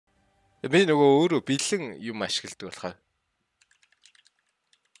Би нөгөө өөрөө бэлэн юм ашигладаг болохоор.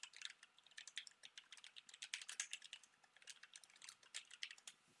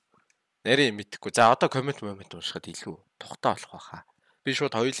 Нэрийг мэдэхгүй. За одоо коммент уншихад илүү тухтай болох байхаа. Би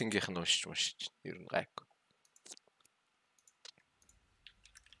шууд хоёулынгийнх нь уншиж. Ер нь гайгүй.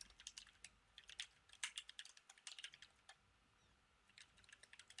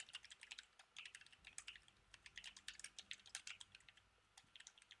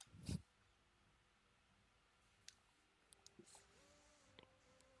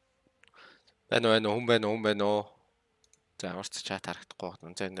 Хүн байна уу? За ямар ч чат харагдахгүй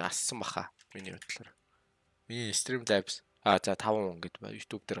байна. За энэ ассан баха миний бодлоор. Миний Streamlabs за 5 гэд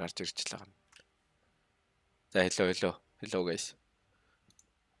YouTube дээр гарч ирж байгаа юм. За hello guys.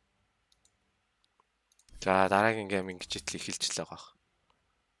 За дараагийн гейминг хичээл эхэлж л байгаа.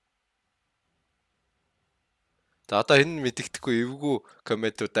 За одоо энэ мэддэхгүй эвгүй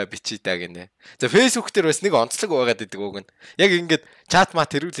комментуудаа бичиж даа гинэ. За Facebook дээр бас нэг онцлог байгаад идэг уг нь. Яг ингээд чат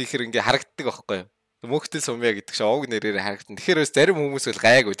мат хэрүүл хийхэр ингээд харагддаг байхгүй юу? Мөнхтөл сумья гэдэг шиг овг нэрээр харагдана. Тэгэхээр бас зарим хүмүүс бол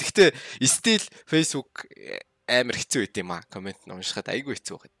гайгүй. Гэхдээ стил Facebook амар хэцүү байт юм аа. Коммент нь уншихад айгүй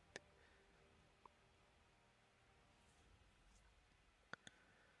хэцүү байгаад.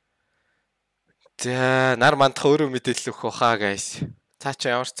 За нар мандах өөрөө мэдээлэл өгөх баха guys. Цаа чи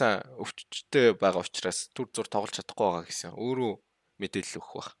ямар ч өвчтөй байгаа учраас түр зур тоглож чадахгүй байгаа гэсэн. Өөрөө мэдээлэл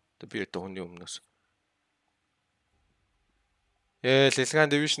өгөх бах. Би одоо хүний өмнөөс. Лилган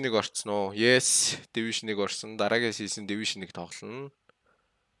Division 1 орцсон уу? Yes, Division 1 орсон. Дараагийн season Division 1 тоглоно.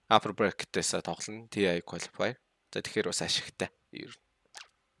 Upper bracket-ээс тоглоно. TI qualify. За тэгэхээр бас ашигтай.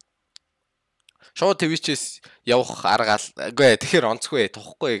 Шууд Twitch-ээс явах арга үгүй тэгэхээр онцгүй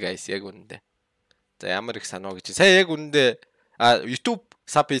тохгүй guys яг үнэндээ. За ямар их санаа гэж. Сая яг үнэндээ YouTube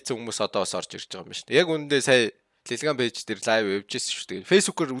sub хийсэн хүмүүс одоо бас орж ирж байгаа юм байна шүү дээ. Яг үнэндээ сая Telegram page дээр live явьжсэн шүү дээ.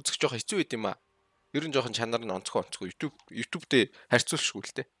 Facebook-оор үзэх жоох хэцүү байт юм аа. Ер нь жоохон чанар нь онцгой. YouTube-тэй харьцуулшгүй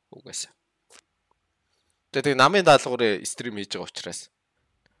л дээ. Угаасаа. Тэгээ намын даалгаврын стрим хийж байгаа учраас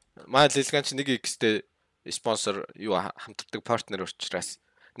маа Telegram чи 1x-тэй спонсор юу хамтардаг партнер учраас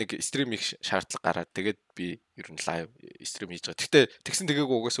нэг стрим их шаардлага гараад тэгээд би ер нь live стрим хийж байгаа. Гэхдээ тэгсэн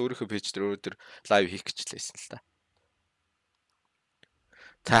тэгээгүй угаасаа өөрийнхөө пэйж дээр өөр live хийх гэж лээсэн л та.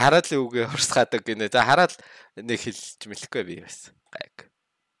 Та хараад л үгээ хурцгаадаг гинэ. За хараад нэг хэлж мэлэхгүй би бас. Гайг.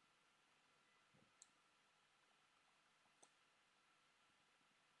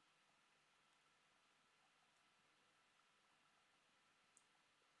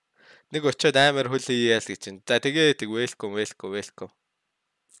 Нэг очиод амар хөл хийяал гэж байна. За тэгээд welcome.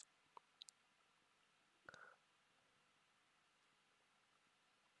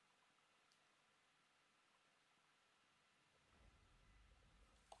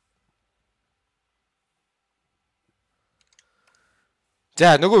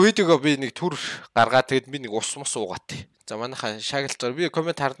 За нөгөө видеого би нэг түр гаргаад тэгээд би нэг ус мус уугаад. За манайхаа шагналцаар би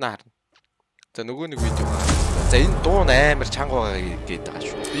коммент харна. За нөгөө нэг видео. За энэ дуу амар чанга байгаа гэдэг байгаа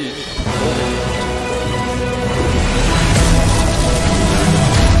шүү. Би энийг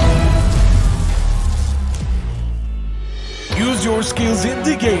Use your skills in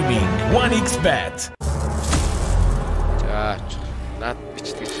the gaming. 1xbet. За наад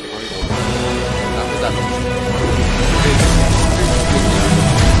бичдэг чинь хоёр гол. Надад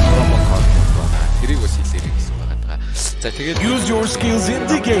тэрийг бас хэлээрэй гэсэн байгаа. За тэгээд use your skills in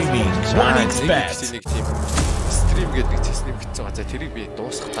the gaming. 1xbet. Нэг тийм стрим гэдэг нэг систем бичсэн байгаа. За тэрийг би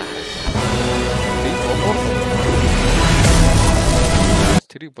дуусгахтаа.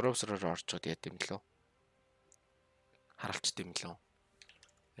 Тэрийг браузероор орчоод яа гэм лөө. Харалцд юм лөө.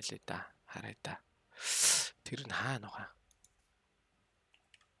 Алей да, хараа да. Тэр нь хаана байгаа?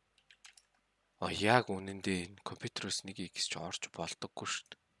 Яг үнэндээ энэ компьютероос нэг X ч орж болдоггүй шүү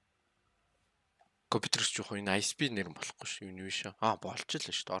дээ. Компьютерс жоох энэ ISP нэр болохгүй шүү юу биш аа болж л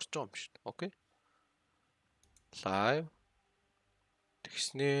шүү дээ орж байгаа юм шүү дээ. Окей. Live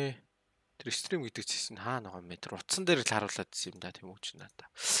тэгснээ тэр стрим гэдэг чинь хаана байгаа юм бэ? Тэр утсан дээр л харуулад ирсэн юм да тийм үг ч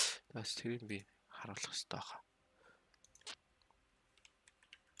надаа. Бас тэрийг би харуулах хэрэгтэй байгаа.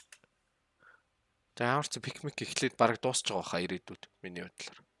 За ямар ч пикмик эхлээд бараг дуусч байгаа хаа ирээдүйд миний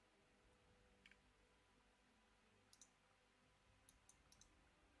бодлоор.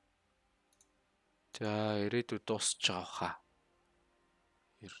 За ирээдүйд дуусч байгаа хаа.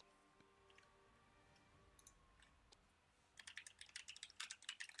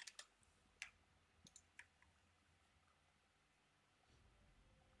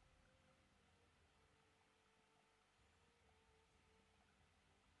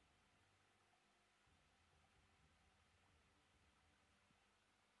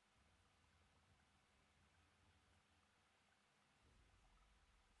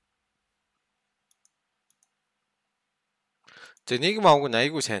 За нэг маавг нь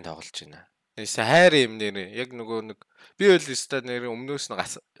айгүй сайн тоглож байна. Эсвэл хайр юм нэр яг нөгөө нэг би бол өстой нэр өмнөөс нь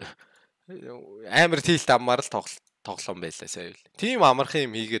амар тийлт аммаар л тоглоом байлаа сая үл. Тим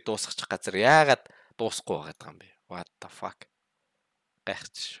амархан юм хийгээд дуусгачих газар яагаад дуусахгүй байгаад байгаа юм бэ? What the fuck?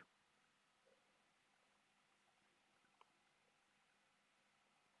 Гайхчих шүү.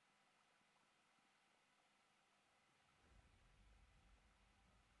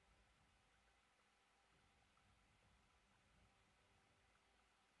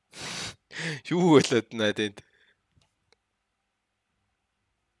 Юу болоод наа тэнд.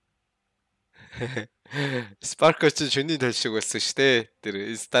 Sparko ч шөний тал шиг болсон шүү дээ. Тэр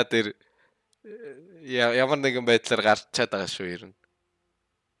инста дээр ямар нэгэн байдлаар гарч чад байгаа шүү ер нь.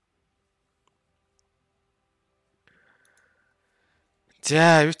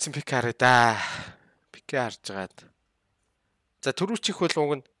 За юу ч юм пик хараа да. Пик харж гаад. За түрүүчих бол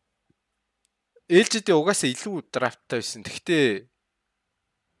уг нь LGD угаасаа илүү драфттай байсан. Гэхдээ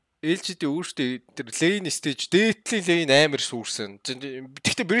LGD өөртөө тэр лейн стейж дээдлийн лейн амар сүрсэн.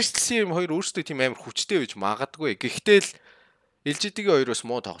 Гэхдээ Bristol-ийн хоёр өөртөө тийм амар хүчтэй байж магадгүй. Гэхдээ л LGD-гийн хоёроос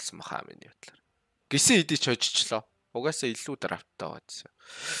муу тоглосон баха миний бодлоор. Гисэн идэж хожичлоо. Угаасаа илүү драфттай байсан.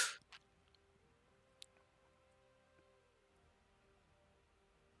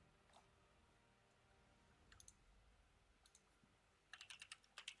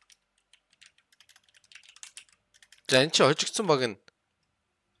 За энэ чи хожигдсон баг нь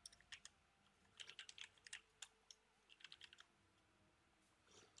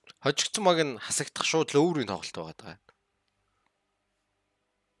хожигдсон баг нь хасагдах шууд л өөрийн тоглолт байгаа.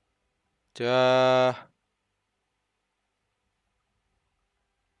 За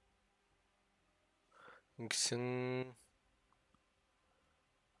ингэсэн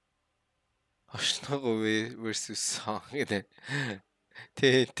Хошногоо versus гэдэг.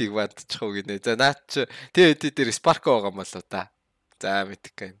 Тэнтиг бадчих уу гинэ. За наад чи TNT дээр Sparko байгаа юм болоо та. За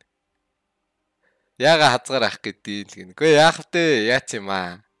мэдхгүй. Яага хазгаар ах гэдэг л гинэ. Гэхдээ яах вэ? Яац юм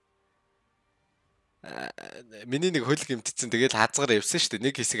аа. Миний нэг хөл гимтцэн тэгэл хазгаар явсан шүү дээ.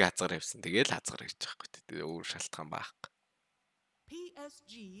 Нэг хэсэг хазгаар явсан. Тэгэл хазгаар гэж байхгүй. Тэгээ өөр шалтгаан байхгүй.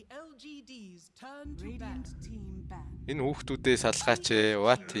 PSG LGD's turn to ban. Энэ хүүхдүүдээ салгаач ээ.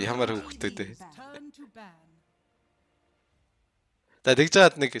 What ямар хүүхдүүд ээ. За тэгж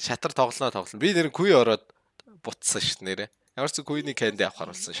жаад нэг шатар тоглоно. Би нэр күй ороод бутсан шүү дээ нэрэ. Ямар ч күйний кэнди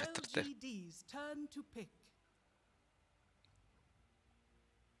авахар болсон шатар дээр.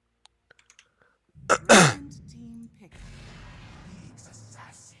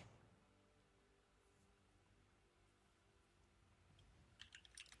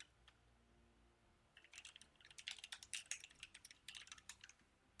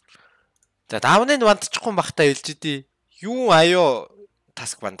 За давны бандчихгүй бахта LGD юу аяа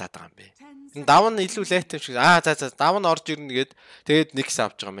таск бандаад байгаа юм бэ? Энэ дав нь илүү лейт юм шиг. За дав нь орж ирнэ гээд тэгээд нэгс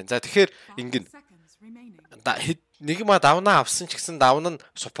авч байгаа юм байна. За тэгэхээр ингэн Nigma давнаа авсан ч гэсэн давн нь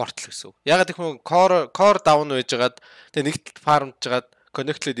support л гэсэн. Ягаад гэвэл core down байжгаад тэгээ нэгт farmж жагаад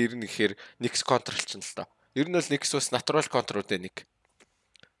connect-лээд ирнэ гэхээр next control чинь л доо. Ер нь бол next бас natural control дээр нэг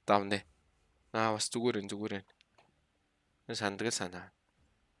давны. Бас зүгээр энэ. Санддаг санаа.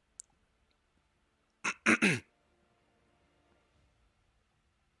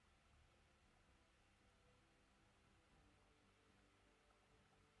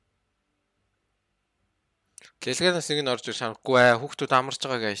 Лэлгэнаас нэг нь орж ир санахгүй хүүхдүүд амарч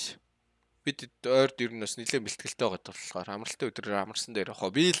байгаа гайш. Бид ойрд ер нь бас нэлээд бэлтгэлтэй байгаа болохоор амралтын өдрөөр амарсан дээр явах.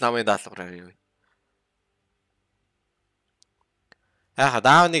 Би л намын даалгавраар явъя.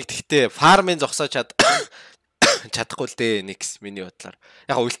 Даавныг тэгтээ фармын зогсоо чадахгүй л дээ нэгс миний бодлоор.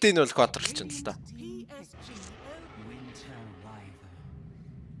 Үлдээн нь бол контрол ч юм л доо.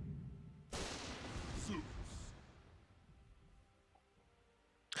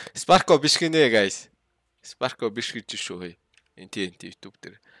 Sparko биш гинэ guys. Sparko биш гэж шүү. Энэ YouTube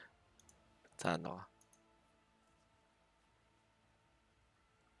дээр. За нөгөө.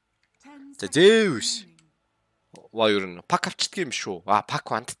 За Zeus. Ер нь пак авчдаг юм шүү. Пак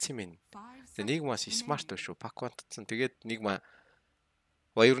вантцсан юм. За Nigma smart шүү. Пак вантцсан. Тэгээд Nigma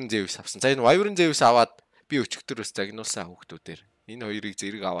Wyvern Zeus авсан. За энэ Wyvern Zeus аваад би өчигдөрөөс загнуулсан хүүхдүүдээр. Энэ хоёрыг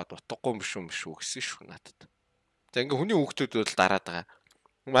зэрэг аваад утгагүй юм шүү гэсэн шүү надад. За ингээ хүний хүүхдүүд бол дараад байгаа.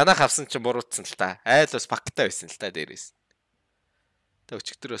 Манайх авсан чинь буруутсан л та. Айл бас пактай байсан л та дээрээс. Тэ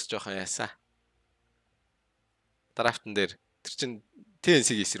өчигдөрөөс жоохон яасаа. Драфтн дээр тэр чин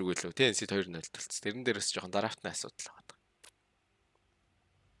TNC-г эсэргүүлв. TNC-д 2-0 төлцсөн. Тэрэн дээрээс жоохон драфтны асуудал байгаа.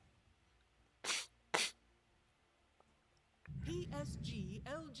 PSG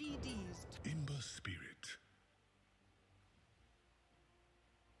LGD's Imba Spirit.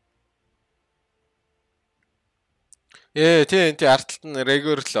 Тийм арталт нь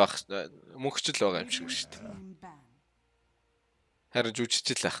регуляр л баг мөнхчл байгаа юм шиг шүү дээ. Team ban. Харин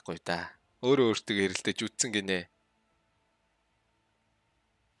жүжигчл байхгүй да. Өөрөө өөртөө хэрэлдэж үтсэн гинэ.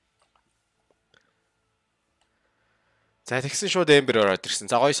 За тэгсэн шууд Эмбер ороод ирсэн.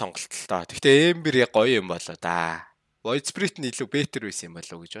 За гоё сонголт л доо. Гэхдээ Эмбер яг гоё юм болоо да. Voidspirit нь илүү бетер байсан юм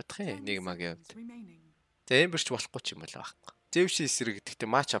болоо гэж бодох юм. Nigma-гийн хувьд. Remaining. За Эмбер ч болохгүй ч юм болоо байхгүй. Зевс эсрэг гэхдээ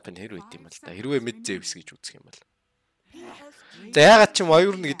матч ап нь хэр байт юм бол та. Хэрвээ мэд Зевс гэж үзэх юм бол. PSG. За ягаад ч юм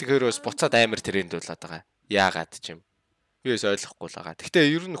оюурна гэдэг хөрөөс буцаад амар тренд болоод байгаа. Яагаад ч юм. Биэс ойлгохгүй л байгаа. Гэхдээ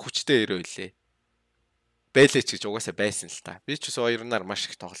ер нь хүчтэй өрөө илээ. Бэлэч гэж угаасаа байсан л та. Би ч бас оюурнаар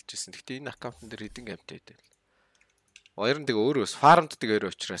маш их тоглож ирсэн. Гэхдээ энэ аккаунтн дээр хэдэн гамтай байдаг. Оюурн дэг өөрөөс фармддаг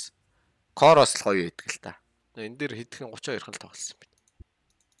өрөө учраас Корос л гоё байдаг л та. Энэ дээр хэдхэн 32 л тоглосон юм байна.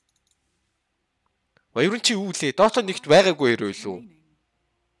 Оюурн чи юу лээ? Дота 1-т байгаагүй өрөө лөө.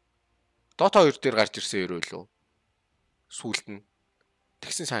 Дота 2 дээр гарч ирсэн өрөө лөө. Сүүлд нь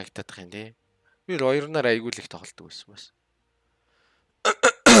тэгсэн санагтаад байгаа юм дээ. Би оюурнаар айгуул их тоглолдог байсан бас.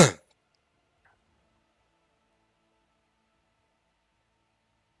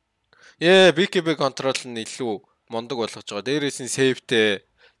 BKB контрол нь илүү мондог болгож байгаа. Дээрээс нь сейвтэй.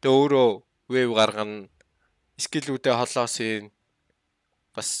 Тэгээ өөрөө вэв гаргана. Скиллүүдээ холоосын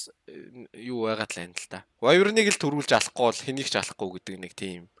бас юу байгаад л юм л та. Оюурныг л төрүүлж алахгүй бол хэнийг ч алахгүй гэдэг нэг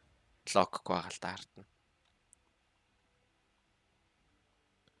тийм логик байгаа л та хартна.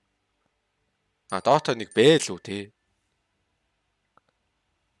 Дота нэг бэл үү те.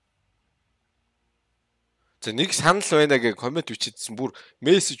 За нэг санал байна гэж коммент бичсэн бүр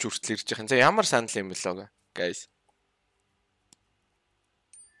мессеж хүртэл ирж байгаа. За ямар санал юм бэлээ guys.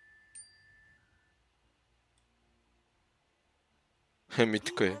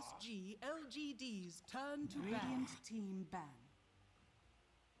 Мэдгүй. PSG LGD's turn to ban. Team ban.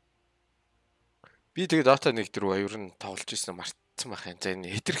 Би тэгээд Dota 1 дээр ер нь тоглож ирсэн мартсан байх юм. За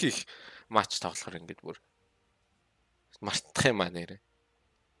энэ хэтэрхий их матч тоглохоор ингээд бүр мартах юм аа нэрэ.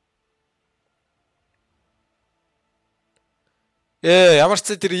 Ямар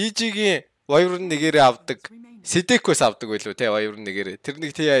ч тэр EG-гийн Wire 1-ээрээ авдаг. Sidekos авдаг байлуу те Wire 1-ээрээ. Тэр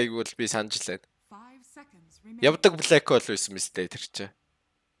нэг TI-г бол би санджлаа. 5 seconds remaining. Явдаг Black Hole байсан мэт тэр чинь.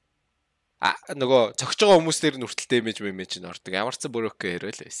 Нөгөө цогч байгаа хүмүүс дээр нь хүртэл damage нь ордог. Ямар ч broken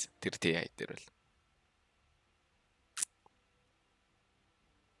хэрэг л байсан. Тэр TI дээр бол.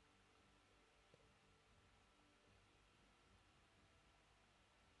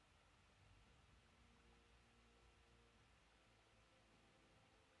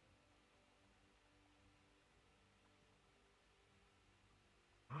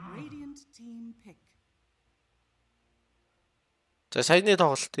 Radiant team pick. За саяны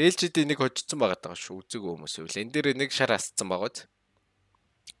тоглолт LGD нэг хожигдсан байгаад байгаа шүү. Үзэг хүмүүс үл. Энэ дээр нэг шар асцсан байгааз.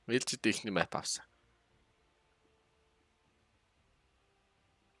 LGD ихний map авсан.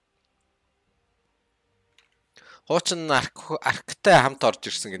 Хуучин арктай хамт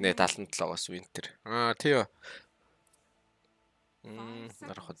орж ирсэн гинэ 77-оос Winter. Тийм.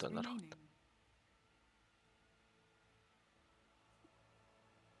 Нарахад. Remaining.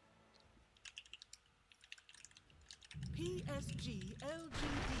 PSG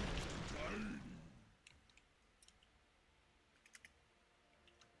LGD.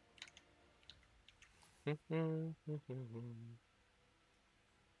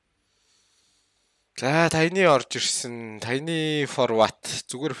 За тайны орж ирсэн. Тайны for what?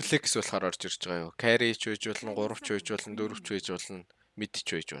 Зүгээр flex болохоор орж ирж байгаа юу? Carry ч үйж болно, 3 ч үйж болно, 4 ч үйж болно, mid ч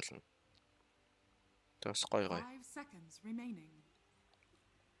үйж болно. Тэс гоё. 5 seconds remaining.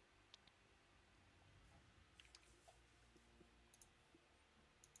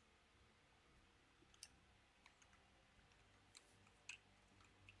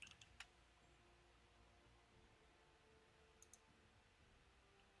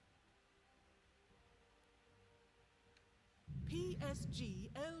 PSG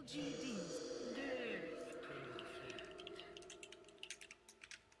LGD.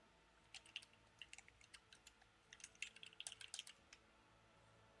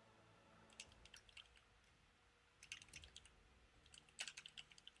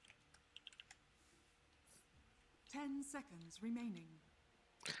 10 seconds remaining.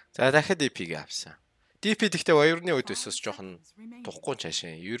 За дахиад DP-г авсан. DP гэхдээ Wire-ны үед өсөс жоохон тухгүй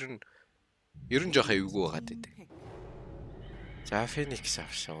цаашаа. Ер нь жоохон эвгүй байгаад байдаг. За Phoenix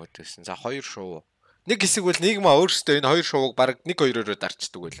авсан өдөөсөн. За 2 шоу. Нэг хэсэг бол Nigma өөрөөсөө энэ 2 шоуг баг 1-2-ороо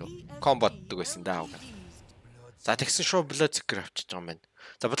дарчдаг байлоо. Комботдог байсан даа. За тэгсэн шоу Bloodseeker авчиж байгаа юм байна.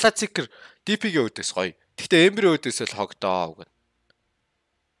 За Bloodseeker DP-гийн өдөөс гоё. Гэхдээ Ember-ийн өдөөс л хогдоо үгүй.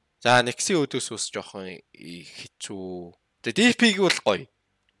 За Nexi өдөөс ус жоохон хэцүү. За DP-г бол гоё.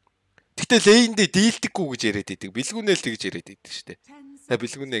 Тэгтээ лейндээ дийлдэггүй гэж яриад идэг. Бэлгүүнээ л тэгж яриад идэг шүү дээ. Та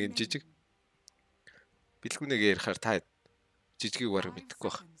бэлгүүнээ гин жижиг. Бэлгүүнэгээ ярихаар та жижигийг бараг мэдэхгүй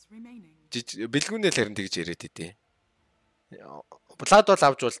байх. Бэлгүүнээ л харин тэгж яриад идэв. Блад бол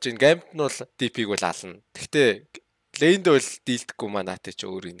авч болж гин, гамт нь бол DP-г бол ална. Тэгтээ лейнд бол дийлдэггүй манаатай ч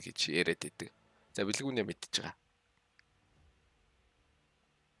өөр ин гэж яриад идэг. За бэлгүүнээ мэдчихэж байгаа.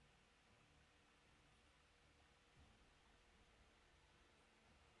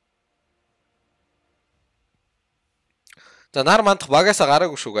 За нар мандах багасаа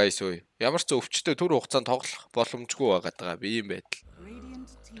гараагүй шүү гайс үй. Ямар ч өвчтөе төр хугацаанд тоглох боломжгүй байгаа би юм байдал.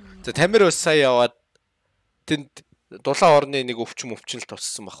 За Тамир бас сая яваад тэнд дулаан орны нэг өвчм өвчнөл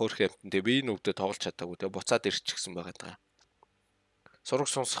туссан бах өөр хэмтэн. Тэгээ би энэ өвдө тоглож чадаагүй. Тэгээ буцаад ирчихсэн байгаа даа. Сураг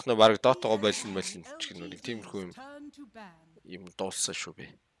сонсох нь баг дотоогоо болин ч гэнэ нэг тиймэрхүү юм дуулсан шүү би.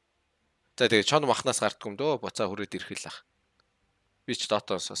 За тэгээ чон махнаас гардгүй юм дөө буцаа хүрээд ирэх л ах. Би ч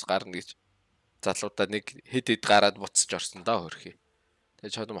дотоос гарна гэж залуудаа нэг хэд гараад буцаж орсон даа хөрхий.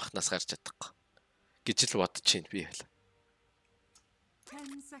 Тэгээ чон махнаас гарч чадахгүй. Гэж л бодож чинь би яла.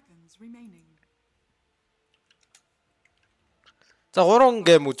 10 seconds remaining. За 3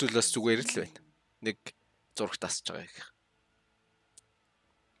 гейм үзүүлээс зүгээр л байна. Нэг зураг тасч байгаа их.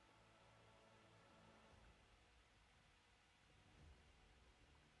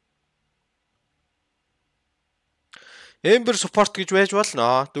 Ember support гэж байж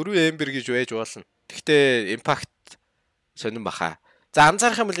болно. 4 Ember гэж байж болно. Гэхдээ impact сонирн баха. За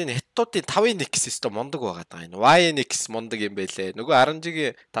анзаарах юм бол энэ хятадуудын 5-ын Nix систем мундаг байгаа даа. Энэ Y-Nix мундаг юм байлээ. Нөгөө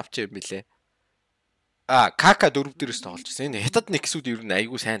 10G-ийн 5 юм билээ. KK 4 дээрээс тоглож байсан. Энэ хятад Nix-үүд ер нь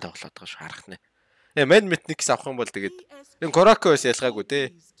айгүй сайн тоглоод байгаа шүү харах нэ. Man Met Nix авах юм бол тэгээд энэ Korako бас ялгаагүй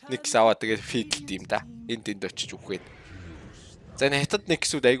те. Nix аваад тэгээд feed юм да. Энд очиж үхгээд. За энэ хятад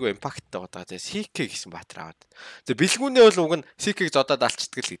Nix-үүд айгүй impact байгаа даа. CK гэсэн баатар аваад. За бэлгүүнээ бол уг нь CK-г зодоод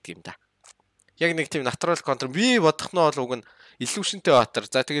алчдаг л гэдэг юм да. Яг нэг тийм natural counter би бодох нь бол уг нь illusionтэй баатар.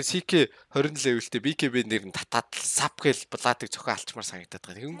 За тэгээд CK 20 levelтэй BKB нэр нь татаад sap гэл бладыг зохион алчмаар санагдаад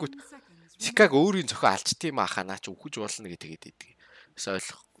байгаа. Тэгэнгүүт CK-г өөрийн зохион алчт юм ахаа наа чи үхэж болно гэдэг идэг. Бас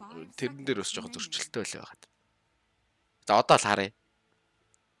ойлгох. Тэрэн дээр бас жоохон зөрчилтэй байлаа байгаад. За одоо л харъя.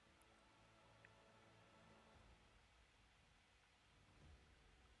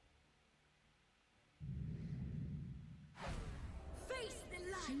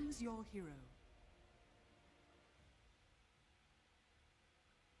 Choose your hero.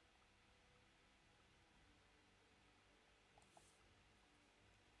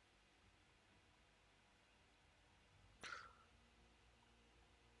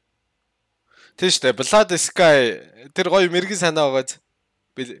 Тийм шүү дээ. Blood Sky тэр гоё мэрэгэн санаа байгааз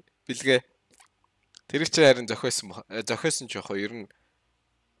бэлгээ. Тэр чинь харин зохиосон ч яах вэ? Ер нь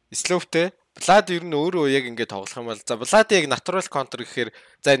Slope-тэй Blood ер нь өөрөө яг ингэ тоглох юм бол за Blood яг natural counter гэхээр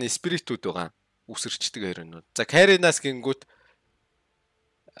за энэ spirit-үүд байгаа. Үсэрчдэг хэрнүүд. За Carry-наас гингүүт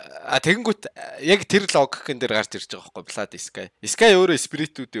тэгэнгүүт яг тэр логикэн дээр гарч ирж байгаа байхгүй Blood Sky. Sky өөрөө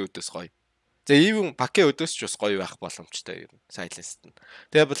spirit-үүдийн өдөөс гоё. За even паке өдөөс ч бас гоё байх боломжтой юм. Silence-т нь.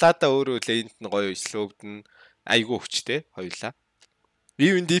 Тэгээ Блада өөрөө лейнд нь гоё слоуд нь айгүй хүчтэй хоёулаа.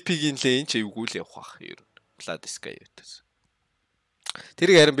 Even DP-гийн лейн ч эвгүй л явах бах ер нь. Blood Sky өдөөс.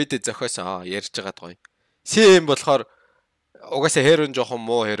 Тэрийг харин бид зохиосон ярьж байгаад гоё. CM болохоор угаасаа херон жоохон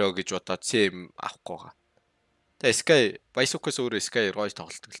муу хероо гэж бодоод CM авахгүй байгаа. Тэгээ Sky Bisoukos өөрөө Sky гоё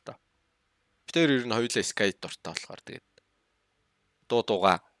тоглолдог л доо. Бид хоёр ер нь хоёулаа Sky дуртай болохоор тэгээд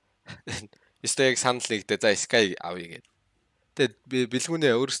дуугаа Эсвэл яг санал нэгдээ за Sky авъя гэдэг. Тэгээд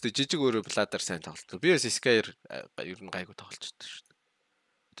бэлгүүнээ өөрөөсөө жижиг өөрөө Blood-аар сайн тоглолдог. Би бас Sky ер нь гайгүй тоглож байдаг шүү дээ.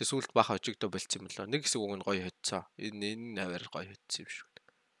 Тэгээд сүүлд баха очигдоо болцсон юм лөө. Нэг хэсэг уг нь гоё хоцсон. Энэ аваар гоё хоцсон юм шүү дээ.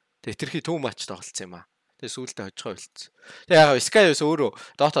 Тэгээд тэрхий төв матч тоглолцсон юм аа. Тэгээд сүүлдээ хожихоо болцсон. Тэгээд яг Sky бас өөрөө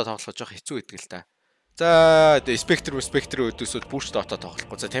Dota тоглох жоох хэцүү байдаг л та. За тэгээд Spectre өдөөсөө Boost Dota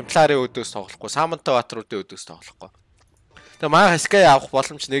тоглохгүй. За Templare өдөөс тоглохгүй. Samantha Water-уудын өдөөс тоглохгүй. Тэгээ маа Sky авах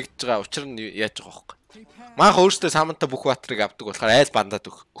боломж нэгдэж байгаа учир нь яаж байгаа байхгүй. Маа өөртөө Samantha бүх батрыг авдаг болохоор айл бандаад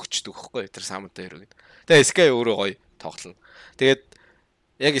өгчдөг байхгүй тэр Samantha хэрэг. Тэгээ Sky өөрөө гоё тоглоно. Тэгээд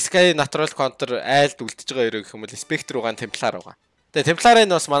яг Sky natural counter айлд үлдэж байгаа хэрэг гэх юм бол Spectre угаан Templar байгаа. Тэгээ Templar-ыг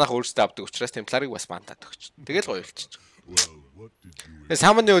бас манайх өөртөө авдаг учраас Templar-ыг бас бандаад өгч. Тэгэл гоё болчихж байгаа. Тэгээ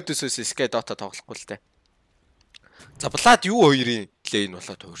Samantha өдөөс Sky Dota тоглохгүй л дээ. За Blood юу хоёрын lane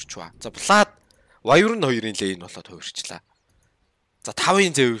болоод хуурчваа. За Blood Wyvern хоёрын lane болоод хуурчлаа. За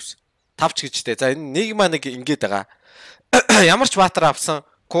 5-ын Zeus 5 ч гэжтэй. За энэ Nigma нэг ингэж байгаа. Ямар ч баатар авсан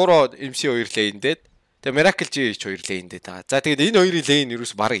Kuro MC 2 лейндээд тэгээ Miracle GH 2 лейндээд байгаа. За тэгээд энэ хоёрын лейн юу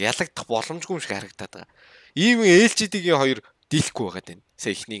ч бараг ялагдах боломжгүй юм шиг харагдаад байгаа. Even LGD-гийн 2 дийлэхгүй байгаад байна.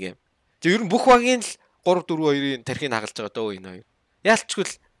 Сая ихний гэм. Тэг ер нь бүх багийн л 3 4 2-ын тархийг хагалж байгаа дөө энэ хоёр. Яалтчгүй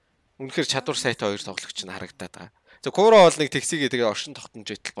л Үнэхээр чадвар сайтай хоёр тоглогч нь харагдаад байгаа. За Кура бол нэг тэгсигээ тэгээ оршин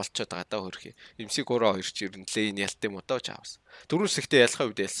тогтножидл болчиход байгаа даа хөрхи. MC Кура хоёр ч ер нь лейн ялт юм уу даа чаавс. Дөрөв сэхтэй ялахын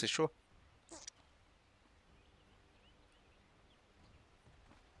үед ялсан шүү.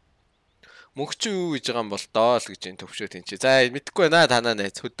 Мөнхч юу гэж байгаа юм бол доо л гэж энэ төвшөө тэнчээ. За мэдэхгүй байна танаа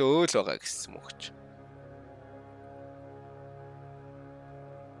найз хөдөөл байгаа гэсэн мөнхч.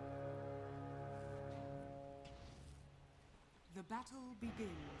 The battle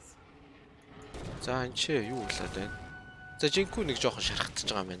begins. За энэ чи юу болоод байна? За жинхүү нэг жоохон шархагдчихж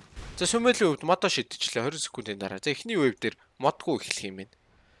байгаа юм байна. За сүмэлийн хувьд модоо шидчихлээ 20 секундын дараа. За эхний вэв дээр модгүй эхлэх юм байна.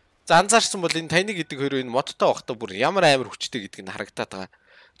 За анзаарсан бол энэ тайны гэдэг хөрөө энэ модтой байхдаа бүр ямар амар хүчтэй гэдгийг нь харагдаад байгаа.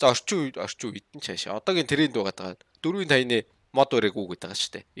 За орчин үед нь цаашаа. Одоогийн тренд байгаа. Дөрвийн тайны мод өрөөг үгээд байгаа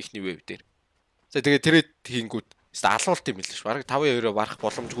шүү дээ. Эхний вэв дээр. За тэгээ тэрэд хийнгүүд алуулт юм л ш. Бараг 5-2-оо барах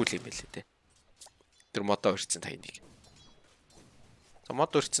боломжгүй юм байл л дээ. Тэр модоо өрцсөн тайныг. За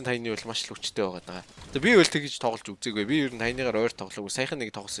мод өрцсөн тайны бол маш л хүчтэй байгаа. За би бол тэгж тоглож үзээгүй. Би ер нь тайныгаар ойр тоглоогүй. Саяхан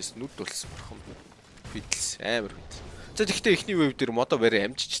нэг тоглосон нүд болсон бурхан. Бидлс амар бит. За тэгвэл эхний вэв дээр модоо барай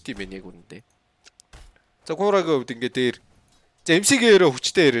амжичт юм байна яг үнэндээ. За Курагийн хувьд ингээ дээр за MC-гээр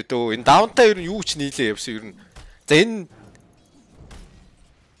хүчтэй ирээд өө энэ даунтаа ер нь юу ч нийлээ явсан ер нь. За энэ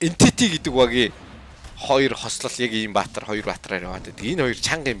entity гэдэг багийн хоёр хослол яг ийм баатар хоёр баатараар яваад байдаг. Энэ хоёр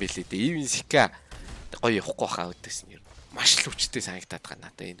чанга юм билээ дээ. Ийм сика гоё явахгүй хаа гэдсэн юм. Маш л хүчтэй санагдаад байгаа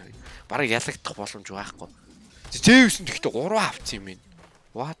надаа энэ хоёр. Бараг ялагдах боломж байхгүй. Зээвсэн гэхдээ 3 авцсан юм байна.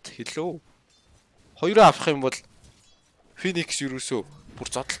 What? Hello. 2 авах юм бол Phoenix юусоо бүр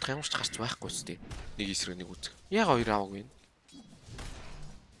зодтолдох ямар ч гарч байхгүй зү. Нэг эсрэг нэг үзэх. Яг 2 аваагүй.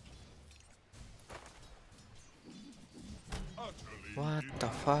 What the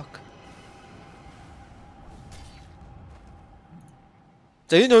fuck?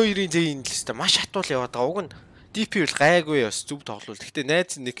 За энэ хоёрын зэйн л хэвээр маш хатуул яваад байгаа. Уг нь DP бол гайгүй бас зүв тоглол. Гэхдээ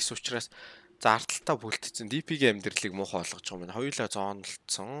найз нэг гэсэн учраас за арталтаа бүлтцсэн DP-ийн амьдралыг муухай болгож байгаа юм байна. Хоёулаа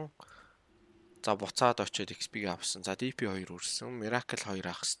зоонлцсон. За буцаад очиод XP-г авсан. За DP 2 үрсэн. Miracle 2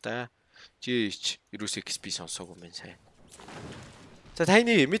 авах хэвээр. GH ерөөс XP сонсоогүй юм байна сайн. За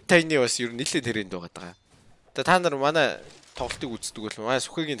тайны mid тайны бас ер нь нэлээд тэрэнд байгаа. За та нар манай тоглолтыг үздэг бол манай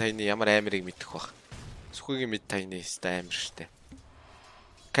Сүхэгийн тайны ямар амирыг мэдэх бах. Сүхэгийн mid тайны хэвээр амир штэ.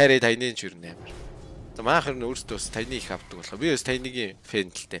 Carry тайны ч ер нь амир. За маахэр нь өөртөө бас тайны их авдаг болохоо. Би бас тайныгийн фэн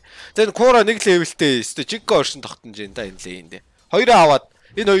л дээ. За энэ Кура нэг левелтэй өстө жигга оршин тогтнож байна да энэ лейн дээ. Хоёроо аваад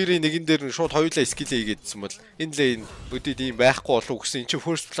энэ хоёрын нэгэн дээр нь шууд хоёулаа скил хийгээдсэн бол энэ лейн өдөд ийм байхгүй болов уу гэсэн эн чинь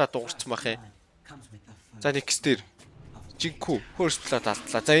first blood дуурцсан бах юм. За next дээр жигхүү first blood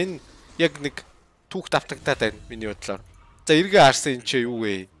алдлаа. За энэ яг нэг түүх давтагдаад байна миний бодлоор. За эргээ харсан энэ чи юу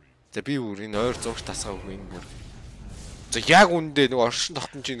вэ? За би бүр энэ ойр зурж тасгаагүй энэ бүр. За яг үндэ нэг оршин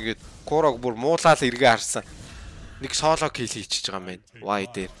тогтнож ийн гээд Кураг бүр муулаад эргээ харсан. Нэг соло кил хийчихэж байгаа юм байна.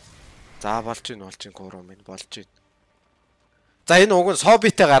 Вай дээр. За болж ийн Куруу минь болж ийн. За энэ уг нь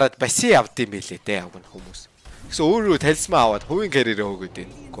собитэй гараад баси явдсан байлээ дээ уг нь хүмүүс. Гэсэн өөрөө талисман аваад хувийн карьерээ хөөгөөд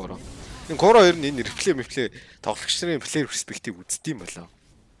байна Куруу. Энэ Куруу ер нь энэ реплей тоглогч нарын плеер перспектив үздэм болоо.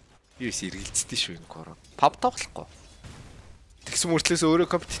 Юус эргэлздэг шүү энэ Куруу. Паб тоглохгүй. Тэгсэн мөртлөөс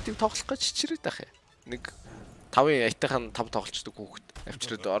өөрөө компетитив тоглох гэж чичрээд байх юм. Нэг 5-ын айтайхан 5 тоглолцдог хүүхэд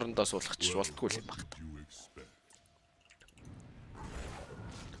авчираад орондоо суулгачих болтгүй юм байна.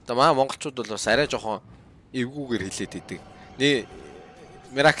 Тамаа монголчууд бол бас арай жоохон эвгүүгээр хэлээд идэг. Нэ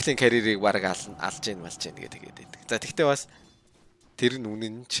Miracle-ийн карьерийг баг алж ийн малж ийн гэдэг идэг. За тэгтээ бас тэр нь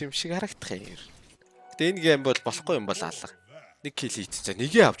үнэн чим шиг харагдах юм. Гэтэ энэ гейм бол болохгүй юм бол алга. Нэг кил хийц. За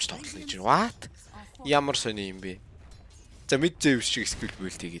нэгээ авч тоглоно гэж. What? Ямар сони юм бэ? За mid Zeus шиг skill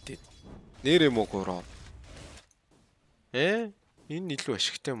build хийгээд байна. Нэрээ мө Куруу. Энэ илүү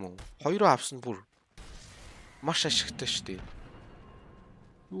ашигтай юм уу? Хоёроо авсан бүр маш ашигтай шүү дээ.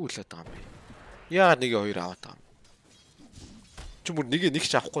 Юу л байгаа юм бэ? Яагаад нэг хоёр аваад байгаа юм? Чи бүр нэг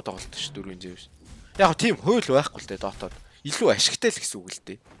ч авахгүй тоглолт шүү дөрвийн Zeus. Яг тийм хууль байхгүй л дээ дотоод. Илүү ашигтай л гэсэн үг л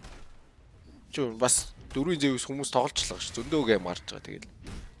дээ. Чи бас дөрвийн Zeus хүмүүс тоглолцлоо ш. Зөндөө гейм гарч байгаа тэгэл.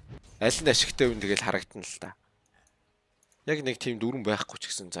 Аль нь ашигтай вэ тэгэл харагдана л та. Яг нэг тийм дөрвөн байхгүй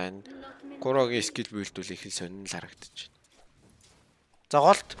ч гэсэн за энэ Курогийн скил build үл их л сонин л харагдаж байна. За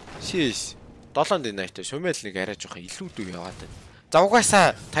голд CS 7 динайтай шумэл нэг арай жоохон илүү дүү яваад байна. За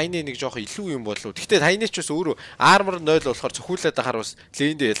угаасаа тайны нэг жоохон илүү юм болов. Гэхдээ тайны ч бас өөрөө армор 0 болохоор цохиулаад ахаар бас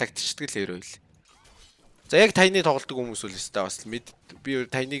лейндээ ялагдчихдаг л хэрэг байл. За яг тайны тоглолдог хүмүүс үл өстэй бас би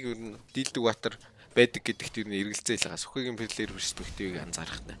тайныг ер нь дийлдэг батар байдаг гэдэгт ер нь эргэлзээл байгаа. Сүхэгийн плеер перспективийг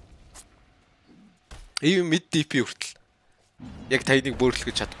анзаарах та. Ийм mid DP хүртэл яг тайныг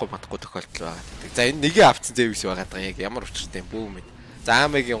бөөрлөхөж чадахгүй матахгүй тохиолдол байгаа. За энэ нэгээ авцсан Zeus байгаа даа яг ямар учиртай юм бүү мэд. За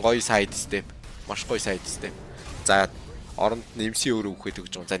Амегийн гоё side step, маш гоё side step. За оронд нэмсийн өөрөө өгөхөд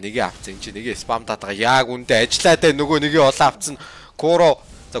өгч байгаа. За нэгээ авцсан. Энд чи нэгээ спам даад байгаа. Яг үндэ ажиллаад бай нөгөө нэгээ олон авцсан. Куро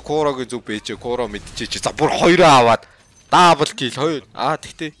за Курогийн зүг бэжээ. Куро мэдчихэж. За бүр хоёроо аваад дабл кил хоёр.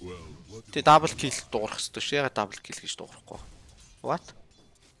 Тэгтээ. Тэ дабл кил дуурах хэрэгтэй ш. Ягаад дабл кил гэж дуурахгүй. What?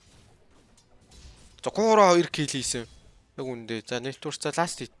 За Куро 2 кил хийсэн. Яг үндэ. За нэлтүр за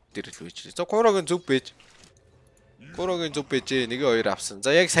ласт дээр л үйж. За Курогийн зүг бэж. Курогийн зүг бэжээ. Нэгээ хоёр авсан.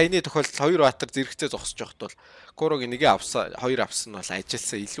 За яг саяны тохиолдолд 2 баатар зэрэгцээ зогсож явахт бол Курогийн нэгээ авсан, 2 авсан бол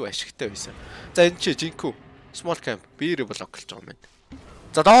ажилласан илүү ашигтай байсан. За энэ чи Жинку small camp бээр блоклж байгаа юм байна.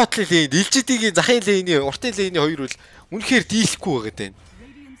 За доотлын лейн LGD-гийн захын лейний уртын лейний хоёр бол үнэхээр дийлэхгүй байгаад байна.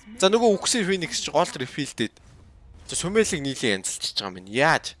 За нөгөө үгсэн Phoenix ч гол рефилдэд. За сүмэлийг нийлэн янзалчихж байгаа юм байна.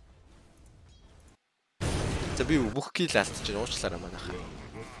 Яаж? За би бүх кил алдчихж байна. Уучлаарай манайхаа.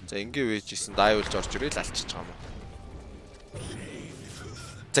 За ингээ вэжсэн дайвуулж орж ирэл алдчихж байгаа юм.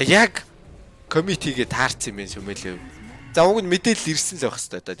 За яг комитигээ таарсан юм байна сүмэлээ. За уг нь мэдээлэл ирсэн л байх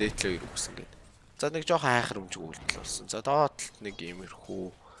хэвээр да дээдлээ хоёр үгсэн гэдэг. За нэг жоохон хайхар өмжиг үйлдэл болсон. За доотлолт нэг иймэрхүү.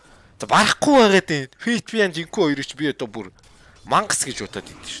 За барахгүй байгаад энэ Фитбиан Жинку хоёр ч би одоо бүр мангас гэж удаад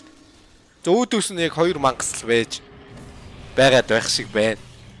идэв шүү дээ. За өөдөөс нь яг 2 мангас л байж байгаад байх шиг байна.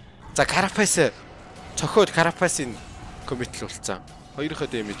 За Карапас цохоод Карапасын комитл болсон. Хоёрынхоо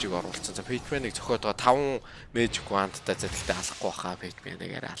дэмэжийг оруулсан. За Фитбианыг цохоод байгаа 5 мэжик вандтай за тэгтээ алахгүй баха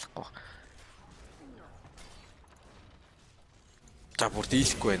Фитбианыг арай алахгүй. За бүр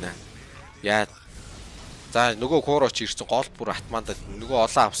дийлэхгүй байна. Яа. За нөгөө Куроч ирсэн гол бүр атмандад нөгөө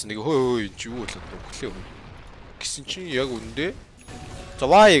олон авсан нэг хөө энэ юу болоод өглөө. Гэсэн чинь яг үндэ. За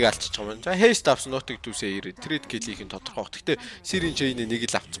Ваиг алчиж байгаа юм. За Хейст авсан нотыг дүүсээ ирээд трейд килийнх нь тодорхой. Гэхдээ Сирин Чейн нэг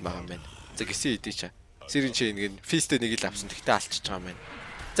л авсан байгаа юм байна. За гисэн хэдий чаа. Сирин Чейн Фистэ нэг л авсан. Тэгтээ алчиж байгаа юм байна.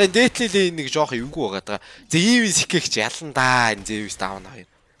 За энэ Дээтлилийн нэг жоох эвгүй байгаа. За Ивис хикэгч ялан да энэ Зевис даавна хоёр.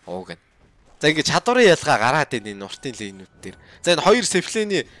 Ууг. За ингэ чадварын ялгаа гараад энэ уртын лейнүүд дээр. За энэ хоёр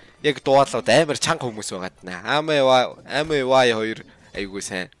Сефлений яг дуудлууд амар чанга хүмүүс байгаад нэ. Амай 2 айгүй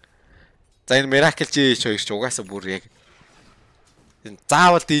сайн. За энэ Miracle GH 2 ч угаасаа бүр яг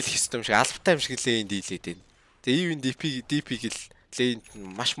заавал дийлэх юм шиг албатай юм шиг лейн дийлээд байна. За even DP гэл лейнд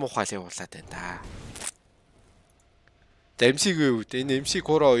маш муухай л явуулаад байна да. За MC-гийн үед энэ MC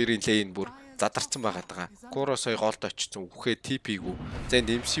Куро 2-ын лейн бүр задарсан байгаад байгаа. Куро сая голд очсон үхээ TP-гүү. За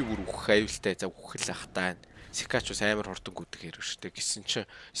энэ MC бүр үхэх аюултай. За үхэл ах таа. Сикач бас амар хурдан гүдэг хэрэг штэ. Гисэн чинь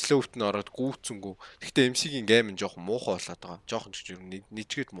слоут нь ороод гүүцэнгүү. Гэхдээ MC-гийн гейм нь жоохон муухай болоод байгаа. Жоохон ч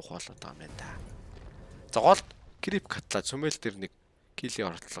нэжгээд муухай болоод байгаа юм байна да. За голд крип катлаад сүмэл дээр нэг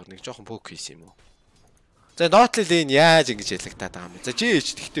килийн ортлого нэг жоохон пок хийсэн юм уу. За нотлын лейн яаж ингэж ялагдаад байгаа юм бэ? За GH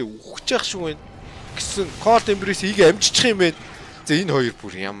гэхдээ үхэж явах шиг байна. Гэсэн Cold Embrace ийг амжчих юм байна. За энэ хоёр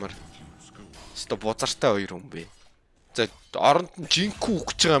бүр ямар өстой бузартай хоёр хүн бэ. За оронд нь Жинку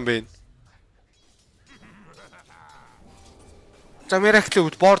үхэж байгаа юм байна. За Miracle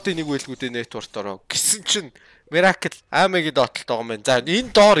үүд бордын нэг үйлгүүдээ network-ороо гисэн чинь Miracle Ame-гийн доотлолт байгаа юм байна. За энэ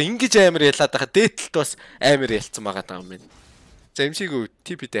доор ингэж амар ялаад байгаа дээдлэлт бас амар ялцсан байгаа юм байна. За MC-г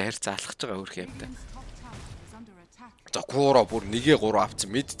TP-тэй харьцаа алхаж байгаа хөрх юм да. За Куро бүр 1-3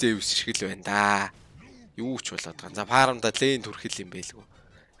 авцсан мид Зевс шиг л байна да. Юу ч болоод байгаа. За фармда лейн төрхөл юм байлгүй.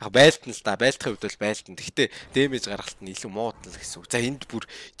 Яг байлтан л да. Байлтахын хувьд бол байлтан. Гэхдээ дэмэж гаргалт нь илүү муудал гэсэн үг. За энд бүр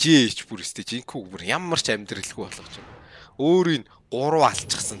GH бүр өстэй Жинку бүр ямар ч амьдралгүй болгож байна. Өөрийн 3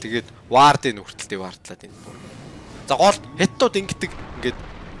 алчихсан. Тэгээд вардын хүртэлтэй вардлаад энэ бүр. За гол хэттууд ингэдэг ингээд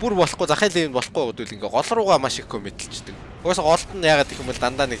бүр болохгүй захын лейн болохгүй гэдвэл ингээ гол руугаа маш их коммитэлчдэг. Угаасаа голд нь яагаад гэх юм бол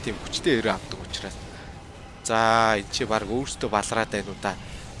дандаа нэг тийм хүчтэй өрөө авдаг учраас. За энэ чи баг өөртөө балраад байна уу да.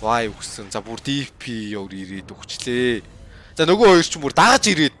 Вай өгсөн. За бүр DP өөр ирээд өгчлээ. За нөгөө хоёр ч бүр дагаж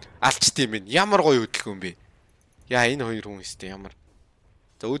ирээд алчт юм байна. Ямар гоё хөдөлгөөн бэ. Яа энэ хоёр хүн өстэй ямар.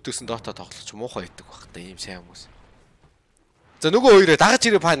 За өөдөөс нь дота тоглож муухай идэг баг та ийм сайн хүмүүс. За нөгөө хоёроо дагаж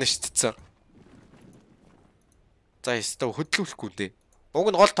ирээ паан шитцсэн. За ёстой хөдлүүлэхгүй дээ. Уг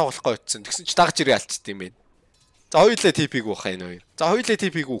нь гол тоглохгоо утсан. Тэгсэн чи дагаж ирээ алчт юм байна. За хоёулаа TP-г баха энэ хоёр. За хоёулаа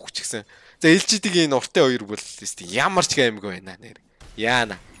TP-г өгчихсэн. За LGD-гийн уртын хоёр бол ямар ч геймгүй байна нэр.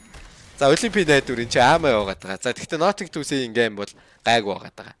 Яана. За Олимпийн найдвар энэ чи аамаа яваад байгаа. За тэгтээ Notting Hill-ийн гейм бол гайгүй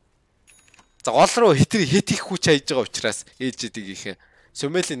байгаад байгаа. За гол руу хит их хүч хайж байгаа учраас LGD-гийн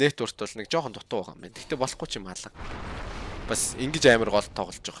Сомелийн network бол нэг жоохон дутуу байгаа юм байна. Тэгтээ болохгүй ч юм алга. Бас ингэж амар гол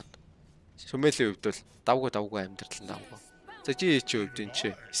тоглож байгаа. Сомелийн хувьд бол давгүй амьдрал нь давгүй. За GH-ийн хувьд энэ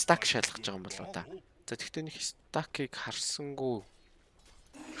чи stack шалгаж байгаа юм болоо да. За тэгтээ нэг stack-ыг харсангүй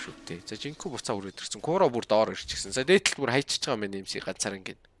шүү дээ. За Жинку буцаа өрөөд ирсэн. Куро бүр доор ирчихсэн. За дээтэл бүр хайчиж байгаа юм нэмсий ганцаар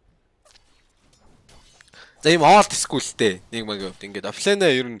ингээд. За ийм old school-тэй Nigma-гийн хувьд ингээд offline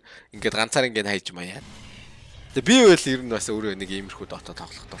ер нь ингээд ганцаар ингээд хайж маяа. За би бол ер нь бас өөрөө нэг иймэрхүү дота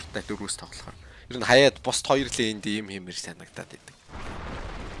тоглох дуртай 4-өөс тоглохоор. Ер нь хаяад босд 2 лейнд ийм хэмээр санагдаад байдаг.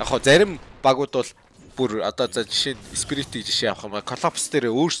 Яг хоо зарим багууд бол бүр одоо за жишээ спиритийг жишээ авах юм ба коллапс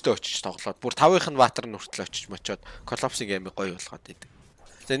дээр өөртөө очиж тоглоод бүр 5-ын ватер нь хүртэл очиж мочоод коллапсыг амиг гоё болгоод байдаг.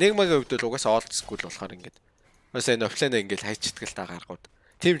 За Nigma-гийн хувьд бол угаасаа олд скул болохоор ингээд угаасаа энэ офлайн ингээд хайчтгал та гаргууд.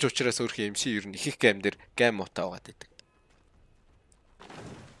 Тим ч учраас өөрхийн MC ер нь их гейм дээр гейм муутай байгаад байдаг.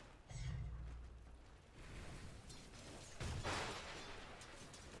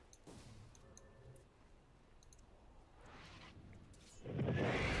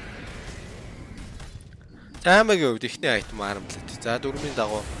 Таамагийн хувьд ихний айтем армлаад. За 4-ийн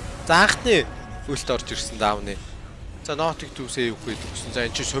дагуу. За анхны үлд орж ирсэн даавны. За нотыг түүсээ юу гээд өгсөн. За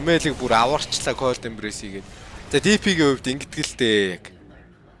эн чинь сумэлиг бүр аварчлаа cold embrace хийгээд. За DP-ийн хувьд ингэдгэлтэй яг.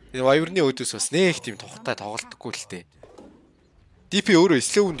 Энэ вайврны өдөөс бас нэг тийм тухтай тоглолтгүй л дээ. DP өөрөө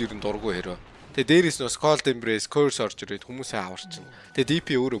слоунд ер нь дургүй хэрэг. Тэгээ дээрээс нь бас cold embrace curse орж ирээд хүмүүсээ аварчин. Тэгээ DP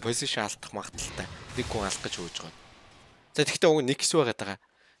өөрөө position алдах магадaltaй. Нэг хүн алах гэж хөөж байгаа. За тэгтээ уг Nix байгаад байгаа.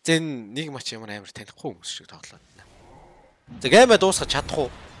 За энэ нэг матч ямар амар танихгүй хүмүүс шиг тоглоод байна. За геймээ дуусгаж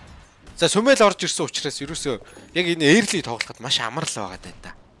чадахгүй. За сүмэл орж ирсэн учраас ерөөсөө яг энэ early тоглоход маш амар л байгаад байна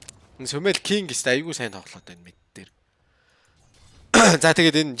да. Энэ сүмэл king гэсэн айгүй сайн тоглоод байна мэд дээр. За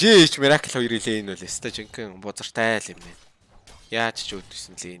тэгээд энэ GH Miracle 2-ийн лейн бол өстой жинхэнэ бузартай л юм байна. Яаж ч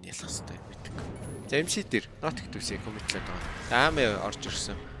үүдсэн лейн ялах хэрэгтэй мэддэг. За MC дээр not гэдүүсээ комментлээд байгаа. Аамаа орж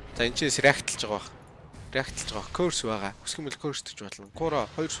ирсэн. За энэ чинь react-лж байгаа баг. React-лж байгаа curse байгаа. Хүсгэмэл curse гэж бодлоо. Кура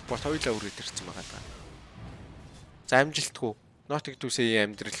 2 support хоёулаа үрээд ирсэн байгаа даа. За амжилтгүй. Нотыг дүүсээ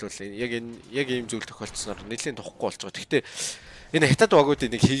амьдрал бол яг ийм зүйл тохиолдсноор нэлээд тухгүй болж байгаа. Гэхдээ энэ хятад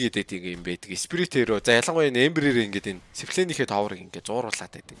багуудыг нэг хийгээд байдаг юм байдаг. Spirit Hero. За ялангуяа энэ Ember-ээр ингээд энэ Siflane-ийнхээ товрыг ингээд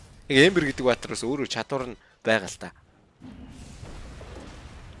зууруулад байдаг. Яг Ember гэдэг батраас өөрөө чадвар нь байгаа л та.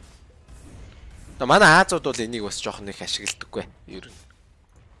 Манай Аазууд бол энийг бас жоохон их ашигладаггүй. Ер нь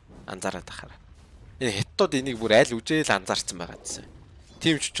анзаараад ахаарай. Энэ хятадууд энийг бүр аль үжээл анзаарсан байгаа гэсэн.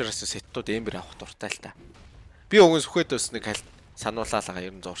 Тим ч учраас хятадууд Ember авах дуртай л та. Би өгөн сүхэд бас нэг сануулаалгаа ер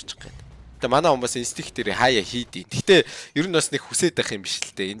нь зурчих гээд. Тэгээ манай хүмүүс инстинкт дээр хаяа хийдیں۔ Гэхдээ ер нь бас нэг хүсээд байх юм биш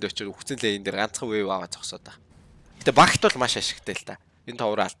л дээ. Энд очиж хүцэн лейн дээр ганцхан вэв аваад зогсоод байгаа. Гэтэ багт бол маш ашигтай л та. Энэ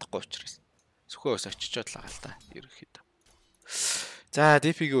товроо алдахгүй учраас. Сүхөө бас очичоод л байгаа л та. Ерөнхийдөө. За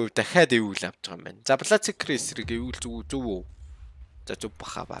DP-ийн хувьд дахиад эвүүл авч байгаа юм байна. За Blazkrieg эсрэг эвүүл зүв үү? За зүв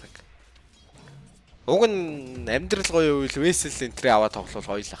баха баг. Уг нь амьдрал гоё үйл Весел энтри аваад тоглол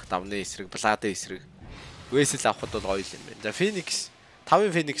хоёулах давны эсрэг Блад эсрэг Весел авахд бол гоё юм байна. За Phoenix 5-ын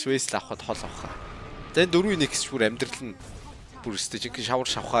Phoenix Wesel авахд хол авах. За энэ 4-ийн Nix бүр амьдрал нь бүр өстэй жинхэнэ шавар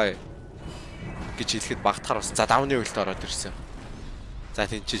шавхаа гэж хэлэхэд багтахаар бас за давны үйлд ороод ирсэн. За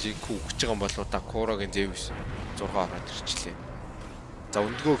тэнцээ жинхэнэ үгж байгаа юм болоо та Курогийн Zeus 6 ороод ирчлээ. За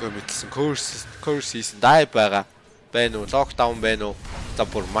өндгөө комитлсэн curse хийсэн dive байгаа байна уу? Lockdown байна уу? За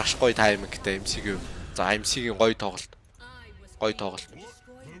бүр маш гоё таймингтай MC-г. За MC-гийн гоё тоглолт. Гоё тоглолт.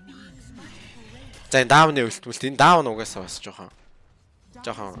 За энэ даавны үлдмэлт энэ даав нугасаа бас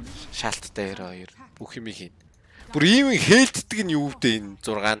жоохон шаалттай хоёр бүх юм хийн. Бүр ийм хээлтдэг нь юу вэ энэ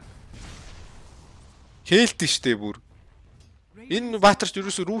 6 нь? Хээлт штэ бүр. Энэ баатарч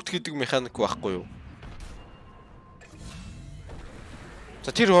ерөөсөө root гэдэг механик байхгүй юу?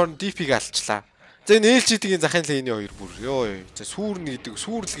 За тэр хооронд DP-г алчлаа. За энэ LGD-ийн захын лейний хоёр бүр ёо. За сүрл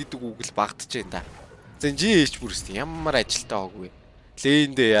гэдэг үг л багтж байна да. За энэ GH бүр өст ямар ажилтай хоогүй.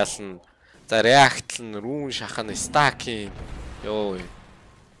 Лейндээ ялна. За react-л рүүн шахана stack-ийн ёо.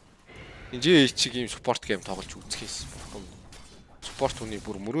 Энэ GH-ийг ийм support game тоглож үзэхээс. Support хүний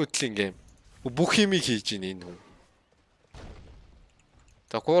бүр мөрөөдлийн game. Бүх юмыг хийж ийн энэ хүн.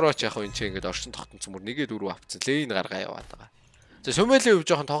 За Куроч яг энэ ч ингэж оршин тогтсон мөр нэгээ 4 авцсан. Лейн гаргаа яваад байгаа. За Сүмэлийн хувь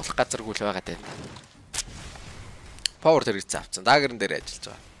жоохон тоглох газаргүй л байгаад байна. Power хэрэгцээ авцсан. Дагерн дээр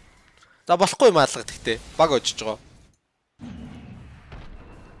ажиллаж байгаа. За болохгүй юм алга гэхдээ баг очиж байгаа.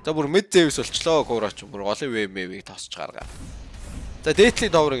 За бүр mid Zeus болчлоо Куроч бүр голын VMV-ийг тосч гаргаа. За Deadly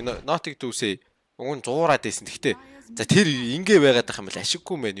Tower-ыг нотыг дүүсээ уг нь зуураад байсан. Гэхдээ за тэр ингээ байгаад байх юм бол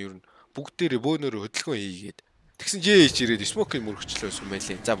ашиггүй мэн ер нь бүгд дээр бөөнөрө хөдөлгөөн хийгээд. Тэгсэн GH ирээд smoke-ыг мөрөгчлөө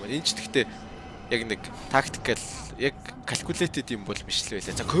Сүмэлийн. За энэ ч гэхдээ яг нэг tactical яг calculated юм бол биш л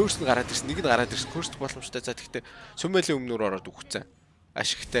байлаа. За curse нь гараад ирсэн, нэг нь гараад ирсэн, curse боломжтой. За тэгтээ Сүмэлийн өмнөр ороод үхсэн.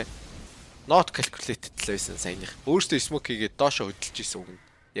 Ашигтай. Not calculated л байсан саяных. Өөртөө smoke хийгээд доошо хөдөлж исэн үг нь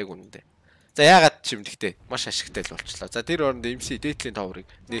яг үнэндээ. За яагаад ч юм тэгтээ маш ашигтай л болчлаа. За тэр оронд MC Deadly Tower-ыг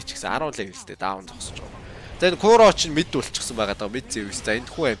нээчихсэн 10 level-тэй даун зогсож байгаа. За энэ Куроч нь mid болчихсон байгаа даа. Mid Zeus. За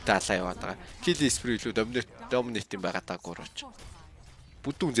энэ хүн амтаа алаа яваад байгаа. Kill spree илүү dominate юм байгаа даа Куроч.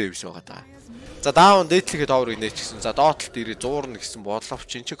 Бүдүүн Zeus байгаа даа. За даун Deadly Tower-ыг нээчихсэн. За доотлолт ирээ зуурна гэсэн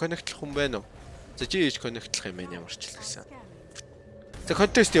бодловч энэ чи connect-лах хүн байна уу? За GH connect-лах юм байна ямар ч л гэсэн. За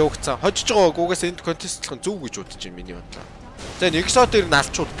контест явагдсан. Хожиж байгаа угаас энд контестлох нь зөв гэж бодож байна миний бодлоо. За энэ Exo дээр нь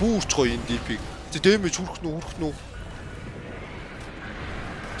алчууд бүүрч гоё энэ DP-г. За дэмэж хүрэх нү.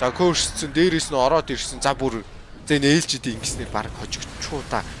 За curse-сэн дээрээс нь ороод ирсэн. За бүр за энэ LGD ингэснээр баг хожигдчихуу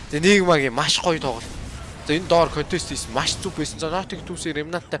та. За Nigma-гийн маш гоё тоглолт. За энэ доор контест хийсэн маш зүг байсан. За Notic түүсээр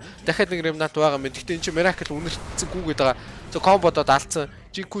Remnant-тай дахиад нэг Remnant байгаа юм. Гэхдээ энэ чинь Miracle үнэртсэн гүгээд байгаа. За комбодод алдсан.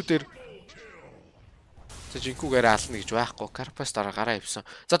 Жинку дээр за жинкугээр ална гэж байхгүй. Карпас дараа гараа ивсэн.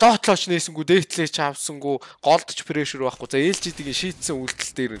 За доотлооч нээсэнгүү, дээтлээч авсангүү, голдч прешэр байхгүй. За LGD-гийн шийдсэн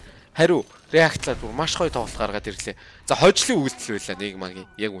үйлдэл дээр нь хариу реактлаад бүр маш гоё тоглолт гаргаад ирлээ. За хожлын үйлдэл байлаа Nigma-гийн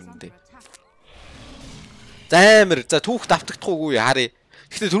яг үнэндээ. За амар. За түүх давтагдахгүй харъя.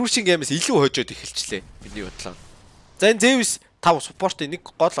 Гэхдээ түрүүчийн геймээс илүү хожоод эхэлчлээ. Миний бодлоо. За энэ Zeus 5 supporт-ийн нэг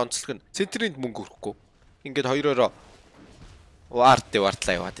гол онцлог нь центринд мөнгө өрөхгүй. Ингээд хоёроо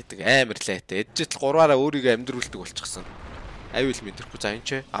вартлаа яваад идэг. Амар лайтай. Эджил 3-аараа өөрийгөө амьдруулдаг болчихсон. Аюул мэдрэхгүй. За энэ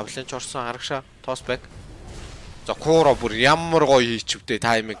ч авланч орсон харагшаа toss back. За Куро бүр ямар гоё хийчихвдээ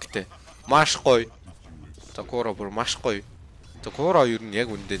таймингтэй. Маш гоё. За Куро бүр маш гоё. За Куро ер нь яг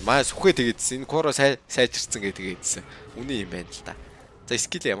үндэ маа сүхээ тэгээдсэн. Энэ Куро сайжирцсан гэдэг тэгээдсэн. Үний юм байна л да. За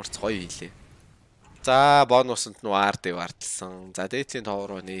скил ямар ч гоё хийлээ. За бонусанд нь вартлсан. За дээдлийн тов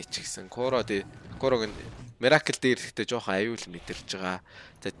руу нээчихсэн. Курог Miracle дээр ихтэй жоохон аюул мэдэрч байгаа.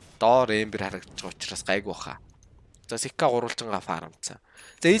 За доор Ember харагдаж байгаа учраас гайгүй баха. За Sika гурвалжингаа фармцсан.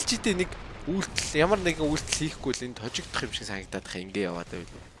 За LGD нэг үйлдэл ямар нэгэн үйлдэл хийхгүй л энд хожигдох юм шиг санагдаад байгаа ингээ яваад байв.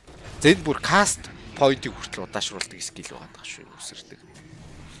 За энэ бүр cast point-ийг хүртэл удаашруулдаг скил байгаа даа шүү үсэрдэг.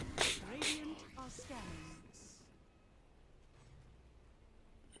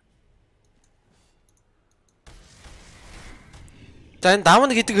 За энэ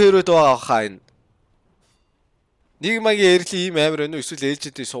давна гэдэг хөрөөд байгаа хаа энэ. Nigma-гийн эрли ийм амар байна уу эсвэл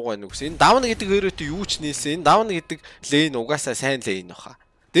LGD суугаа байна уу гэсэн. Энэ давна гэдэг хөрөөтэй юу ч нийлсэн. Энэ давна гэдэг лейн угаасаа сайн лейн баха.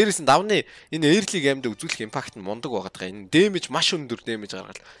 Дээрээс нь давны энэ эрли геймд үзүүлэх импакт нь мундаг байгаад байгаа. Энэ дэмэж маш өндөр дэмэж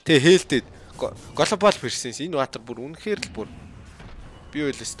гаргал. Тэгээ хээлтэд глобал персенс энэ ватер бүр үнэхээр л бүр би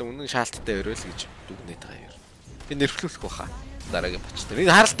ойлстой үнэн шаалттай өрөөл гэж дүгнээд байгаа юм. Энэ нэрвлүүлэх баха. Дараагийн бачтар.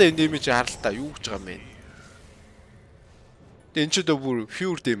 Энэ харалтай энэ дэмэж харалтай юу гэж байгаа юм бэ? Энд ч дөө бүр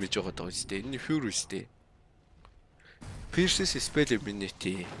pure damage байгаа даа үстэй. Энэ pure үстэй. Pierces spell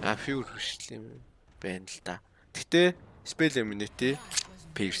immunity. Pure хүчлээ байна л да. Гэтэ spell immunity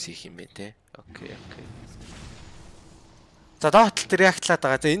pierce хийх юм бэ те. Окей. За доотлолт реактлаад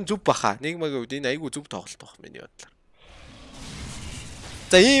байгаа. За энэ зүв баха. Nigma-гийн үед энэ айгүй зүв тоглолт баг миний бодлоор.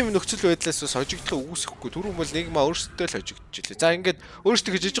 За ийм нөхцөл байдлаас бас хожигдлыг үүсэхгүй. Түрүүн бол Nigma өөрсдөө л хожигдчихлээ. За ингээд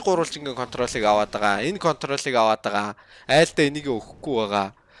өөрсдөө жижиг гурвалж ингээ контролыг аваад байгаа. Энэ контролыг аваад байгаа. Айлдаа энийг өгөхгүй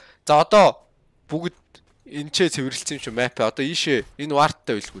байгаа. За одоо бүгд энчээ цэвэрлсэн юм чи мапаа. Одоо ийшээ энэ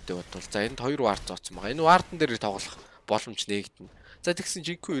варттай байлгүйдээ бодвол. За энд 2 варт зооцсон байгаа. Энэ вартан дээр тоглох боломж нэгдэнэ. За тэгсэн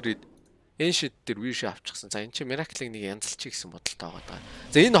жинку ирээд энэ шид дээр виш авчихсан. За энэ чи Miracle-ыг нэг янзалчих гэсэн бодолтой байгаа.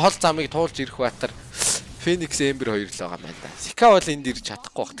 За энэ хол замыг туулж ирэх байтар Phoenix Ember 2 л байгаа юм байна. Sika бол энд ирж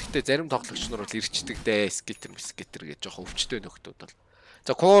чадахгүй бах. Гэхдээ зарим тоглогч нар бол ирчдэг дээ. Skater гэж жоохон өвчтөй нөхдүүд бол.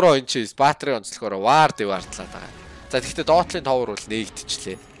 За Kuro энэ чи батаре онцлохоор вартлаад байгаа. За тэгвэл доотлын товор бол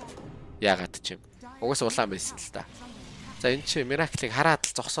нээгдчихлээ. Яагаад ч юм. Угаас улаан байсан л та. За энэ чи Miracle-ыг хараад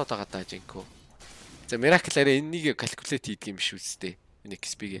л зогсоод байгаа даа жинкөө. За Miracle-аараа энэнийг калькулейт хийдэг юм биш үстэй. Энэ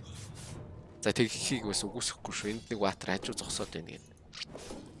XP-гээ. За тэгэхийг бас үгүйсэхгүй шүү. Энд нэг ватер хажуу зогсоод байна гэнэ.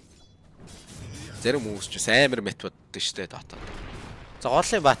 Зарим хүмүүс ч амар мэт боддог штэ дотоод. За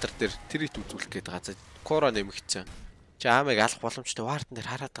голын баатар дээр трит үзүүлэх гээд байгаа. За Kuro нэмэгдсэн. Чи аамыг алах боломжтой вартан дээр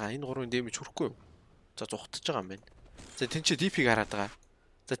хараад байгаа. Энэ гурвын дэмэж хүрэхгүй юу? За зугтаж байгаа юм байна. За тэн чи DP-г хараад байгаа.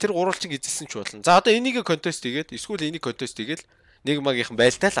 За тэр гурвалжин эзэлсэн ч болно. За одоо энийг контест хийгээд эсвэл энийг контест хийгээл Nigma-гийнхан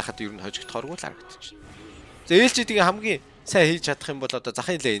байлтай л хахад ер нь хожигдохоргүй л харагдчих. За LGD-гийн хамгийн сайн хийж чадах юм бол одоо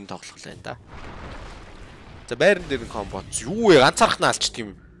захын лейн тоглох лайн да. За байран дээр нь комбо. Юу вэ? Ганцаархнаа алчдаг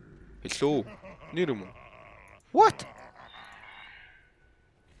юм. Hello. Нэр юм уу? What?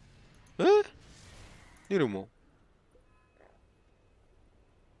 Нэр юм уу?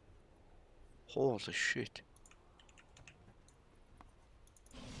 Holy shit.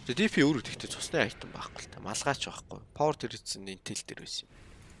 За DP өөрөө тэгтээ цусны айтем байхгүй л та. Малгаач байхгүй. Power тэрсэн инtel дээр байсан юм.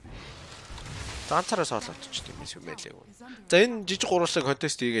 Ганцаараа соолоодчихд юм байлээ. За энэ жижиг гурвалжин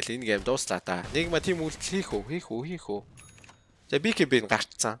контест хийгээл энэ гейм дууслаа да. Nigma team үйлдэл хийх үү? За BKB-г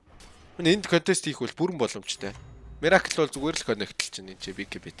гарцсан. Энд контест хийх бол бүрэн боломжтой. Miracle бол зүгээр л коннектл чинь энэ чи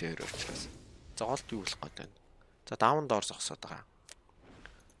BKB-тэй хоёр учраас. За голд юу болох гээд байна. За даун доор зогсоод байгаа.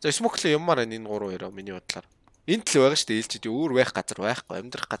 За smoke-л юммаар энэ 3-2 миний бодлоор. Энд л байгаа шүү дээ LGD өөр байх газар байхгүй,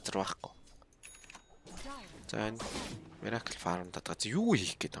 амьдрах газар байхгүй. За энэ Miracle farm даа. Юу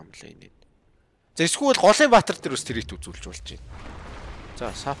хийх гээд юм бэ энэ? За эсвэл голын баатар дээр бас тэрийт үзүүлж болж байна. За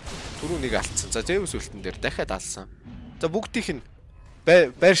сап түрүү нэг алдсан. За Зевс үлтэн дээр дахиад алсан. За бүгдийнх нь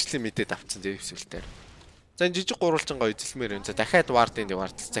байршлын мэдээд авцсан Зевс үлтээр. За энэ жижиг гурвалжингаа эзэлмээр юм. За дахиад вардын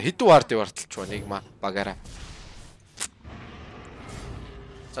вардл. За хэдэн вардын вардалч ба Nigma багаараа.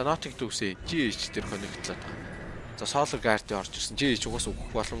 За нотыг дүүсээ GH дээр коннектлаад байгаа. За Solar Guard-ийн орж ирсэн. GH угаас өгөх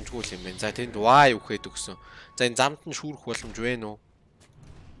боломжгүй юм байна. За тэнд Y өгөхөд өгсөн. За энэ замд нь шүүрэх боломж байна уу?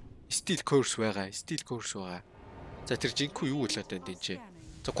 Steel Curse байгаа. Steel Curse байгаа. За тэр жинхүү юу болоод байна тэнцээ.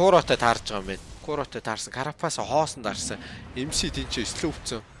 За Куротой таарж байгаа юм байна. Куротой таарсан. Карапаса хоосон дарсан. MC тэнцээ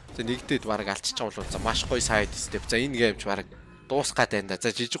слөвцөн. За нэгдээд баг алдчих юм бол за маш гоё side step. За энэ геймч баг дуусгаад байна да.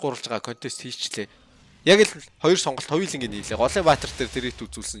 За жижиг гурвалж байгаа контест хийчлээ. Яг л хоёр сонголт хоёулангийн нийлээ. Голын баатар дээр тэрийт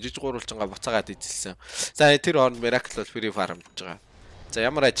үзүүлсэн. Жижиг гурвалжингаа буцаагаад эзэлсэн. За тэр хооронд Miracle бол free farm гэж байгаа. За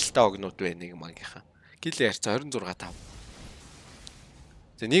ямар ажилтаа огнууд вэ Nigma-гийнхаа. Гэлээ ярьцаа 26-5.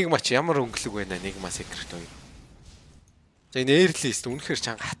 За Nigma ч ямар өнгөлөг байна Nigma secret хоёр. За энэ early list үнэхээр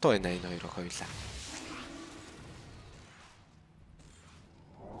чанга хатуу байна энэ хоёроо хоёлаа.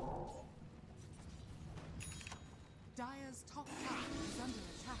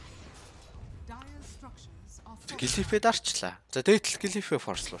 Гэлифэ дарчлаа. За дээтэл гэлифэ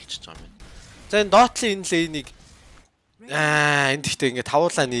форслуулчихж байгаа юм. За энэ доотлын энэ лейнийг энд ихтэй ингээд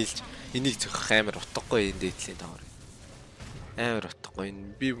тавуулаа нийлж энийг зөхөх амар утгагүй энэ дээдлийн тавар. Амар утгагүй.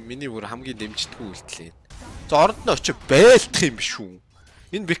 Энэ би миний бүр хамгийн дэмждэггүй үйлдэл юм. За оронд нь очиж байлдах юм биш үү?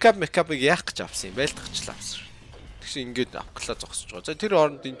 Энэ бэкапыг яах гэж авсан юм? Байлдахчлаа авсан. Тэгсэн ингээд авклаа зогсож байгаа. За тэр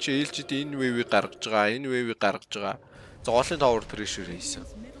оронд энэ чи LGD энэ wave-ийг гаргаж байгаа, энэ wave-ийг гаргаж байгаа. За голын tower pressure хийсэн.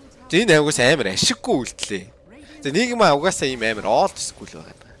 За энэ авгаас амар ашиггүй үйлдэлээ. За Nigma угаасаа ийм амар old school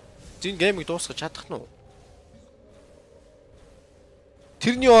байгаа. Энэ геймийг дуусгаж чадах нь уу?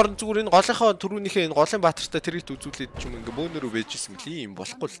 Тэрний оронд зүгээр энэ голынхоо түрүүнийхээ энэ голын баатартай тэрийт үзүүлээд ч юм ингээ бөөнөрөө бэжсэн мэл ийм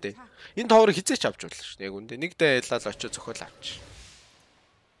болохгүй л дээ. Энэ тоорыг хизээч авч болно шүү дээ. Яг үндэ нэг дайлал очиж зөхөл авч.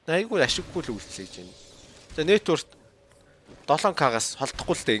 Айгуу ашиггүй л үйлчлээж байна. За network 7K-гаас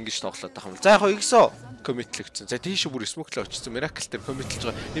холдохгүй л дээ ингэж тоглоод байгаа юм. За яг XO commitlэгдсэн. За тийш бүр smoke-л очсон. Miracle дээр commitlж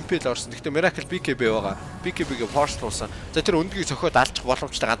байгаа. Impel орсон. Гэхдээ Miracle BKB байгаа. BKB-гээ force-луулсан. За тэр өндгийг цохиод алчих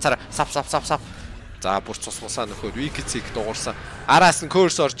боломжтой ганцаараа сав. За бүр цусмасаа нөхөд Wiki-цийг дуурсан. Араас нь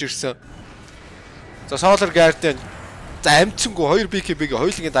curse орж ирсэн. За Solar Guardian за амцсангүй 2 BKB-гээ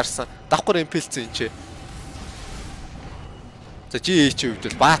хоёулангийн дарсан. Давхар Impel-цэн энэ ч. За GH-ийн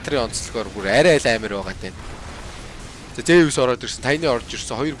хувьд бол баатрийн онцлогоор бүр арай л амар байгаа дээ. За Zeus ороод ирсэн, тайны орж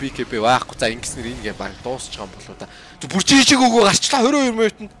ирсэн 2 BKB байхгүй. За ингэснээр энэ гейм баг дуусчих юм болоо да. Бүр жижиг өгөө гарчлаа 22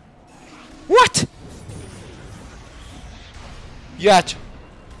 минутанд. What? Яаж?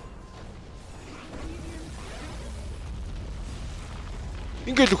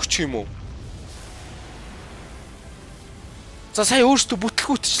 Ингээл өгчих юм уу? За сая өөртөө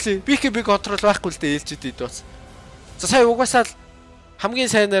бүтлгүүтчлээ. BKB контрол байхгүй л дээ LGD-д бас. За сая угаасаа л хамгийн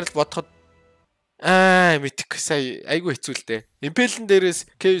сайнаар л бодоход мэдэх сая айгүй хэцүү л дээ. Impel-н дээрээс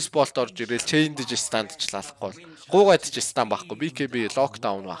Chaos Bolt орж ирэл Chained stand-члаахгүй. Гуугаад ч stand байхгүй. BKB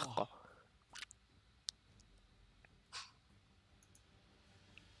lockdown байхгүй.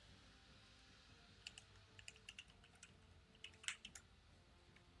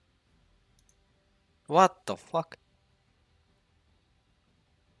 What the fuck?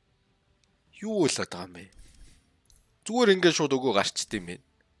 Юу л байгаа юм бэ? Зүгээр ингээд шууд өгөө гарчд юм бэ?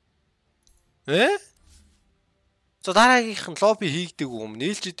 За дараагийнх нь лобби хийгдэг юм.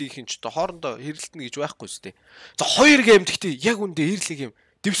 LGD-ийн ч хоорондоо хэрэлтэнэ гэж байхгүй зү. За 2 гейм гэхдээ яг үндэ хэрлэг юм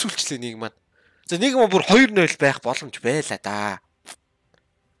дэвсүүлчлээ Nigma. За Nigma бүр 2-0 байх боломж байлаа да.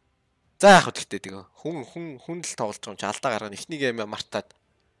 За яг гэхдээ тэгээ хүн л тоглож байгаа юм чи алдаа гаргана. Эхний гейм мартаад.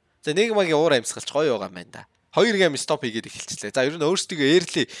 За Nigma-гийн уур амьсгалч гоё байгаа юм байна да. 2 гейм стоп хийгээд эхэлчихлээ. За ер нь өөрсдөө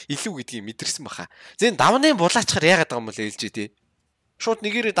эерли илүү гэдгийг мэдэрсэн баха. За энэ давны булаачаар яагаад байгаа юм бол LGD. Шууд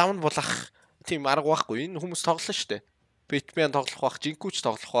нэгээрээ давн булах тийм арга байхгүй. Энэ хүмүүс тоглоно шүү дээ. Batman тоглох бах, Jinkuch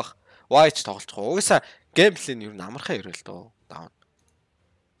тоглох бах, White тоглох бах. Угаасаа геймплей нь ер нь амархан ирэл дөө. Давн.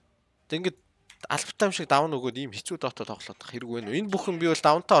 Тэг ингээд албатай юм шиг давн өгөөд ийм хэцүү дотоо тоглох хэрэг байна уу? Энэ бүхэн би бол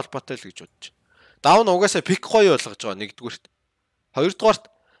давнтай холбоотой л гэж бодож. Давн угаасаа пик гоё болгож байгаа нэгдүгürt. Хоёрдугаарт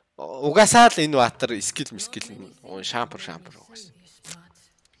угаасаа л энэ ватер скил шампер угаасаа.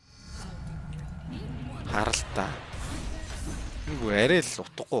 Харалтаа. Үгүй арай л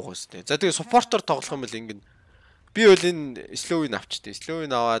утгагүй гоостэй. За тэгээ supporter тоглох юм бол ингэн би бол энэ slow-ыг авчтээ. Slow-ыг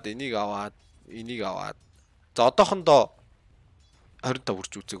аваад энийг аваад энийг аваад. За одоохондоо 25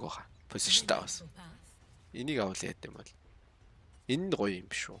 үрж үзэг байгаа. Position таваас. Энийг авал яа гэм бол. Энэ нь гоё юм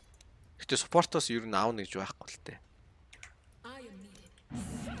биш үү? Гэтэ supporter-оос ер нь аавна гэж байхгүй л тээ.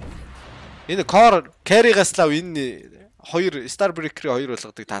 Энэ core carry-гаас лав энэ 2 Starbreaker-ийн 2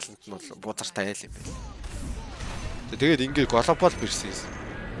 болгодог талант нь бол бузартай айл юм байна. Тэгээд ингээд глобал бирсэн.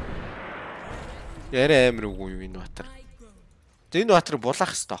 Яриа амир үгүй юу энэ батар. Энэ батар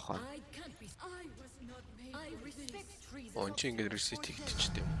булаах хэрэгтэй аахгүй. Он чи ингээд ресет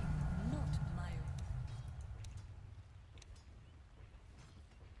хийгдчихтэй юм.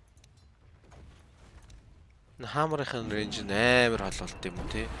 Хамрын рейнж амар хололт юм уу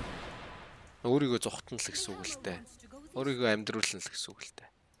тий. Өөрийгөө зүхтан л гэсэн үг л дээ. Өөрийгөө амьдруулна л гэсэн үг л дээ.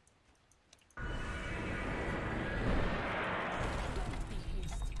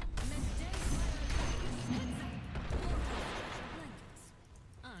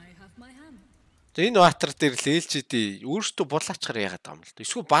 Энэ ватер дээр л LGD өөртөө булаачаар яагаад байгаа юм л да.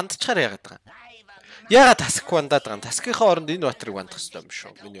 Эсвэл бандчаар яагаад байгаа юм. Яагаад таск бандаад байгаа юм. Таскийнхаа оронд энэ ватерыг бандах хэрэгтэй юм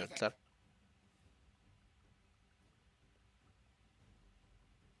шүү. Миний бодлоор.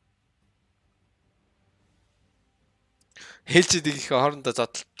 LGD-ийн хоорондоо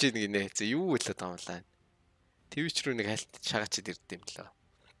зодтолж ийн гинэ. За юу хэлээд байгаа юм лаа. Twitch руу нэг хальт шагаачид ирд юм лээ.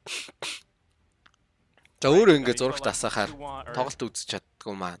 За өөрөө ингэ зурагт асаахаар тоглолт үзэж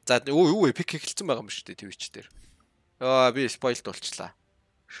чаддгүй маа. За юу вэ? Пик эхэлсэн байгаа юм шүү дээ Twitch дээр. Йоо би спойлд болчлаа.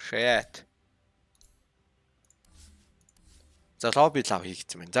 Shit. За лобби лав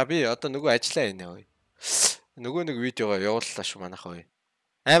хийгдсэн байна. За би одоо нөгөө ажиллаа инээ ой. Нөгөө нэг видеогоо явууллаа шүү манайх ой.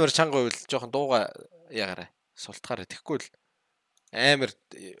 Амар чанга уйл жоохон дууга ягаарай. Султгаарай. Тэгхгүй л амар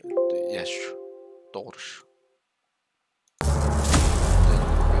яаш дуурш.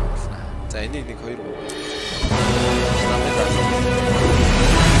 За энийг нэг 2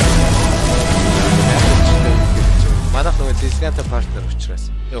 манайх нөгөө дисканта партнер учраас.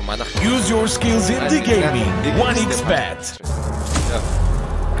 Йоо манайх Use your skills in the gaming. 1xbet.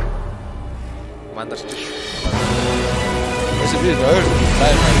 Мандарч шүү. Эсэ би өөр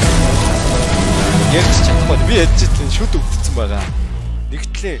ярьж чадахгүй. Би ядчихлаа шүд өвдсөн байгаа.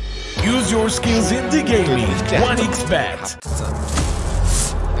 Нэгтлээ. Use your skills in the gaming. 1xbet.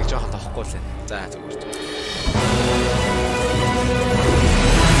 Нэг жоохон тоохгүй л. За зүгээр.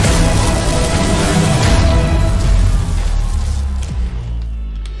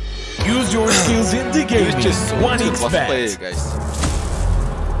 Use your skills in the gaming. 1xbet. Guys.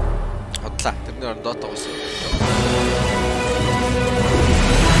 Хотлаа. Тэрний оронд дот гоос.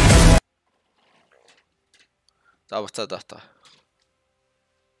 За буцаа дата.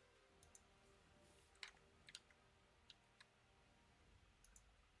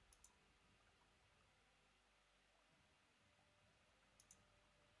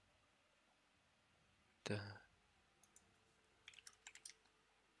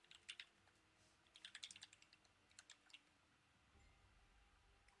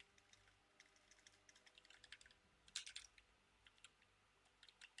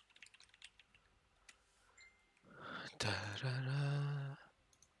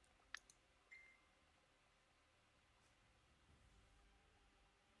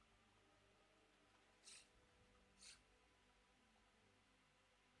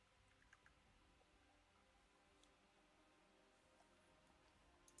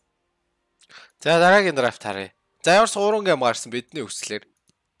 За дараагийн драфт харъя. За ямар ч 3 гейм гарсан бидний өслөөр.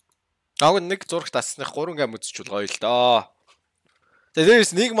 Ааг нэг зурагт асных 3 гейм үзчихвэл гоё л доо. За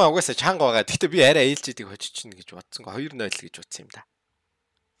дээрээс Nigma угаасаа чанга байгаа. Гэхдээ би арай LGD-г хоччихно гэж бодсон. 2-0 гэж бодсон юм да.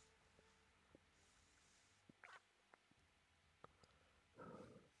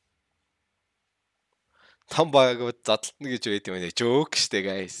 Том багууд зодтолтно гэж байд юм нэ. Joke штэ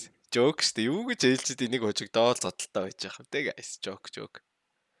guys. Joke штэ. Юу гэж LGD нэг хожигдоол зодтолтой байж байгаа юм те guys. Joke.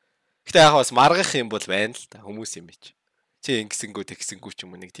 Гэтэ яг бас маргах юм бол байна л та хүмүүс юм биш. Чи ингэсэнгүү тэгсэнгүү ч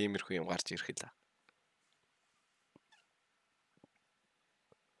юм уу нэг тиймэрхүү юм гарч ирэх л.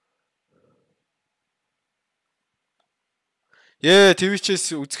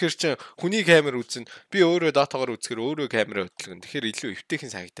 Twitch-с үзэхэр чинь хүний камер үзнэ. Би өөрөө датагоор үзэхэр өөрөө камераа хөдөлгөн. Тэгэхээр илүү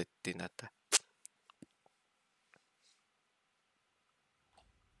эвтэйхэн санагдаад дээ надаа.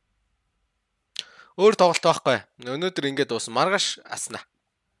 Өөр тоглолт байхгүй. Өнөөдөр ингээд дуусна. Маргааш аснаа.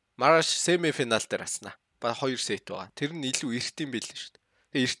 Маргааш семифинал дээр аснаа. Ба 2 сет байгаа. Тэр нь илүү эрт юм байл шүү дээ.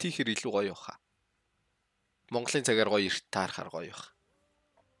 Тэгээ эрт хийхэр илүү гоё баха. Монголын цагаар гоё эрт таарахаар гоё баха.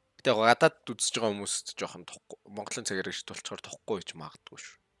 Гэтэ гадаад үзэж байгаа хүмүүст жоохон тохгүй. Монголын цагаар эрт болчоор тохгүй гэж магадгүй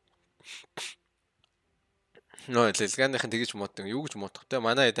шүү. Нөө лилганыхын тэгэж муудсан. Юу гэж муудах вэ?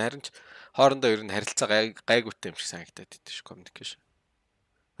 Манай хэд харин ч хоорондоо ер нь харилцаа гайгүйтэй юм шиг санагдаад идэв шүү communication.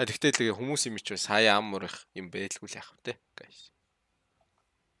 Тэгтээ л хүмүүс юм чи сая ам мурах юм байлгүй л яах вэ guys.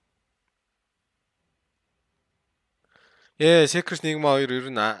 Secret Nigma 2 ер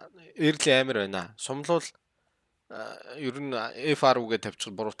нь early амир байна. Сумлуул ер нь FR-үгээ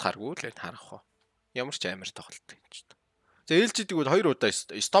тавьчих буруутахааргүй л харах уу. Ямар ч амир тоглолт юм ч. За LGD-г бол 2 удаа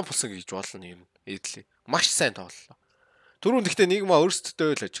стоп болсон гэж болно ер нь. Early. Маш сайн тоглолоо. Түрүүн гэхдээ Nigma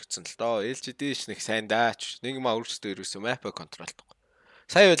өөрсдөө л хожигдсон л доо. LGD ш нэг сайн даач. Nigma өөрсдөө ерөөсөө map контролдог.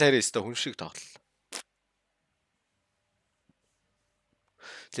 Сая бол харин өстө хүн шиг тоглолоо.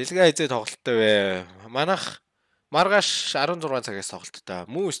 Лилга хизээ тоглолттой вэ? Манайх маргааш 16 цагаас тоглолттой.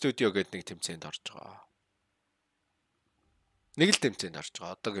 Мүү студио гэдэг нэг тэмцээнд орж байгаа. Нэг л тэмцээнд орж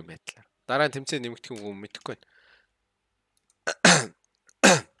байгаа. Одоогийн байдлаар. Дараа нь тэмцээн нэмэгдэх юм уу мэдэхгүй байна.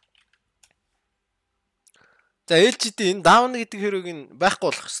 За LGD энэ даун гэдэг хэрэг нь байхгүй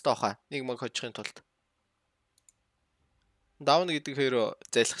болох хэрэгтэй баха. Нэг маг хожихын тулд. Даун гэдэг хэрэг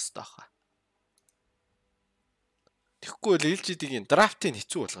зайлах хэрэгтэй баха. Тэгэхгүй л LGD-ийн драфтыг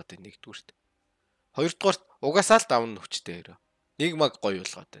хэцүү болгоод байна нэгдүгürt. Хоёрдугаарт угаасаа л даун хүчтэй хэрэг. Нэг маг гоё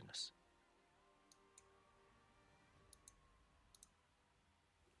болгоод байна бас.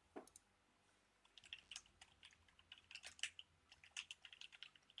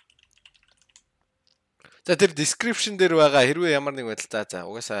 За тэр description дээр байгаа хэрвээ ямар нэг байдал за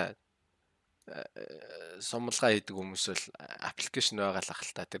угаасаа сомлгаа хийдэг хүмүүс бол аппликейшн байгаа л ах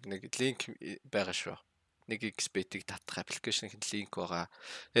л та тэр нэг линк байгаа шүү. Нэг XBT-г татах аппликейшн-ийн линк байгаа.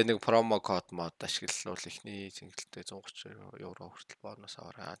 Тэгээ нэг промо код мод ашиглавал ихний зингэлтэй 130 евро хүртэл бонус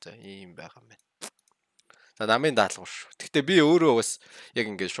аваарай. За ийм байгаа юм байна. За намын даалгавар шүү. Гэхдээ би өөрөө бас яг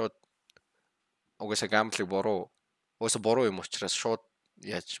ингээд шууд угаасаа гамблыг буруу юм учраас шууд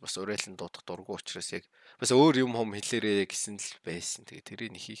яаж бас уриалан дуудах дурггүй учраас яг бас өөр юм хом хэлээрээ гэсэн л байсан. Тэгээ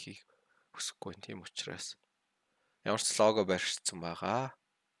тэрийг хийхийг хүсэхгүй тийм учраас ямар ч лого барьчихсан байгаа.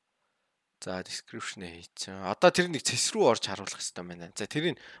 За description хийцэн. Одоо тэр нэг цэс рүү орж харуулах хэрэгтэй байна. За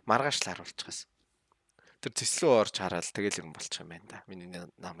тэрийг маргааш л харуулчихсан. Тэр цэс рүү орж хараад тэгэл юм болчих юм байна да. Миний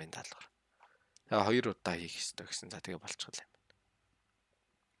намын даалгавар. Тэгээ 2 удаа хийх хэрэгтэй гэсэн. За тэгээ болчихлоо.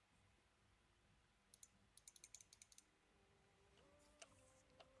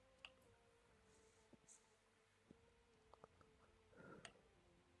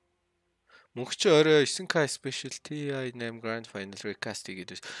 Мөнхч орой 9K special TI 8 grand final recast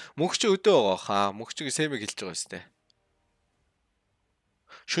гэдэг. Мөнхч өдөө байгаа хаа. Мөнхчиг сэмиг хэлж байгаа сте.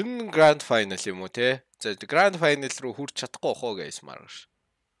 Шүн grand final юм уу те? За grand final руу хүрч чадахгүй хоо гэж маргааш.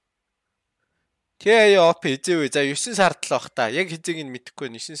 TI OP эзэвэ. За 9 сард л бах та. Яг хизээг нь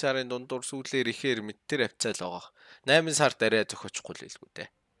мэдэхгүй. 9 сарын дундуур сүүлээр ихээр мэдтэр авцаал байгаа. 8 сард арай зөхөжгүй л хэлгүй те.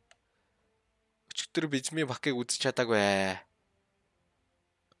 Өчигдөр бизми бакыг үзэж чадаагүй.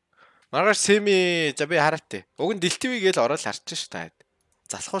 Маргааш семи за би хараатай. Уг нь дэлтвий гээл ороод харчин ш та.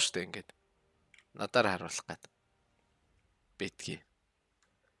 Залах уу штэ ингээд. Надаар харуулах гээд. Бэтгий.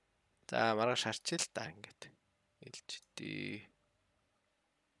 За маргааш харчил та ингээд. LGD.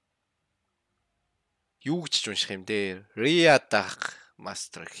 Юу гэж унших юм дээр? Ria дах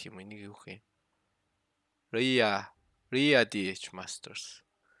мастер гэх юм энийг юу гэх юм? Ria DH Masters.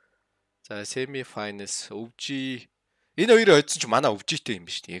 За semi finals өвжи энэ хоёроо хоцсон ч манай өвжитэй юм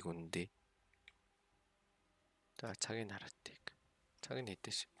биш үү яг үнэндээ. За цагийг хараатыг. Цаг нь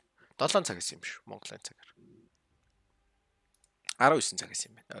хэдэж? 7 цагаас юм биш Монголын цагаар. 19 цагаас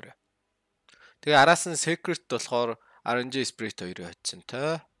юм байна орой. Тэгээ араас нь secret болохоор RNG Spirit хоёроо хоцсон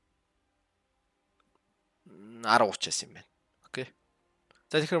той. 10:30-аас юм байна. Окей.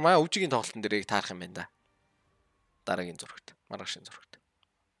 За тэгэхээр манай өвжигийн тоглолтын дээрийг таарах юм байна да. Дараагийн зурагт, маргаашийн зурагт.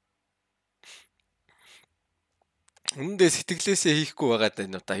 Үндэ сэтгэлээсээ хийхгүй байгаа даа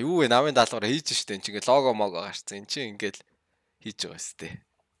нуу та. Юу вэ? Намын даалгавар хийж штэ. Энд чинь ингээ лого мого гарцсан. Энд чинь ингээл хийж байгаа сте.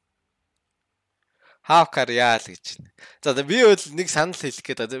 Хавкар яал гэж. За би бол нэг санал хэлэх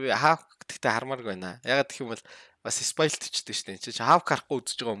гээд би хавк гэхдээ хармааргүй байна. Ягаад гэх юм бол бас спойлтчихдээ штэ. Энд чинь хавк харахгүй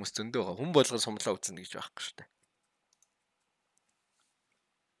үзэж байгаа хүмүүс зөндөө байгаа. Хүн болгон сумлаа үзнэ гэж байхгүй штэ.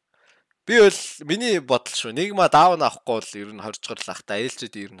 Би бол миний бодол шүү. Nigma даун авахгүй бол ер нь хоржгорлах та.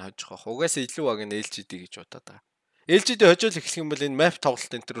 LGD ер нь хожих байх. Угаасаа илүү баг нь LGD гэж бодоод байгаа. LGD хожил эхлэх юм бол энэ map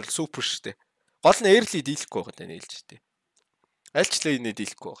тоглолт энэ төр бол супер шүү дээ. Гол нь early дийлэхгүй байгаа даа LGD. Аль ч лейнээ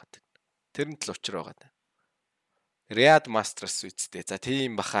дийлэхгүй байгаа. Тэрэнд л учир байгаа даа. Riad Masters үсттэй. За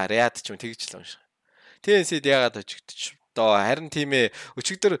тийм баха. Riad ч юм тэгж л унших. TNC-д яагаад хожигдчих доо. Харин тийм ээ.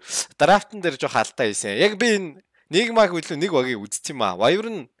 Өчигдөр драфтан дээр жоох алдаа хийсэн. Яг би энэ Nigma-г үлээ нэг багийг үзсэн юм аа. Вайвер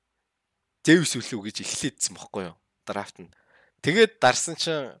нь Зевс үлээ гэж эхлэдсэн бохгүй юу? Драфт нь. Тэгээд дарсан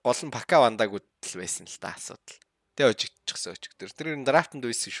чинь гол нь Пака вандагууд л байсан л та асуудал. Тэгээ хожигдчихсан өчигдөр. Тэр нь драфтанд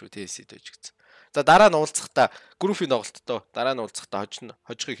байсан шүү. TNC-д хожигдсан. За дараа нь уулзахдаа группийн тоглолттоо дараа нь уулзахдаа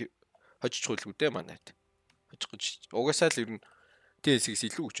хожих хөлгүй дээ манайд. Хожих гэж. Угаасаа л ер нь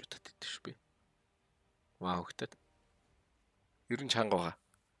TNC-гээс илүү гэж бодоод байдаг шүү би. Вау хөгтөд. Ер нь чанга байгаа.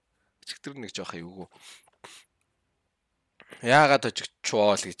 Өчигдөр нэг жоох эвгүй. Яагаад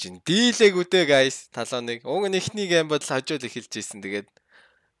хожигчвол гэж ин дийлээгүү дээ guys талоныг уг нь эхний гейм бодол хожоол эхэлж ийсэн тэгээд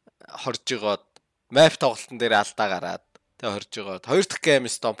хорж игоод map тоглолтын дээр алдаа гараад Тэгээ хорж байгаа. 2 дахь гейм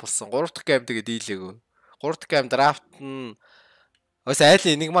стомплсон. 3 дахь гейм тэгээ дийлээгөө. 3 дахь гейм драфт нь бас айл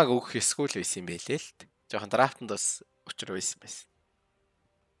Nigma-г өгөх эсвэл байсан юм байлээ л. Жохон драфтанд бас учир байсан байсан.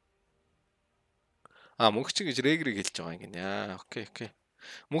 Мөнх чи гэж регрийг хэлж байгаа юм гинэ. Окей.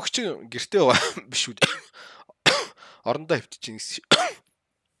 Мөнх чи гэртээ биш үү? Орондоо хөвтчих юм.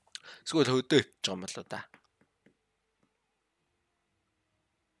 Эсвэл хөдөө хөвтчих юм болоо да.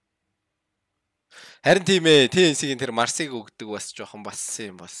 Харин тийм ээ, TNC-ийн тэр Марсыг өгдөг бас жоохон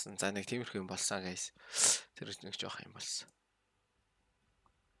болсон юм болсон. За нэг тиймэрхүү юм болсон guys. Тэр нэг жоохон юм болсон.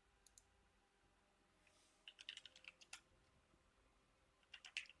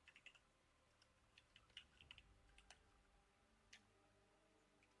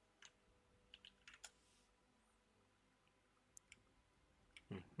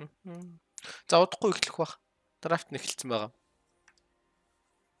 За удахгүй эхлэх бах. Драфт нь эхэлсэн байгаа.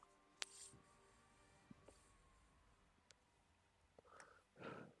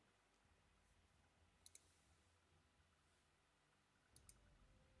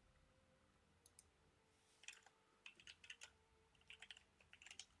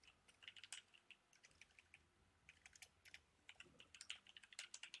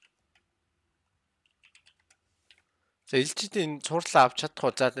 За LGD-ийн цуурлаа авч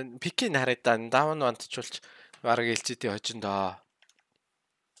чадахгүй. За пикийг хараад да даун вантчулж бараг LGD хожиндоо.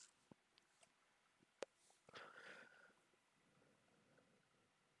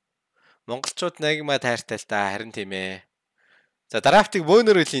 Монголчууд Nigma тайртай л да, харин тийм ээ. За драфтыг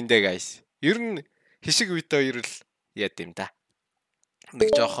бөөнөр хэлэндэ guys. Ер нь хишиг видео ирэл яд юм да.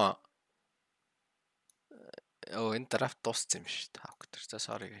 Нэг жоохон энэ драфт дууссан юм шүү дээ. Хавк тэр. За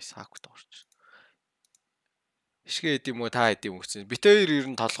sorry guys, хавк дуурч. Хишгээ идэм үү та идэм үгсэн. Бит хоёр ер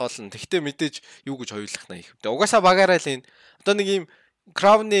нь толгоолно. Тэгтээ мэдээж юу гэж хоёулах на их. Угаасаа багаараа л энэ одоо нэг юм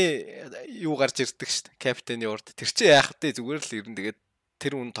Crown-ы юу гарч ирдэг шүү дээ. Капитаны урд. Тэр чинь яах вэ? Зүгээр л ирэн тэгээд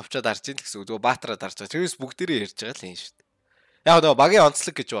тэр үн товчоод харж ийн гэсэн үг. Зүгээр баатраад харж байгаа. Тэрээс бүгдээрээ ярьж байгаа л юм шүү дээ. Яг нөгөө багийн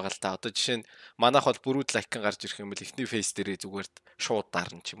онцлог гэж байгаа л та. Одоо жишээ нь манайх бол бүрүүд лайкан гарч ирэх юм бол эхний фейс дээрээ зүгээр шууд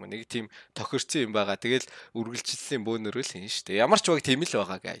дарна ч юм уу. Нэг тийм тохирцсон юм байгаа. Тэгэл үргэлжлэлийн бөөнөр л юм шүү дээ. Ямар ч баг тийм л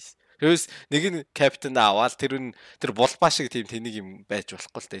байгаа guys. Тэрс нэг нь капитан аваад тэр булбаа шиг тийм тэнийг юм байж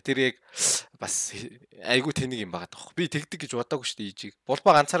болохгүй л дээ. Тэр яг бас айгүй тэнийг юм байгаа тох. Би тэгдэг гэж бодоагүй шүү дээ ижиг.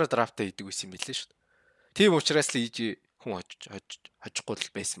 Булбаа ганцаараа драфтаа хийдэг байсан юм билээ шүү дээ. Тийм учраас л ижи хүн хожихгүй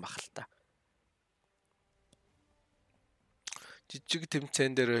л байсан бах л та. Жижиг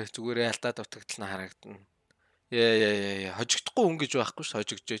тэмцээн дээр зүгээр алдаад утагдал нь харагдана. Яа хожигдохгүй хүн гэж байхгүй шүү.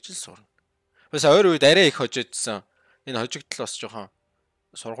 Хожигдж л сурна. Бас ойр үед арай их хожигдсан. Энэ хожигдол бас жоохон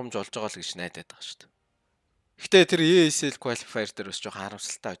сургамж олж байгаа л гэж найдаад байгаа шүү дээ. Гэхдээ тэр ESL qualifier дээр бас жоохон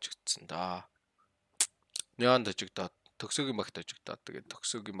харамсалтай хожигдсон доо. Неонд хожигдоод, төгсөөгийн багт хожигдоод тэгээд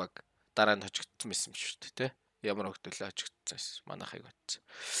төгсөөгийн баг дараа нь хожигдсан байсан шүү дээ, тэ? Ямар хөгдөлөө хожигдсан байсан. Манайхыг бодсон.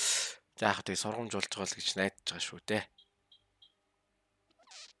 За яг тэгээд сургамж олж байгаа л гэж найдаж байгаа шүү дээ.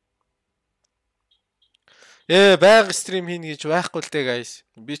 Байнга стрим хийн гэж байхгүй л дээ guys.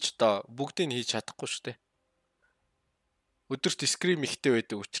 Би ч одоо бүгдийг хийж чадахгүй шүү дээ. Өдөрт скрим ихтэй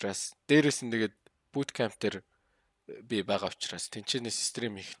байдаг учраас дээрээс нь тэгээд bootcamp дээр би байгаа учраас тэнцэнээс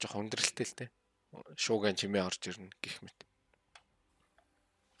стрим их жоох өндөрлөлтэй л дээ. Шууган чимээ орж ирнэ гэх мэт.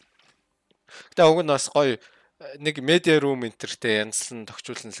 Гэтэ уг нь бас гоё нэг медиа рум энтертэй янзлан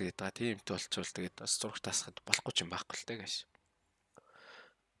тогтчулна л гэдэг байгаа. Тиймтэй болцвол тэгээд бас зураг таасахад болохгүй юм байхгүй л дээ guys.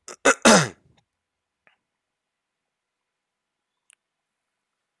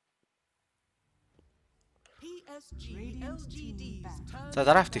 За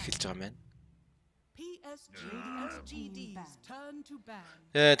драфт эхэлж байгаа юм байна.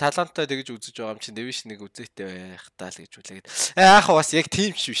 Таланттай тэгж үзэж байгаа юм чинь дэвиш нэг үзээтэй байх таа л гэж үлээгээд. Яах вэ бас яг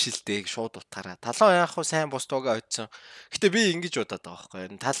тийм ч биш л дээ шууд утгаараа. Талан яах вэ сайн бус туугаа ойцсон. Гэтэ би ингэж бодоод байгаа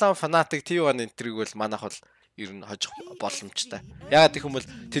байхгүй. Талан фанатик T1 энтриг бол манайх бол ер нь хожих боломжтой. Ягаад гэх юм бол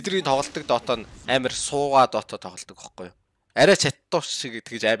тэдний тоглолтог дотоо нь амар суугаа дотоо тоглолтог байхгүй юу. Арай чаттуу шиг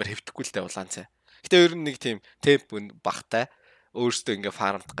тэгж амар хэвтэхгүй л дээ улаан цай. Гэтэ ер нь нэг тийм темп багтай өөрөөсөө ингээ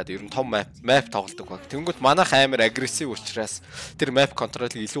фармдах гэдэг ер нь том map тоглодог баг. Тэнгүүт манайх амар агрессив учраас тэр map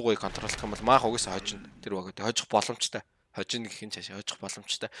контролыг илүү гоё контролдох юм бол маах угсаа хожино. Тэр баг хожих боломжтой. Хожино гэх нь цаашаа хожих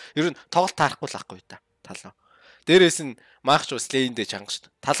боломжтой. Ер нь тоглолт таарахгүй л ахгүй да. Талан. Дээрээс нь маах ч бас лейндээ чанга шүү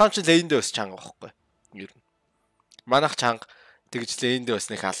дээ. Талан ч лейндээ бас чанга байхгүй. Ер нь. Манайх чанга тэгж лейндээ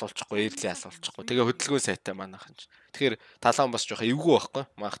бас нэг алуулчихгүй, эрлээ алуулчихгүй. Тэгээ хөдөлгөөн сайтай манайхан ч. Тэгэхээр талан бас жоохон эвгүй байхгүй.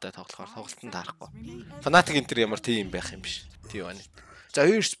 Маахтай тоглохоор тоглолтод таарахгүй. Фанатик энэ төр ямар тийм байх юм биш. Тийм байна. За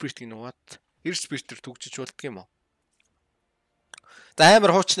Air Spirit гинэ what? Air Spirit-ээр түгжиж болдго юм уу? За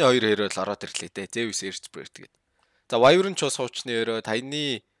амар хуучны хоёр хэрэл ороод ирлээ дээ. Zeus Air Spirit гэдэг. За Wyvern ч бас хуучны өрөө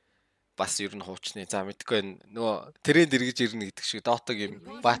таны бас ер нь хуучны. За мэдгүй байна. Нөгөө тренд эргэж ирнэ гэдэг шиг Dota-гийн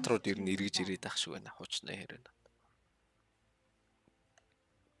баатрууд ер нь эргэж ирээд ах шиг байна. Хуучны хэрэг.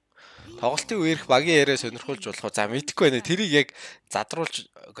 Тоглолтын үеэрх багийн яриа сонирхолж болох уу? За мэдгүй байна. Тэрийг яг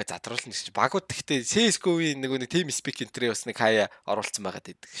задруулна гэж багууд гэхдээ CS:GO-ийн нэг team speak энтрээ бас нэг хаяа оруулсан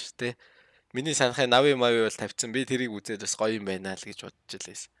байгаад идэг шүү дээ. Миний санахын нави мави бол тавьсан. Би тэрийг үзээд бас гоё юм байна л гэж бодож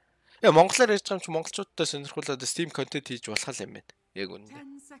илээс. Яа монголоор ярьж байгаа юм чи монголчуудтай сонирхуулаад Steam content хийж болох юм байна. Яг үнэ.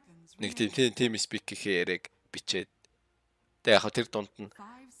 Нэг team speak гэхээ яриаг бичээд. Тэг яг тэр дунд нь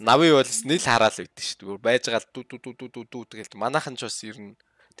нави бол нийл хараал өгдөө шүү дээ. Байж байгаа дүү тэгэл манайхан ч бас ер нь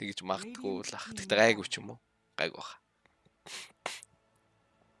тэгэж магтгүй л ах. Тэгтээ гайгүй ч юм уу? Гайг баха.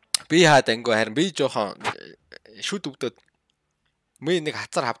 Би хаад ангуу харин би жоохон шүд өгдөөд ми нэг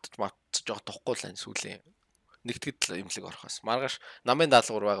хацар хавдаж матж жоох тохгүй л ань сүүлийн нэгтгэд имлэг орохоос. Маргааш намын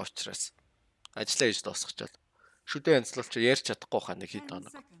даалгавар байгаа учраас ажиллаа хийж дуусчихвол шүдээ янзлуулч ярьж чадахгүй хаа нэг хэд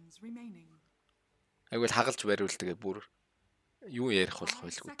хоног. Айгуул хагалж бариул тэгээ бүр юу ярих болох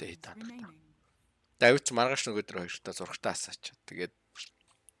байлгүй дээ хэд хоног. Давич маргааш нэг өдөр хоёртаа зургатаа асаачаад тэгээд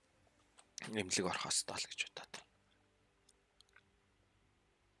имлэг орохоос тоол гэж бодоод.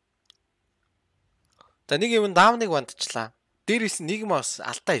 За нэг юм даавныг вандчлаа. Дээрээс Nigma бас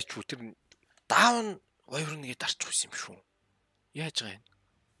алдаа ичвүү тэр даавн хоёрныгээ дарч байсан юм шүү. Яаж байгаа юм?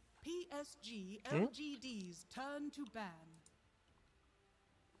 PSG LGD's turn to ban.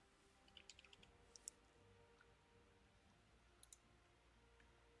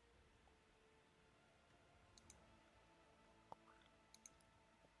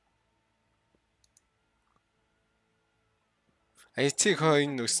 Айцыг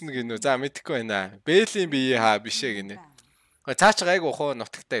хойн өснө гинөө. За мэдэхгүй байна. Бэлийн бие хаа бишээ гинэ. Цаач гайг ухуу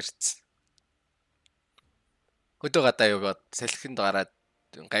нутагтаа ирцэн. Хөдөө гадаа яваад салхинд гараад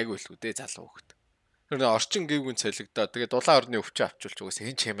гайгүй л үдээ залуу хөхт. Тэр нэ орчин гэвгүн солигдоо. Тэгээд дулаан орны өвчөө авчулж угсаа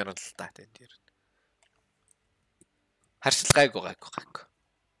хин чамаар л та тэнд дэр. Харшил гайгүй.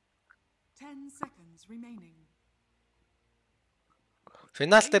 10 seconds remaining.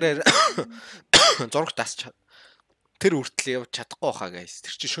 Финал дээр зураг тасч тэр үртэл явж чадахгүй хаа гайс.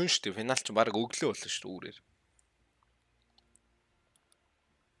 Тэр чинь шүн шүү дээ. Финал чинь баг өглөө болно шүү дээ үүрээр.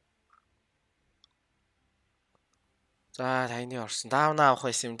 За тайны орсон. Даавнаа авах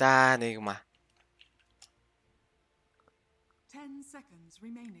байсан юм да Nigma. 10 seconds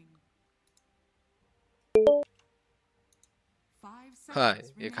remaining. 5 Хаа,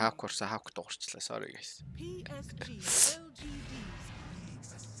 seconds яг хавк курса хавк дуурчлаа. Sorry guys. PSG LGD's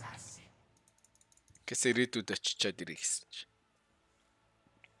Гэс ирээдүйд очичоод ирэх гэсэн чи.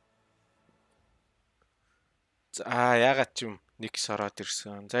 За ягаад ч юм нэг сороод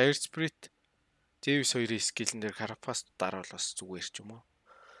ирсэн. За Air Spirit TV2-ийн скиллэн дээр Карапаст дараал бас зүгээр ч юм уу.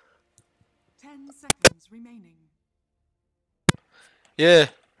 10 seconds remaining.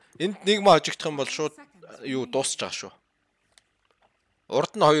 Энд Nigma хожигдох юм бол шууд юу дуусч байгаа шүү.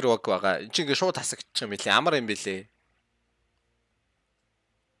 Урд нь 2 баг байгаа. Энд чинь ингээ шууд хасагдчих юм билээ. Амар юм билээ.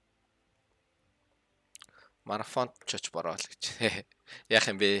 Марафонд ч оч бороол гэж. Яах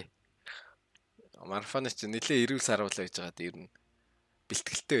юм бэ? Марафоны чи нэлээ ирүүл саруулаа гэж байгаад ер нь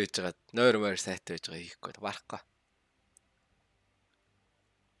бэлтгэлтэй байж байгаад нойр мойр сайтай байж байгаа хийхгүй барахгүй.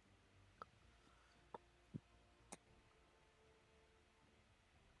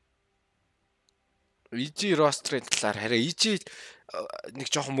 EG рострын талаар хараа EG нэг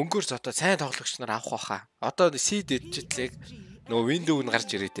жоохон мөнгөөр зотоо сайн тоглогч нар авах байхаа. Одоо seed edgeтлэг нөгөө window нь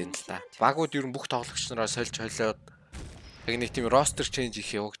гарч ирээд байна л да. Багууд ер нь бүх тоглогч нараа сольж холиод яг нэг тийм roster change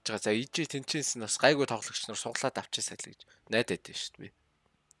их явагдаж байгаа. За EG тэнцэнс нь бас гайгүй тоглогч нар суглаад авчихсаа л гэж найдаад байна шүү дээ.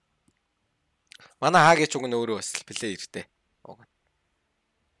 Манай хаагийн чуг нь өөрөө бас плей ирдэ.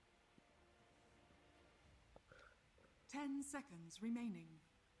 10 seconds remaining.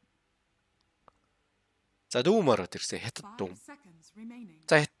 За дүүм ороод ирсэн хятад дүүм. 5 seconds remaining.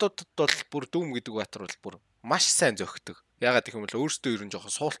 За хятадд бол бүр дүүм гэдэг баатар бол бүр маш сайн зөгтөг. Ягаад гэх юм бол өөрсдөө ер нь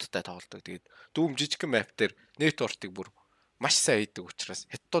жоохон суулттай тоглодог. Тэгээд дүүм жижигхэн map дээр network-ыг бүр маш сайн хийдэг учраас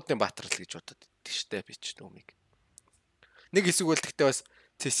хятадуудын баатар л гэж бодод идэх штэ би ч дүүмийг. Нэг хэсэг бол гэхдээ бас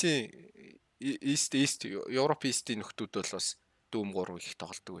Цэсийн East Европ East-ийн нөхдүүд бол бас дүүм 3 их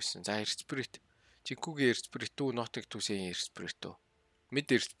тоглодог байсан. За Air Spirit, Жинкугийн Air Spirit, Нотиг Түсийн Air Spirit, Mid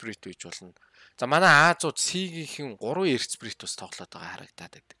Air Spirit гэж болно. За манай Азууд C-ийн 3 Air Spirit бас тоглоод байгаа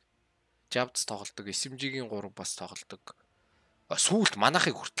харагдаад байдаг. Javds тоглодог, SMG-ийн 3 бас тоглодог. Сүүлд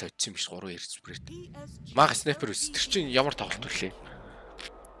манахыг хүртэл очсон юм биш 3 Air Spirit. Мага снайпер үс тэр чинь ямар тоглолт вүлээ?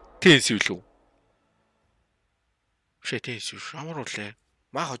 TS юу? TS юу? Ямар үлээ?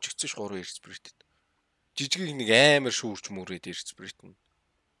 Мага хожигдсон ш 3 Air Spirit. Жижигийг нэг амар шүүрч мөрөөд Air Spirit нь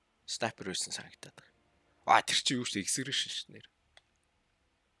снайпер байсан санагдаад. Тэр чинь юу ч ихсгэрэн шин нэр.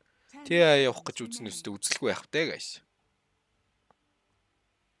 TI явах гэж үзсэн үстэй үзэлгүй явах те guys.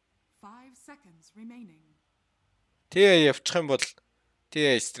 5 seconds remaining. TI явчих юм бол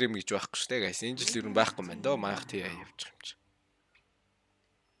TI стрим гэж байхгүй шүү те guys. Энэ жил ер нь байхгүй юм байна дөө. Маах TI явчих юм чи.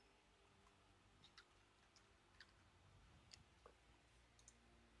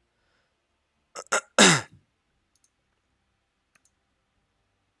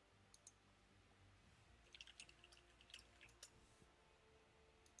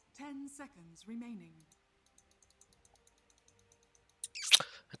 Seconds remaining.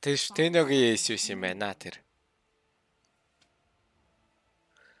 Тэш Тэногийн SUS юм байна тэр.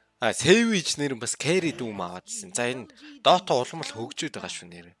 Savage нэр нь бас carry дүүм аваадсэн. За энэ Dota улам л хөгжөөд байгаа шүү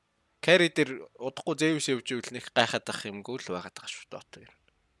нэр. Carry дээр удахгүй зэвш явж ивэл нэг гайхаад ах юмгүй л байгаад байгаа шүү Dota ер.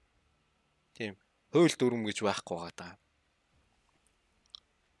 Тийм. Хууль дүрм гэж байхгүй байгаа даа.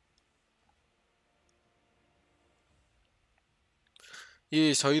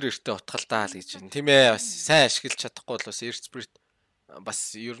 Хоёр эртээ утгалдаа л гэж байна. Тийм ээ бас сайн ашиглаж чадахгүй бол бас Air Spirit бас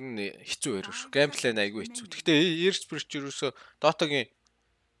ер нь хэцүү байр шүү. Геймплей нь айгүй хэцүү. Гэхдээ Air Spirit ерөөсө Dota-гийн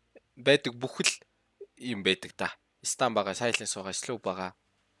байдаг бүхэл юм байдаг да. Stun байгаа, silence байгаа, slow байгаа.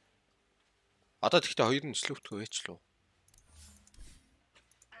 Одоо тэгтээ хоёр нь slow-тэй байчлаа.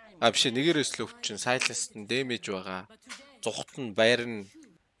 Биш нэгээрээ slow чинь silence нь damage байгаа. Зүхт нь байр нь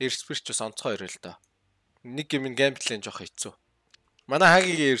Air Spirit ч бас онцгой хоёр л доо. Нэг юм геймплей нь жоох хэцүү. Манай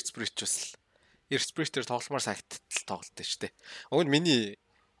хагийн Air Spirit бас Air Spirit-ээр тогломоор сагтал тоглолт шүү дээ. Уг нь миний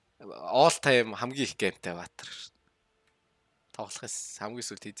all time хамгийн их геймтэй баатар шүү. Тоглохоос хамгийн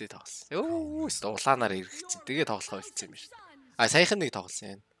сүүлд хизээ тоглосон. Өө улаанаар эргэцэн. Тэгээ тоглох байлцсан юм шүү. Саяхан нэг тоглосон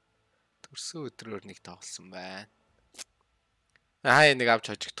юм. Төрсөн өдрөөр нэг тоглосон байна. Нэг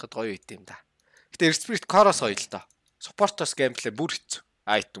авч хожигдоход гоё ит юм да. Гэтэ Air Spirit Core-оос гоё л доо. Support-оос геймплей бүр хэцүү.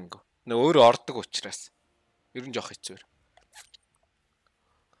 Айтэмгөө. Нөө өөрөө ордог учраас. Ер нь жоох хэцүү.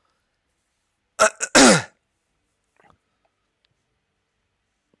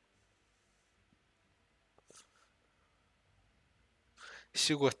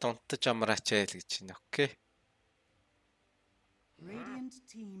 Шиг бат унтаж амраач айл гэж байна. Окей. Radiant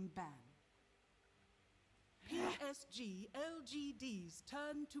team ban. PSG LGD's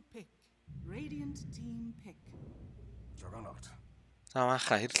turn to pick. Radiant team pick. Juggernaut.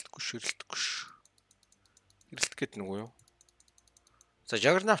 Самааха хэрэлдэхгүй ширэлдэхгүй. Хэрэлдэх гээд нүгөө юу? За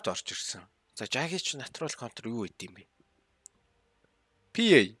Juggernaut орж ирсэн. За Jaggy ч natural counter юу байд юм бэ?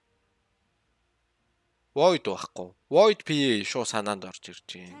 PA. Void байхгүй. Void PA шууд санаанд орж ирж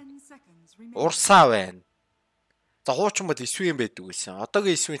байна. 10 seconds remaining. Урсаа байна. За хуучин бод эсвэн байдаг байсан.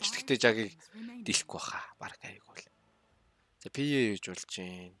 Одоогийн эсвэн ч гэхдээ Jaggy дийлэхгүй баха. Бараг айгуул. За PA юуж болж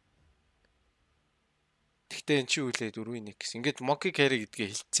байна. Гэхдээ эн чи үлээ 4-1 гэсэн. Ингээд Monkey Carry гэдгээ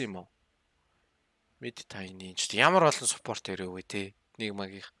хэлсэн юм уу? Mid tiny ч ямар олон support өрөө вэ те.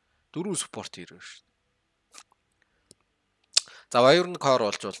 Nigma-гийн 4 support өрөө шүү. За баяр нь core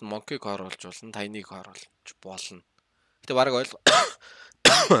болж болно, monkey core болж болно, tiny core болж болно. Гэтэ баг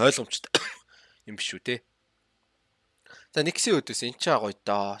ойлгомжтой юм биш үү те. За нэгсэн өдөөс эн чаа гоё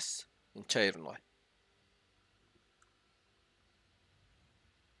доос. Эн чаа ер нь гоё.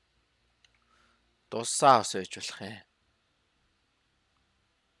 Дуусаа ус ээж болох юм.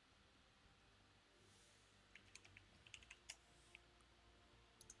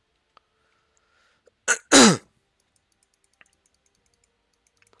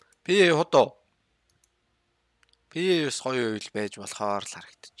 PA хото. PA-с гоё үйл байж болохоор л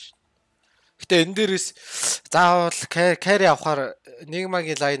харагдчих. Гэтэ энэ дээрээс заавал carry авахаар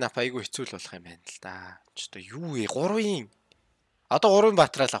Nigma-гийн line up айгүй хэцүү л болох юм байна л да. Ч одоо юу вэ? 3-ын. Одоо 3-ын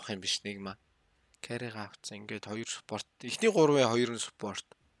батраал авах юм биш Nigma. Carry-га авцсан. Ингээд 2 support. Эхний 3-ын 2 support.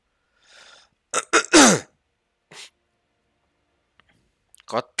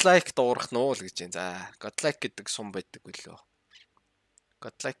 Godlike дуурах нуул гэж байна. За, Godlike гэдэг сум байдаг үлээ.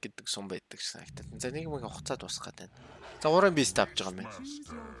 Godlike гэдэг сум байдаг санагдаад. За Nigma-гийн хугацаа дуусах гэдэг. За 3-ын бист авч байгаа юм байна.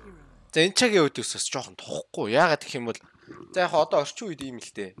 За энэ цагийн өдөөс бас жоохон тухгүй. Яагаад гэх юм бол за яг одоо орчин үед ийм л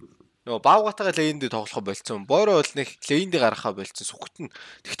дээ. Нөгөө Бавгатагаа лейнд тоглох болцсон. Бороо бол нэг лейнд гаргахаа болцсон. Сүхт нь.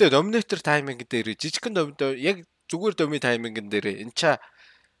 Гэхдээ Dominator timing дээр жижигхэн яг зүгээр доми тайминг дээр энэ ча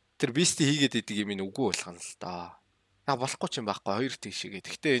тэр бисти хийгээд идэг юм үгүй болгоно л доо. Яг болохгүй ч юм байхгүй хоёр тийшээгээ.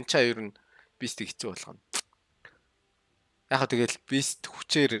 Гэхдээ энэ ча ер нь бисти хэцүү болгоно. Яг тэгэл бист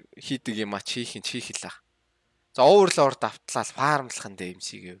хүчээр хийдэг юм ач хийх л ах. За overlord давтлал фармлахын дэ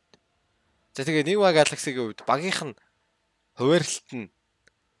MC-ийн үед. За тэгээ Nigma Galaxy-гийн үед багийнх нь хуваарлалт нь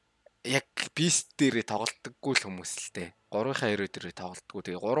яг бист дээрээ тоглолтдоггүй л хүмүүс л дээ. 3-ын хэрэг дээрээ тоглолтдоггүй.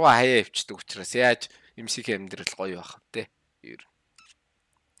 Тэгээ 3 хаяа өвчдөг учраас яаж MC-ийн амьдрал гоё байх вэ те.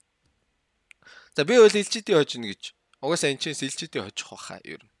 За би бол LGD хожно гэж. Угаасаа энэ чинь LGD хожих байхаа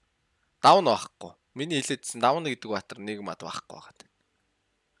ер нь. Даун байхгүй. Миний хэлээдсэн даун гэдэг баатар Nigma-д байхгүй байгаа.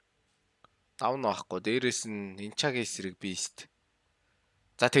 Даун байхгүй. Дээрээс нь Inchaгийн эсрэг Beast.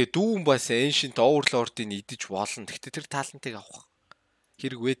 За тэгээ дүүн бас Ancient Overlord-ыг идэж болно. Гэхдээ тэр талантыг авах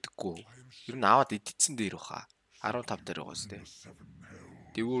хэрэг байдаггүй. Ер нь аваад идсэн дээр баха. 15 дээр байгаа зү.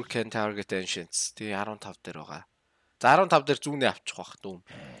 Devourer can target Ancients. Тэгээ 15 дээр байгаа. За 15 дээр зүүнээ авчих бах дүүм.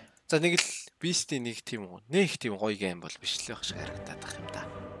 За нэг л Beast-ийн нэг тийм гоё гейм бол биш л байх шиг харагдаад байна юм да.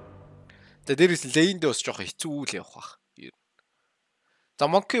 За дээрээс лейндээ бас жоохон хэцүү л явах бах. За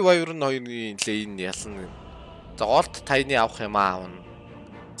Monkey Wyvern 2-ын лейн ялна. За Gold Tiny авах юм аавна.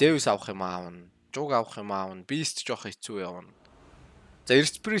 Zeus авах юм аавна. Jug авах юм аавна. Beast жоохон хэцүү явна. За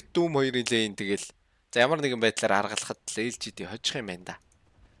Spirit Doom 2-ын лейн тэгэл за ямар нэгэн байдлаар аргалахад LGD хожих юм байна да.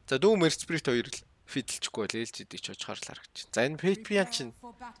 За Doom Spirit 2 л фидэлчихгүй л LGD ч хожихоор л харагч. За энэ Patrian чинь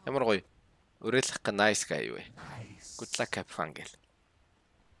ямар гоё уриалах гэ nice guy юу вэ? Good luck have fun гэл.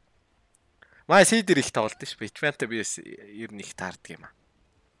 Маа сидэр их тоглолт ш. Patrian-тай би ер нь их таардаг юм аа.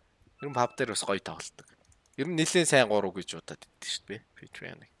 Ер нь паб дээр бас гоё тоглолдог. Ер нь нэлээд сайн 3 гэж удаад идэв шүү дээ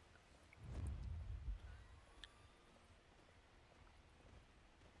Patrian-ыг.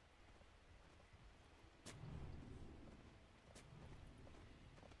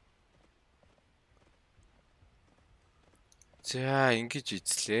 За ингэж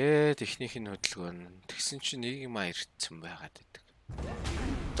эзлээ. Техникийн хөдөлгөөн. Тэгсэн чинь нэг юм ирсэн байгаад идэг.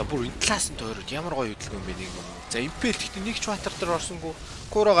 За бүр энэ талаас нь тойроод ямар гоё хөдөлгөөн бэ нэг юм. За импел гэхдээ нэг ч баатар дээр орсонгүй.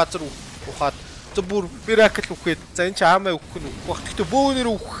 Куро газар ухаад за бүр миракл үхээд. За энэ чи аамаа үхэх нь үхэх бах. Гэхдээ бөөнөр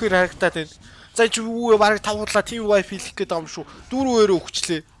үхэхээр харагдаад байна. За чи юу бараг тавуулаа team wipe хийх гээд байгаа юм шүү. Дөрвөөрөө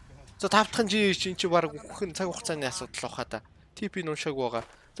үхчлээ. За тавтхан чи чи бараг үхэх нь цаг хугацааны асуудал баха та. TP нуушааг байгаа.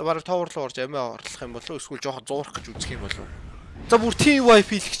 За бараг товор руу орж амиа орлох юм болов эсвэл жоохон зуурах гэж үзэх юм болов. За бүр team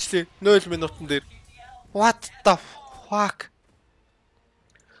wipe хийлгэчлээ 0 минутан дээр. What the fuck?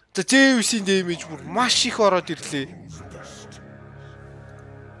 За Zeus-ийн damage бүр маш их ороод ирлээ.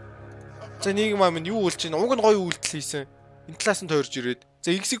 За Nigma минь юу болж байна? Уг нь гоё үйлдэл хийсэн. Энэ талаас нь тойрж ирээд.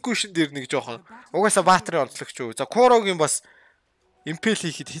 За execution дээр нэг жоохон угаасаа баатрын онцлогч юу. За Kuroгийн бас impel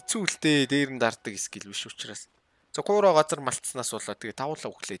хийхэд хэцүү л дээ. Дээр нь дарддаг skill биш учраас. За Kuro газар малтснаас болоод тэгээ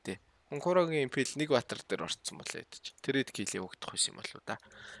тавуулаа өглөө дээ. Kuroгийн impel нэг баатар дээр орцсон болоо ядаж. Тэрээд килээ өгдөх байсан юм болоо да.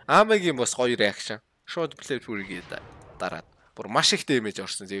 Амагийн бас гоё reaction. Short play бүрийг дараад бүр маш их damage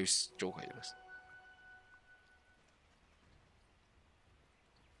орсон Zeus жог хоёроос.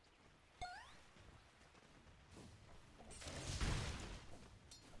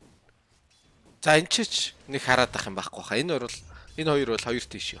 За энэ ч нэг хараад ах юм байхгүй хаа. Энэ хоёр бол хоёр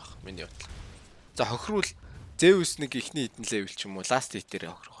тийш явах миний бодлоо. За хохирвол Zeus нэг ихний хитэн левел ч юм уу last hit дээр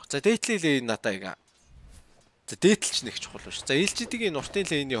хохирох. За дээдлийн лейн надаа яга. За дээдлч нэг чухал биш. За LGD-гийн нуртын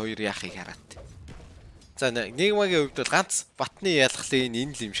лейний хоёр яахыг хараад. За Nigma-гийн хувьд бол ганц батны ялах лейн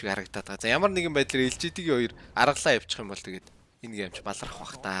энэ л юм шиг харагдаад байгаа. За ямар нэгэн байдлаар LGD-гийн хоёр аргалаа явчих юм бол тэгээд энэ геймч баларах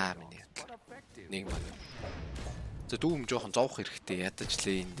бах та миний бодлоо. Nigma. За дүүм жоохон зовох хэрэгтэй ядаж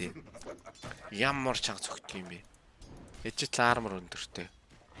лейн дээр. Ямар чанга цогтг юм бэ? Ejit armor өндөртэй.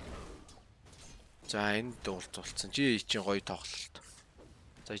 За энд уулзуулсан. Жи чинь гоё тоглолт.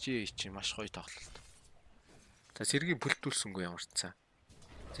 За жи чинь маш гоё тоглолт. За сэргийг бүлтүүлсэнгүй ямар ч цаа.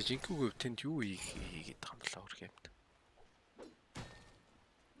 За жинкүүг тэнд юу хийгээд байгаа юм болоо өөр юмд.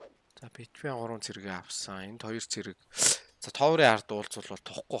 За Patrian 3 зэрэг авсан. Энд 2 зэрэг. За товрын ард уулзвал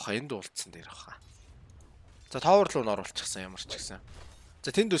тохгүй хаа энд уулзсан дээр баха. За товр руу н оруулчихсан ямар ч гэсэн.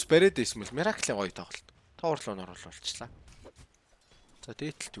 За тэнд ус бариад ийсмэл Miracle-ийн гоё тоглолт. Товр руу н оруулчихлаа. За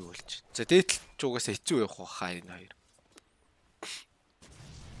дээдлт юу болж. За дээдлт ч угаасаа хэцүү явах баха энэ хоёр.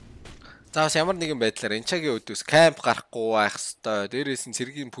 За бас ямар нэгэн байдлаар Inchaгийн өдөөс камп гарахгүй байх хэвээр. Дээрээс нь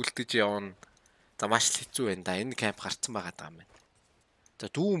цэргийн бүлтэж явна. За маш л хэцүү байна да. Энэ камп гарцсан байгаа юм байна. За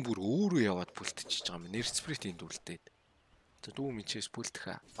дүүн бүр өөрөө яваад бүлтэж байгаа юм. Нэрсприт энд үлдээд. За дүүн минчээс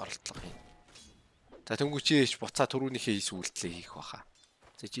бүлтэх оролдлого юм. За тэнгуү чийч буцаа түрүүнийхээ хийс үйлдэлээ хийх баха.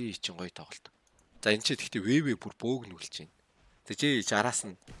 За жи чинь гоё тоглолт. За энэ ч гэхдээ вэвэ бүр бөөгнүүлж байна. За жи араас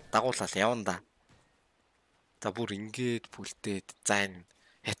нь дагуулаад явна да. За бүр ингээд бүлтээд за энэ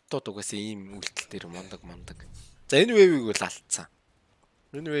хаттууд угаасаа ийм үйлдэл дээр мондог. За энэ вэвийг бол алдсан.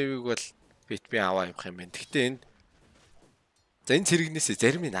 Энэ вэвийг бол би аваа явах юм байна. Гэхдээ энэ за энэ цэрэгнээсээ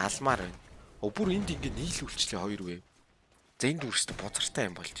зарим нь алмаар байна. Бүр энд ингээд нийлүүлчлээ хоёр вэв. За энд үрсдэ бозартай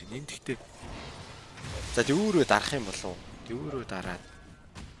юм болж байна. Энд гэхдээ за дөрөөрөө дарах юм болов уу? Дөрөөрөө дараад.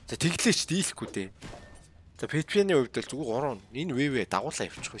 За тэглээч дийлэхгүй дээ. За Patrian-ийн хувьд л зүгээр 3 энэ вэвээ дагуулаа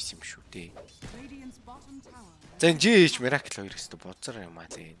явчих байсан юм шүү дээ. За энэ GH Miracle 2-өөс бузар юм аа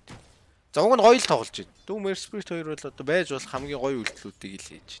л энэ. За уг нь гоё л тоглож байна. Doom Spirit 2 бол одоо байж болох хамгийн гоё үйлдэлүүдийг л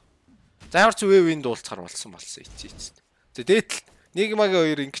хийж байна. За ямар ч вэв энд уулзахаар болсон эцээ. За дээдл Nigma-гийн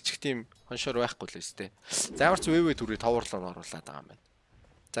хоёр ингэчих тийм хоншоор байхгүй л өстэй. За ямар ч вэвэ түрээ товрлоо оруулаад байгаа юм байна.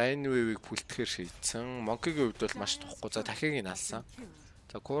 За энэ вэвийг бүлтгэхэр шийдсэн. Монкигийн хувьд бол маш тухгүй. За дахийг нь алсан.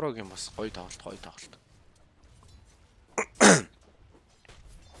 За Курогийн бас гоё тоглолт.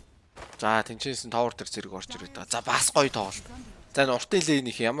 За тэнцэнсэн товр төр зэрэг орж ирээд байгаа. За бас гоё тоглолт. За энэ уртын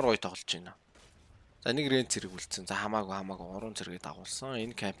лейнийх ямар гоё тоглож байна. За нэг рейн зэрэг үлдсэн. За хамаагүй уран зэрэгээ дагуулсан.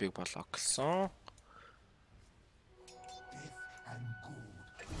 Энэ кампыг блоклсон.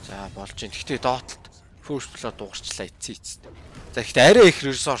 За болж байна. Гэхдээ доотлт first blood дуурчлаа эцээ. За гэхдээ арай их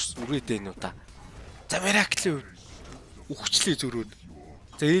ресурс үрээд байна уу та. За Miracle үхчлээ зөрөөд.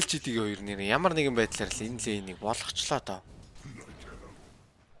 За LGD-ийн хоёр нэр ямар нэгэн байдлаар л энэ лейнийг болгочлоо доо.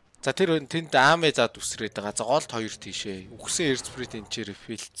 За тэр тэнд аамэ зад үсрээд байгаа. За голд хоёр тийшээ. Үхсэн эрсприт энчээр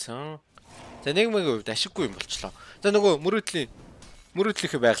рефилдсэн. За Nigma-гийн хувьд ашиггүй юм болчлоо. За нөгөө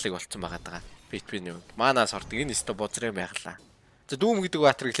мөрөөдлийнхээ байгалыг болцсон байгаа даа. Битвиний үед. Манаас ордог энэ өстө бозрын байгалаа. За дүүм гэдэг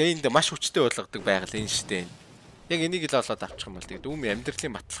баатрыг лейнд маш хүчтэй болгодог байгаль энэ штэ. Яг энийг л олоод авчих юм бол тэгээ дүүмийн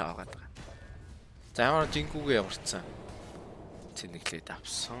амьдралын баталгаа байгаа даа. За ямар жинкүүгээ ямарцсан. Цэнэглээд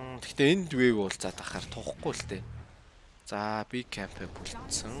авсан. Гэхдээ энд вэв бол за дахаар тухгүй л дээ. За би кампэ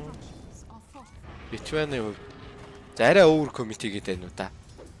бүлдсэн. Битвиний хувьд за арай өөр комити гэдэг байна уу та.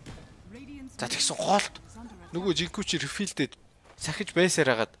 За тэгсэн голд нөгөө жинкүүч рефилдэд сахиж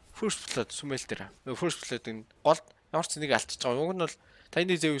байсаар хагаад first blood сүмэл дээр. First blood энэ голд ямар ч нэг алдчихж байгаа. Уг нь бол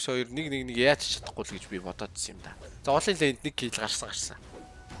таны Zeus 2 нэг яаж чадахгүй л гэж би бодоод ирсэн юм да. За голын лейнд нэг кил гарсан.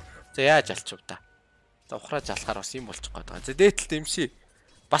 За яаж алчив та. За ухраа жалахаар бас юм болчих гээд байгаа. За дээтэл MC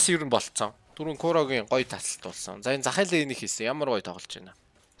бас ер нь болцсон. Түрүүн Курогийн гоё тасалт болсон. За энэ захын лейнийг хийсэн ямар гоё тоглож байна.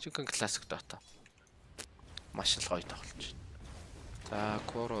 Chicken Classic Dota. Маш л гоё тоглож байна. За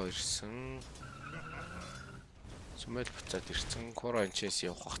Куро ирсэн. Сүмэл буцаад ирсэн. Куро энчээс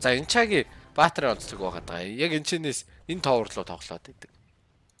явах. За энэ чагийн баатрын онцлог байгаа даа. Яг энчнээс энэ товр руу тоглоод идэг.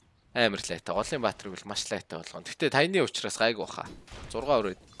 Амар лайтай. Голын баатрыг бол маш лайтай болгоно. Гэтэ тайны учраас гайг баха. 6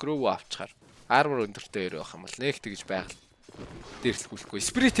 өрөөд Grow авчихаар армор өндөртэй өрөө байх юм бол нэг тэгж байгаль дээрлэхүүлэхгүй.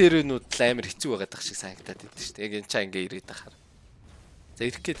 Спирит өрөөнүүд л амар хэцүү байгаад тах шиг санагдаад идэв шүү дээ. Яг энэ чаа ингээ ирээд тахаар. За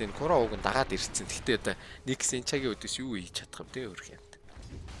ирэх гээд энэ Куро уг нь дагаад ирсэн. Гэтэ одоо Никс энэ чагийн өдөөс юу хийж чадах вэ өөр юм.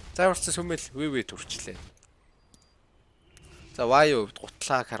 За урьдчилан сүмэл вэвэ төрчлээ. За Ваю хувьд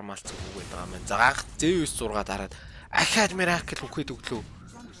гутлаа кармалцсан үгээд байгаа юм. За анх Zeus 6 дараад ахаад Miracle үхээд өглөө.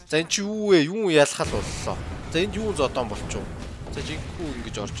 За энэ чи юу вэ? Юу ялхал боллоо. За энд юу зодон болчихов. За жинхүү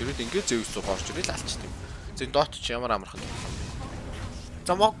ингэж орж ирээд ингээд Zeus 6 орж ирэл алчдаг. За энэ дот чи ямар амархан.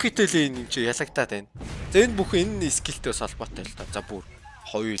 За Monkey-тэй энэ чи ялагтаад байна. За энэ бүх энэ скиллтэй холбоотой л та. За бүр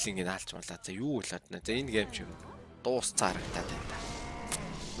хоёулын энэ алж малаа. За юу болоод нэ. За энэ гейм чи дуусцаа харагдаад байна.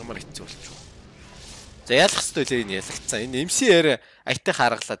 Номер хэцүү болчихов. За ялах хэвээр энэ ялагдсан. Энэ MC ярэ айттай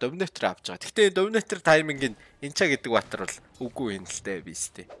харгалаа Dominator авч байгаа. Гэхдээ Dominator тайминг энэ чаа гэдэг батар бол үгүй юм л дээ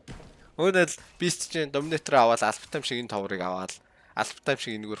Beast. Өөрөөр Beast чинь Dominator аваад Alpha-time шиг энэ товрыг аваад Alpha-time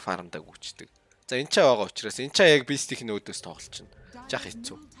шиг энэгээр фармдаг үүчдэг. За энэ чаа байгаа учраас энэ чаа яг Beast-ийн өөдөөс тоглолч нь. Жах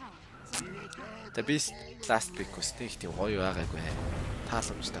хэцүү. За Beast last pick үстэй их тийм гоё байгаагүй.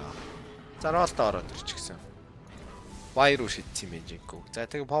 Тааламжтай байгаа. За ролдоо ороод ирчихсэн. Wire руу шидсэн юм жинкүү. За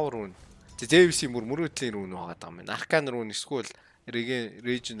тэгээ power руу Zeus-ийн мөрөөдлийн рүү нуугаад байгаа юм байна. Arcane руу эсвэл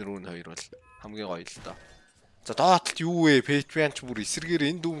Region руу хоёр бол хамгийн гоё л доо. За доотлт юу вэ? Patreon ч бүр эсэргээр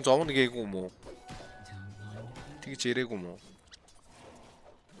энэ дүм зовно гээгүй юм уу? Тэгж ярээгүй юм уу?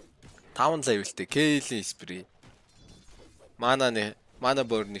 5 levelтэй Kale-ийн спри. Mana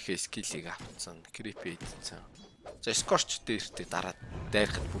burn-ийнхээ скиллийг авцсан. Creepy хийсэн. За Scorch дээртэй дараад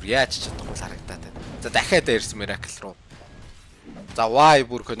дайрахад бүр яаж чадахгүй харагдаад байна. За дахиад дайрсан Miracle руу. За Y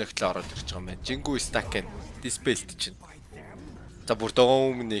бүр connect-л ороод ирж байгаа юм байна. Jingu stack-ын dispelled чинь. За бүр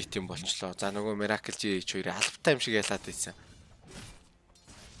dominate юм болчлоо. За нөгөө Miracle GH2-ийн Alpha-time шиг ялаад байсан.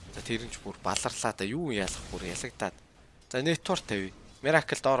 За тэр нь ч бүр баларлаа да юу ялах бүр ялагдаад. За network тавь.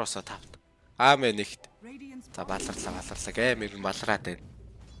 Miracle доороосоо тавт. Аамэ нэгт. За баларлаа амар балраад байна.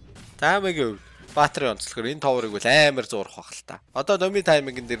 За Аамэгийн баатрын онцлохоор энэ товрыг бол амар зуурах бах л та. Одоо доми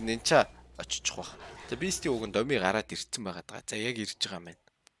тайминг дээр нь энэ очичих бах. За Beast-ийн уг нь доми гараад ирцэн байгаа даа. За яг ирж байгаа юм байна.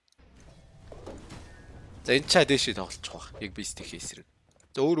 За энэ чаа дээшээ тоглочих бах. Яг Beast-ийн эсрэг.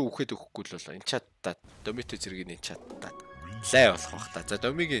 За өөрөө үхэхэд өгөхгүй л болоо. Энэ чатад домитой зэрэг энэ чатад лай болох бах та. За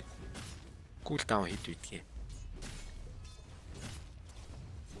домигийн кул даун хит үйдгээ.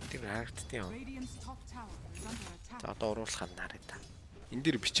 Тэр харагдтыг яа. За одоо уруулах нь нараа та. Энд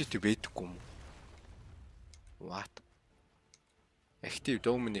дэр бичээтэй байдаггүй юм. What? Active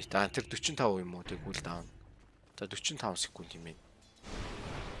dominate тэр 45 юм уу тэг кул даун. За 45 секунд юм байна.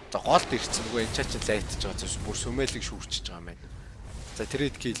 За голд ирсэн нөгөө энэ чачин лайтж байгаа зүс бүр сүмэлэг шүүрчиж байгаа юм байна. За За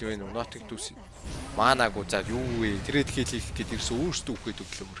трейд kill вэ нөө нотик дүүс. Манаагүй за юу вэ? Трейд kill хийх гээд ерөөсөө өөртөө өгөхэд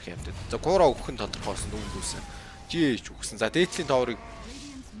өглөө мөрх явдаа. За кура өгөх нь тодорхойлсон нүүн дүүсэн. Жийч өгсөн. За дээдлийн тоорыг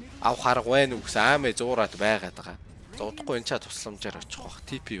авах арга байна уу гэсэн аамээ зуураад байгаад байгаа. За удахгүй энэ чад тусламжаар очих бах.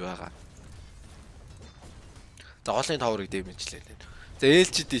 TP байгаа. За голын тоорыг дэмэжлээ. За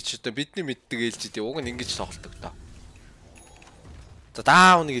LGD ч одоо бидний мэддэг LGD уг нь ингэж тоглодог доо. За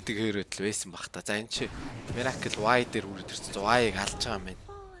даун гэдэг хэрэг л байсан бах та. За энэ чи Miracle Y дээр үрд ирсэн. Y-ыг алж байгаа юм байна.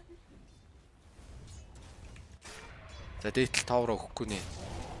 За дээтэл товроо өгөхгүй нэ.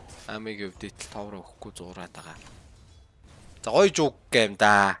 Амигийн хувьд дээтэл товроо өгөхгүй зуураад байгаа. За гоё жуг гэм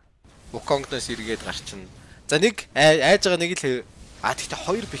да. Wukongноос эргээд гарчин. За нэг айж байгаа нэг л тэгтээ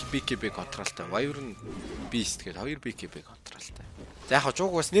 2 BKB контролтой. Wire нь Beast гэдэг 2 BKB контролтой. За яг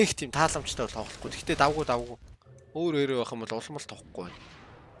жуг бас нэг тийм тааламжтай бол тоглохгүй. Тэгтээ давгүй. Өөр байх юм бол улмал тохгүй байна.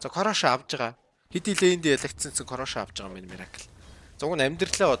 За Корошо авж байгаа. Хэдий лэнд ялагдсан Корошо авж байгаа юм Miracle. За уг нь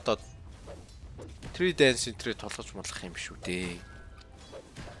амьдралаа одоо 3 dance center толгож молох юм шүү дээ.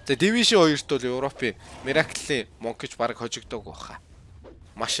 За Division 2-т бол Европын Miracle-ийн Monkey баг хожигдог баха.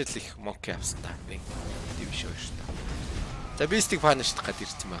 Маш л их Monkey авсан та. Division 2-т. За Beast-ийг панишлах гээд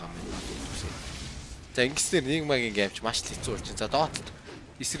ирсэн байгаа юм. За ингэснээр Nigma-гийн геймч маш л хэцүү болж байна. За Dota-т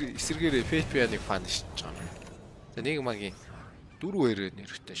эсэргээр Fate-ийг панишлж байгаа юм. За Nigma-гийн 4-2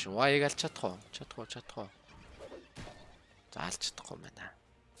 нэрвтэй шүү. Y-ыг алж чадах уу? Чадах уу. За алж чадахгүй байна.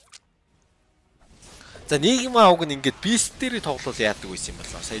 За Nigma уг нь ингээд Beast дээр тоглол яадаг байсан юм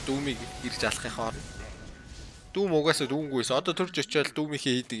болоо. Сая Doom-ыг ирж алахын хооронд. Doom угаасаа дүүнгүйс. Одоо төрж очиод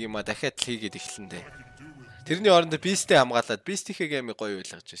Doom-ийнхээ хийдэг юм а дахиад л хийгээд эхлэндэ. Тэрний оронд Beast-ийг хамгаалаад Beast-ийнхээ геймийг гоё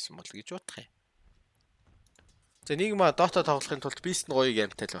ойлгож ирсэн бол гэж бодох юм. За Nigma Dota тоглохын тулд Beast нь гоё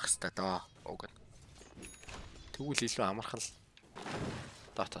геймтэй л байх хэрэгтэй доо. Уг нь. Тэгвэл илүү амархан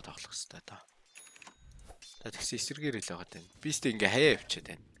Dota тоглох хэрэгтэй доо. За тэгс эсэргээр л байгаа тань. Beast ингээ хаяа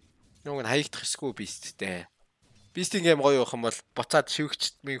явчихад байна. Нүг нь хаягдах эсгүй Beastтэй. Beast-ийн гейм гоё байх юм бол буцаад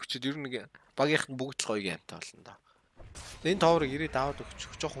шивгчд мэгвчд ер нь багийнх нь бүгд л гоё геймтэй болно доо. Энэ тоорыг ирээд аваад өгч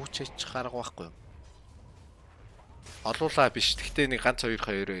жоох хүч хийчих арга байхгүй юу? Олуулаа биш. Гэхдээ нэг ганц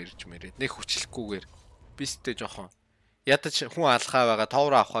 2-2 ирж мэрээд нэг хүчлэхгүйгээр Beast-тэй жоохон ядаж хүн алхаа байгаа,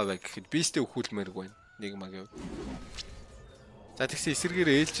 товроо авахаа бай гэхэд Beast-тэй өхүүлмээргүй байна. Nigma-гийн. За тэгсэн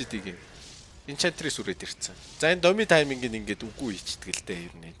эсэргээр LGD-г Enchantress үрээд ирсэн. За энэ доми таймингийг ингээд үгүй хийчихдэг л дээ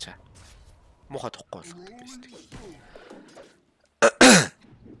ер нь энэ чаа. Муухай тохгүй болгодог Beast.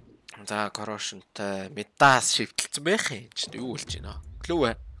 За Corrosion-тай Midas шивтэлсэн байх юм чинь юу болж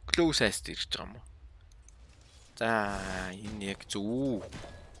байна? Close сайст ирж байгаа юм уу? За энэ яг зөв.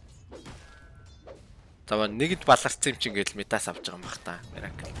 За нэгд баларцсан юм чинь ингээл Midas авч байгаа юм бах та.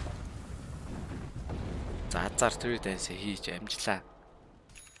 Miracle. За азар трейд дэнс хийж амжлаа.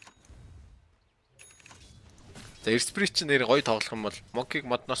 За Spirit ч нэр гоё тоглох юм бол Monkey-г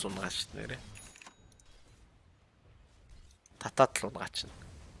модноос унгаач нэрэ. Татаад л унгаач.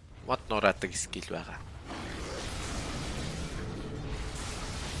 Мод нураадаг скил байгаа.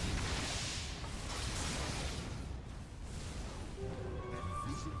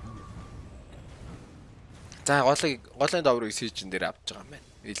 За голын даврыг сижин дээр авч байгаа юм байна.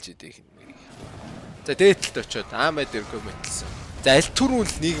 LGD хин. За дээдлд очиод аамаа дээр комментэлсэн. За аль түрүүн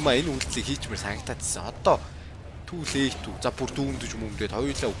л Nigma энэ үйлдэлийг хийчмээр санагтаадсэн. Одоо түлээ тү. За бүр дүүмдэж мөмдөд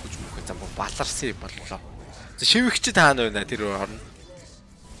хоёулаа өгөж мөхөө. За бүр баларсан боллоо. За шивгчд хаана байна тэр орно.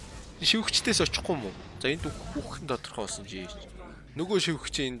 Шивгчдээс очихгүй юм уу? За энд үхэн тодорхой болсон жий. Нөгөө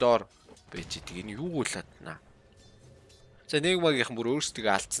шивгчийн энэ доор байж идэг. Энэ юу гуулааднаа. За Nigma-гийнхан бүр өөрсдөө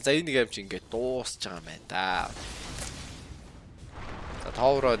алдсан. За энэ гейм чи ингээд дуусч байгаа юм байна да. За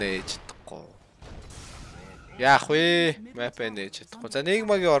товроо нээж чадахгүй. Яах вэ? Map нээж чадахгүй. За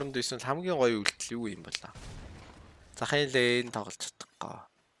Nigma-гийн оронд байсан хамгийн гоё үйлдэл юу юм болоо? За хайн лейн тоглож чадахгүй.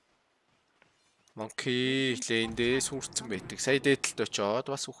 Monkey лейндээ сүрцэн байдаг. Сая дээдлд очиод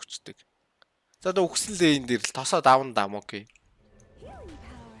бас үхчихдэг. За одоо үхсэн лейн дээр л тосоо давна да Monkey.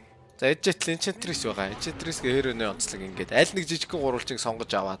 За Edget Enchantress байгаа. Enchantress-гээ хөрөнөө онцлог ингээд аль нэг жижигхэн гурвалжийг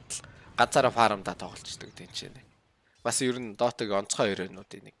сонгож аваад л ганцаараа фармда тоглолцдог тэнчэнэ. Бас ер нь Dota-гийн онцгой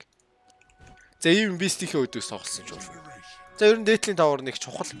хөрөнүүдийн нэг. За ийм Beast-ийн өдөөс тоглосон ч болно. За ер нь дээдлийн тавар нэг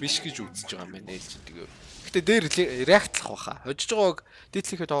чухал биш гэж үзэж байгаа юм байна LGD-г. Гэтэ дээр реактлах баха. Хожиж байгааг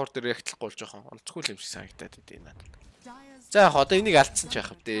дээдлийнхээ тавар дээр реактлахгүй болж байгаа онцгүй юм шиг санагдаад байна надад. За яг одоо энийг алдсан ч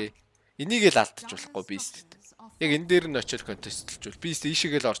яах вэ? Энийг л алдчих болохгүй Beast. Яг энэ дээр нь очиод контестлжүүл. Beast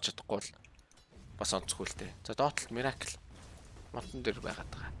ийшээгээл орч чадахгүй бол бас онцгүй л дээ. За Dota-т Miracle мотон дээр байгаад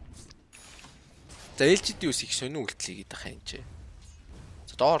байгаа. За LGD-ус их сонио үйлдэл хийгээд байгаа юм чи.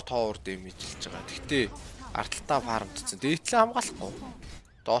 За доор тоовор дэмэжлж байгаа. Гэхдээ арталтаа фармдсан. Дээдлээ хамгаалахгүй.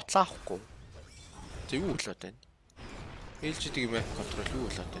 Доотлаа авахгүй. За юу болоод байна? LGD-ийн map control юу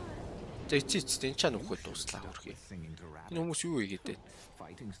болоод байна? За эцээцтэй энэ ч нүхэл дуслаа хөрхий. Энэ хүмүүс юу ийгээд байна?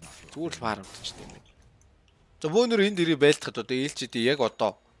 Зүгээр л фармдчихдээ юм байна. За бөөнөр энд ирээ байлдахад одоо LGD яг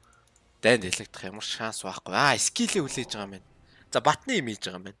одоо дайнд хэлэгдэх ямар шанс байхгүй. Скиллээ хүлээж байгаа юм байна. За батны юм хийж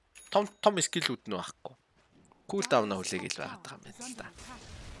байгаа юм байна. Том скиллүүд нь байхгүй. Кулдаунаа хүлээгэл байгаад байгаа юм байна л да.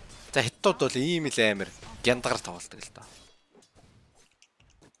 За хятад бол ийм л амар гяндагаар тоглолдог л доо.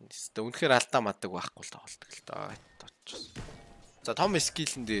 Үнэхээр алдаа маддаг байхгүй л тоглолдог л доо. За том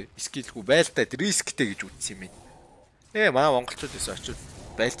скиллгүй байлдаад рисктэй гэж үзсэн юм байна. Манай монголчуудээс очиод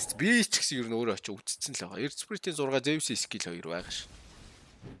байлдсан. Би ч гэсэн ер нь өөрөө очиж үзсэн л байгаа. Эрдспритийн 6 Zeus скил 2 байгаа ш.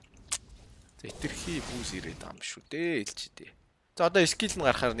 За хитрхи бүүс ирээд байгаа юм шүү дээ LGD. За одоо скил нь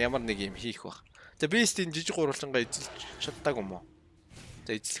гарахаар ямар нэг юм хийх бах. За Beast энэ жижиг гурвалжангаа эзэлж чаддаг юм уу?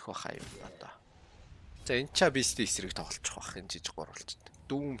 За эзлэх баха юм одоо. За энэ ча Beast-ийн эсрэг тоглолцох бах энэ жижиг гурвалжинд.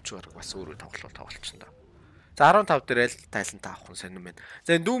 Дүүмч баг бас өөрөө тоглолцсон да. За 15 дээр л талент авах нь сонирм байна.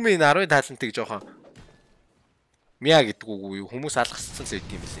 За энэ Doom-ийн 10 талентыг жоохон Мя гэдэг үг юу хүмүүс алгасцсан л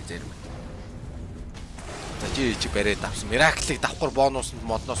байт юм лээ зарим. За чи бариад авсан. Miracle-ыг давхар бонуснд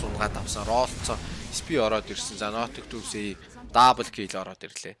модноос унгаад авсан. Ролцоо SP ороод ирсэн. За Notic Tools-ий double kill ороод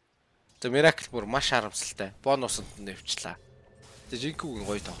ирлээ. За Miracle бүр маш харамсалтай. Бонуснд нэвчлээ. За Jinku-гийн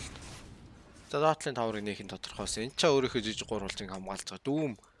гоё тоглолт. За Dotland Tower-ыг нэхэн тодорхойсон. Энд ч өөрийнхөө жижиг гурвалжийг хамгаалж байгаа.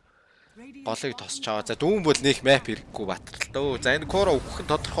 Doom голыг тосч аваа. За Doom бол нэх map хэрэггүй батралтөө. За энэ Kora өгөх нь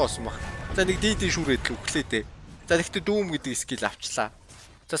тодорхой болсон баг. За нэг DD шүүрээд л өглөө дээ. За тэгтээ Doom гэдэг скил авчлаа.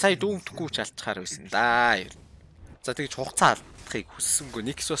 За сая Doom-тэхгүй ч алчхаар байсан да. За тэгж хугацаа алдахыг хүссэнгүй.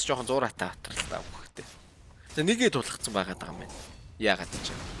 Никс бас жоохон зуураатай батралтай өгөхтэй. За нэгээ тулгцсан байгаад байгаа юм байна. Яагаад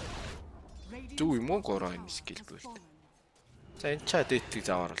ч юм. Зүг юм уу Kora энэ скил бүлд. За энэ чаа дэйтийг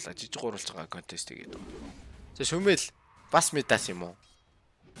завааруулаа. Жижиг гурвалж байгаа контест хийгээд. За шүмэл бас медас юм уу?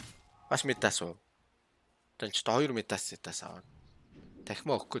 Бас медас уу? Тэнч 2 медас аваа.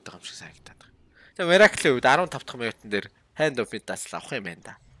 Дахимаа өгөх гээд байгаа юм шиг санагдаад байна. За Miracle-ийн үед 15 дахь минутын дээр hand of medас авах юм байна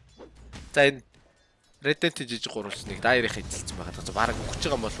да. За энэ Redent жижиг гурвалжныг дайрыг эзэлсэн байгаа. За баг өгч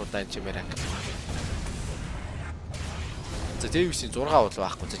байгаа юм болоо да энэ чи Miracle. За Davis-ийн 6 бол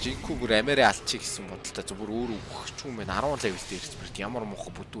байхгүй. За Jinku бүр Ameri алчих гэсэн бодолтой зөв бүр өөр өгч юм байна. 10 level-тэй Spirit ямар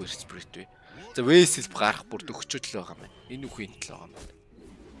муухай бүдүү Spirit вэ? За Vessel гарах бүр төгчөд л байгаа юм байна. Энэ үхэн л байгаа юм байна.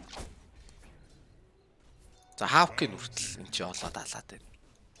 За Hawk-ийн хүртэл эн чи олоод алаад байна.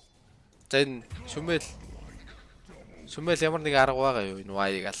 За энэ Шүмэл ямар нэг арга байгаа юу энэ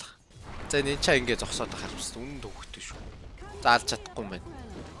Y-ыг алах. За энэ чаа ингэ зогсоод харамссан. Үнэн төгөхтэй шүү. За алж чадахгүй юм байна.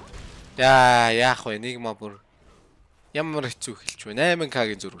 Яах вэ? Nigma бүр ямар хэцүү хэлж байна.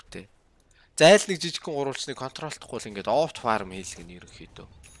 8k-гийн зөрүүтэй. За айл нэг жижигхэн гурвалжныг контролдохгүй л ингээд opt farm хийлгэн ерөнхийдөө.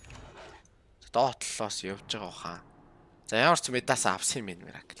 Dot-лоос явж байгаа хаа. За ямар ч медас авсан юм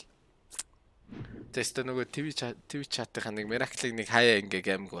Miracle. Тэст нөгөө TV chat-ийн нэг Miracle-ыг нэг хаяа ингээ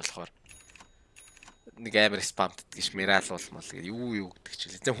гамг болохоор нэг амар спамд гэж Miracle болмол гэ юу гэдэг ч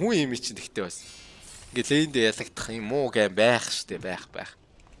үлээ. За хүн юм чинь тэгтэй бас. Ингээ лэнд ялагдах юм уу гэм байх штэ байх.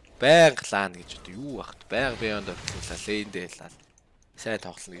 Баян клан гэж үү юу бах. Баян бионд орлуулаа лэнд ялаад сайн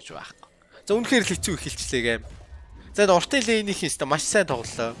тоглоно гэж байхгүй. За үнэхээр л хэцүү эхэлчлээ гэм. За уртын лэйнийх юм маш сайн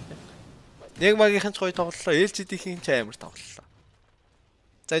тоглолоо. Nigma-гийнхэн ч гоё тоглолоо, LGD-ийн ч амар тоглолоо.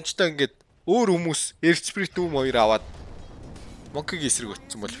 За энэ ч одоо ингээд өөр хүмүүс Spirit Doom 2 аваад Monkey-гийн эсрэг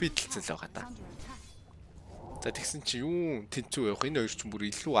өтсөн бол фидэлцэн л байгаа да. За тэгсэн чи юу тэнцүү явах энэ хоёр ч бүр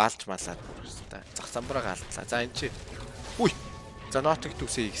илүү алж малаад та зах замбараа алдлаа. За энэ чи үй. За Notic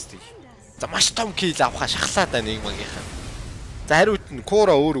Tools XT. За маш том kill авахаа шахлаад байна Nigma-гийнхэн. За хариуд нь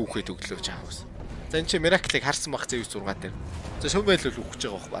Kora өөр үхээд өглөөж аавс. За энэ чи Miracle-ыг харсан бах зэв 6 дээр. За Шүмэл л үхэж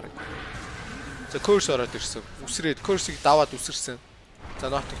байгаа бах баг. За Curse ороод ирсэн. Үсрээд Curse-ийг даваад үсэрсэн. За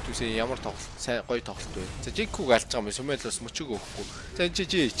Notic Tools-ийн ямар тоглолт сайн гоё тоглолт вэ. За Jinku-г алж байгаа юм. Шүмэл бас мөчөг өгөхгүй. За энэ чи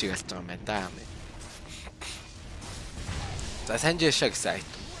GH-ийг алж байгаа юм байна да. За Sanjay-шаа гэсэн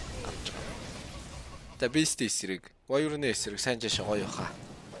айт. За Beast эсрэг, Warrior-ны эсрэг Sanjay-шаа гоё баха.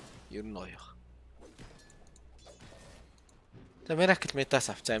 Ер нь гоё баха. За Miracle медас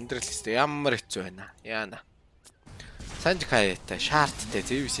авцаа амьдрал хэвчээ ямар хэцүү байна. Яана. Sanjay-тай, Shard-тай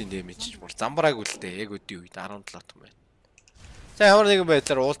Zeus-ийн damage бүр замбрааг үлдээ. Яг өдний үед 17 том байна. За ямар нэгэн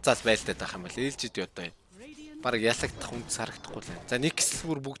байдлаар уулзаал байлдаад байх юм бол LGD одоо баг ялагдах хүнд сарагдахгүй л байна. За Nix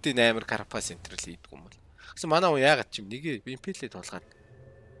бүр бүгдийн 8 Carapace Central хийдэг юм бол. Гэсэн манай хүн яагаад ч юм нэгэ Impel-ийг тулгаад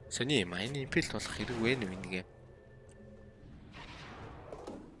сони юм. Энэ Impel тулах хэрэг вэ нэгэ.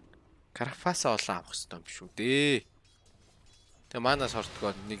 Carapace олон авах хэрэгтэй юм шүү дээ. Тэгээ манай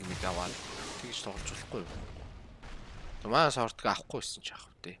сортгоо нэг аваад тэгж тоглож болохгүй юу? Тэгээ манай сортгоо авахгүй байсан ч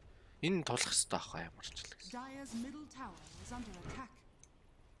яах вэ? Энэ тулах хэрэгтэй аахгүй ямар ч л гэсэн.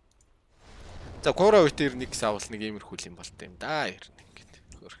 За Кура үтээр нэг савл нэг иймэрхүү юм болтой юм да. Ер нь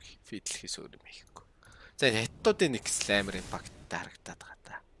ингээд хөрх фидлэхээс өөр юм хийхгүй. За хятадуудын нэг амар импакттай харагдаад байгаа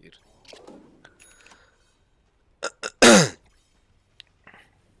да. Ер нь.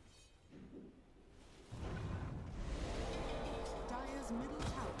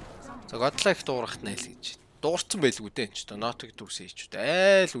 За годлаа их дуурахт найл гэж. Дуурцсан байлгүй дээ энэ ч нотыг дүрсэн хийч үү.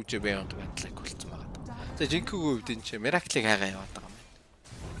 Айл үжээ бай ондог годлаг болцсон байгаа. За жинкүүгийн хувьд энэ чи мираклыг хайгаа яваад байгаа юм байна.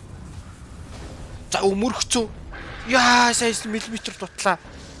 За өмөрхцөө. Яа сайс миллиметр дутлаа.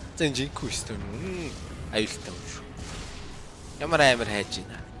 За энэ жинкүү систем аюултай юм шүү. Ямар амар хайж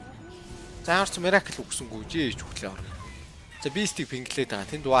байна. За харц миракл үгсэнгүү жээж хүлээ орно. За бистиг пинглээд байгаа.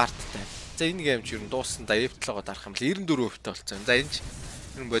 Тэнд варттай. За энэ гейм чи ер нь дууссан да эвтлэгоо дарах юм бол 94% болсон. За энэ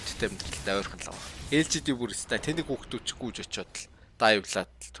энэ бодиттой амьдралтай ойрхон л байгаа. LGD бүр өстэй тэнэг хүүхдүүч гүйж очиод л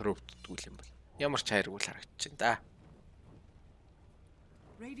дайвлаад төрөвддгүүл юм бол. Ямар ч хайргүй харагдаж байна да.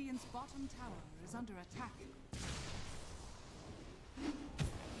 Radiant's bottom tower is under attack.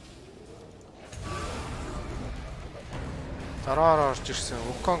 Зараар орж ирсэн.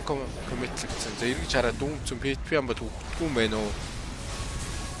 Укон комитлэгдсэн. За эргэж хараад дүнцэн PHP юм бод өгдөггүй юм байна уу?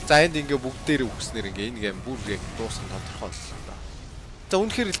 За энд ингээ бүгдээрээ үгснэр ингээ энэ гейм бүр яг дууссан тодорхой боллоо да. За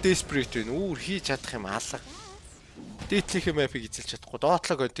үнэхээр л desperate байна. Үүр хийж чадах юм алга. Дээдлийнхээ map-ыг эзэлж чадахгүй,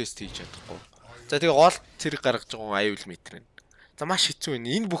 доотлоо контест хийж чадахгүй. За тэгээ гол зэрэг гаргаж байгаа аюул метр нь. За маш хэцүү байна.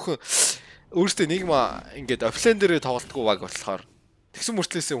 Энэ бүхэн өөрөөсөө Nigma ингээд офлайн дээрээ тоглолтгүй баг болохоор тэгсэн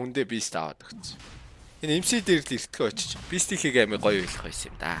мөртлөөсөө хүндээ beast аваад өгсөн. Энэ MC дээр л эртгээ очиж beast-ийн геймийг гоё ойлгох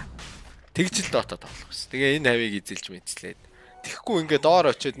байсан юм да. Тэгж л доото тоглох байсан. Тэгээ энэ хавийг эзэлж мэдслээд. Тэгэхгүй ингээд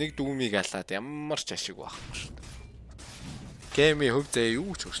доор очиод нэг дүүмийг алаад ямар ч ашиг байхгүй шүү дээ. Геймийн хөв заяа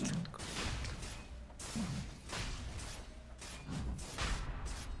юу ч өөрчлөгдөхгүй.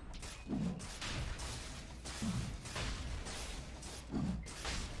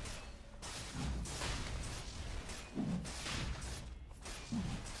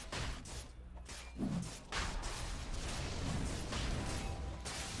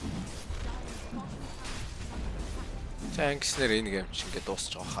 Танкснэр энэ гейм чи ингээд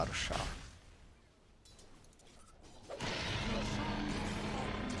дуусч байгаа харуу шаа.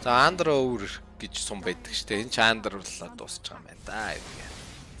 За андер over гэж сум байдаг штэ. Энэ ч андер боллоо дуусч байгаа юм байна да.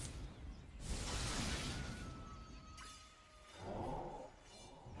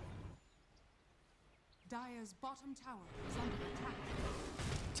 Dire's bottom tower is under attack.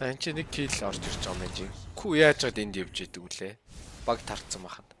 За энэ чи нэг kill орж ирж байгаа юм жин. Хүү яаж чад энд явж идэг үлээ. Баг тарцсан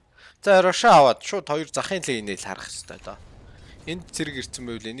бахад. За Роша аваад шууд хоёр захын лейнэл харах хэрэгтэй доо. Энд зэрэг ирсэн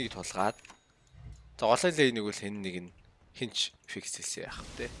байвал энийг тулгаад. За голын лейнийг бол хэн нэг нь хинч фиксэлсэн яах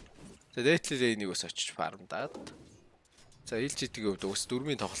вэ? За дээдлийн лейнийг бас очиж фармдаад. За LGD-ийн хувьд ус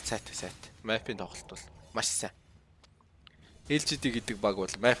 4-ийн тоглолт сайт. Map-ийн тоглолт бол маш сайн. LGD гэдэг баг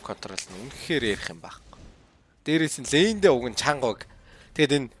бол map control нь үнэхээр ярих юм байхгүй. Дээрээс нь лейндээ уг нь чангаг.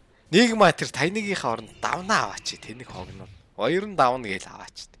 Тэгэд энэ Nigma тэр тайныгийнхаа оронд давнаа аваач. Тэнэг хогноо. Хоёр нь давна гээл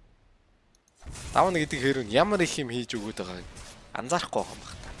аваач. Давна гэдэг хэрэг нь ямар их юм хийж өгöd байгааг анзаарахгүй байгаа юм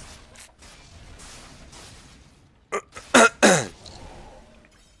байна.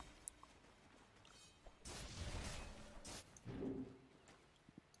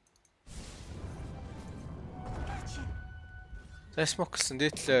 За смоклсон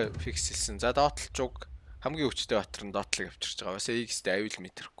дээдлээ фиксэлсэн. За доотлж уг хамгийн өвчтэй батар нь доотлыг авчирч байгаа. Басаа X-тэй аюул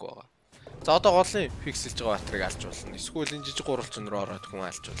метрэхгүй байгаа. За одоо голын фиксэлж байгаа батарыг алж болно. Эсвэл энэ жижиг гурвалжин руу ороод хүн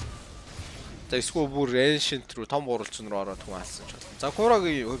алж болно. За эсвэл бүр ancient руу том гурвалжин руу ороод хүн алсан ч болно. За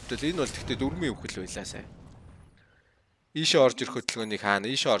Курагийн хувьд л энэ бол тэгтээ 4-ийн үхэл байлаа сая. Ийшээ орж ирэх хөдөлгөөнийг хаана,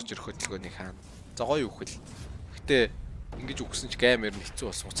 ийшээ орж ирэх хөдөлгөөнийг хаана. За гоё үхэл. Гэтэ ингэж үгсэн ч геймер нь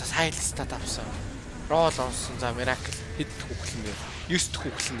хэцүү болсон. За сайлстад авсан. Рол онсон. За miracle хэд үхэл нэ 9 дэх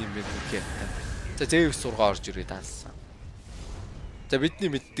үхэл юм байна үгүй. За Zeus 6 орж ирээд алсан. За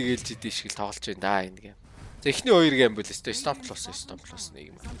бидний мэддэг LGD шиг л тоглож байна да энэ гейм. За эхний хоёр гейм бол өстой Stomp plus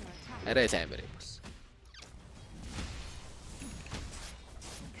нэг юм. Арай л амар юм болсон.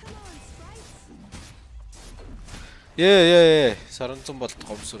 Саранцсан болт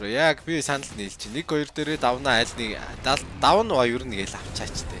гомсураа. Яг би санал нийлж. 1 2 дээрээ давна айл нэг давн хоёр нэгээл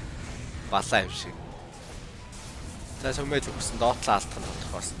авчаач тээ. Балаа юм шиг. За сүмэл өгсөн доотлоо алдах нь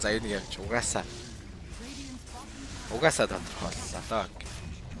тодорхойсон. За энэ юм чи угаасаа тодорхойллоо даа.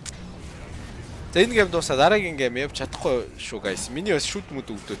 За энэ гейм дуусаа дараагийн гейм явж чадахгүй шүү guys. Миний бас шүд мүд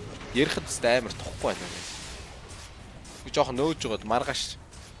өгдөөд ярихад тест амар тохгүй байна. Би жоохон нөөж жоод маргааш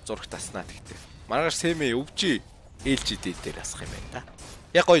зураг таснаа тэгтээ. Маргааш сэмээ өвжи LGD дээр асах юм байна да.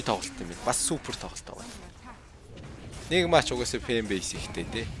 Яг гоё тоглолт юм байна. Бас супер тоглолт байна. Нэг матч угаасаа fan base ихтэй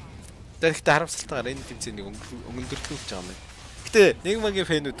тий. Тэгэхдээ харамсалтайгаар энэ тэмцээнийг өндөрлүүлж байгаа юм байна. Гэтэ Nigma-гийн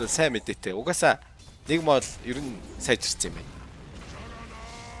фэнүүд бол сайн мэдээтэй. Угаасаа Nigma бол ер нь сайжирсан юм байна.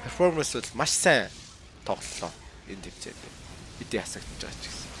 Performance бол маш сайн тоглолоо энэ тэмцээнд. Хэдий хасагдаж байгаа ч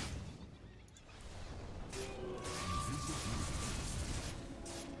гэсэн.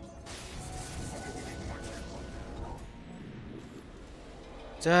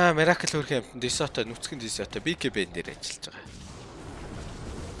 За, Miracle хөрх юм. Дисото нүцгэн Дисото BKB дээр ажиллаж байгаа.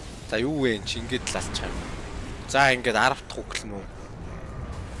 За, юу вэ? Чи ингэж лалчих юм. За, ингэж 10 дахь үглэн үү?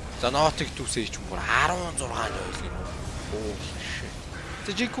 За, нотыг түүсээ ч юм бүр 16 ойлгоо юм уу? Оо, шээ.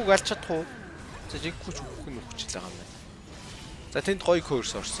 За, Жинкуг алж чадах уу? За, Жинкуг ч үхэх нь үхчихэл байгаа юм байна. За, тэнд гоё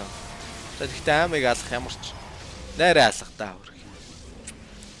курс орсон. За, тэгтээ аймыг алах ямар ч найраа алах даа хөрх.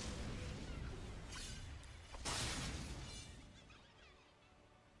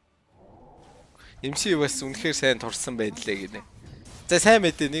 MC бас үнэхээр сайн турсан байдлаа гинэ. За сайн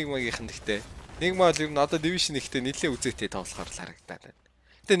мэдээ Nigma-гийнх нь гэхдээ Nigma бол ер нь одоо division ихтэй нэлээ үзээтэй тоглохоор л харагдаад байна.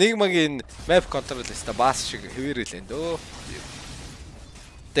 Гэтэ Nigma-гийн map control өстө бас шиг хэвээрэл энэ дөө.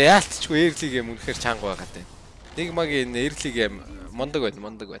 Тэгээ яалтчгүй early game үнэхээр чанга байгаад байна. Nigma-гийн early game мондог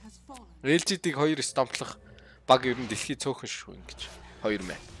байна. LGD-г 2 стомплох баг ер нь дэлхий цөөхөн шүү ингэж 2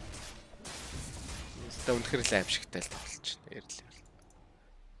 map. Тэ үнэхээр л аимшигтай л тоглож байна early.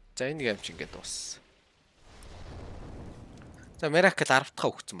 За энэ гейм чи ингээд дууссан. За Miracle 10 дахь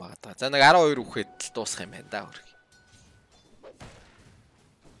өгсөн байгаа. За нэг 12 үхэхэд л дуусах юм байна да хөрх.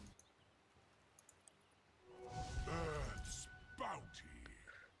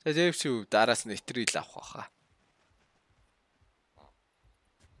 За JFC дараас нь этрил авах байхаа.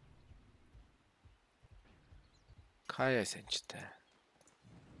 Кая санчтай.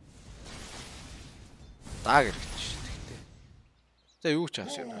 Даг гэж шүү дээ. За юу ч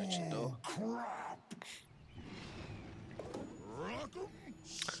авсан юм аа ч дөө.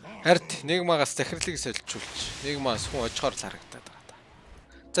 Харт Nigma-гаас захирлыг солилцуулж Nigma-с хүн оожхоор л харагдаад байгаа.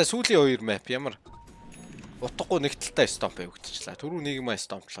 За сүүлийн 2 map ямар утгагүй нэг талтай стомп явагдчихлаа. Түрүү Nigma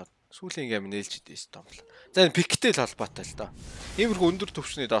стомплоод сүүлийн гейм нь LGD стомплоо. За энэ пиктэй л холбоотой л доо. Иймэрхүү өндөр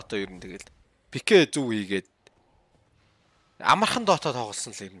төвчний дота ер нь тэгэл пикэ зүв хийгээд амархан дота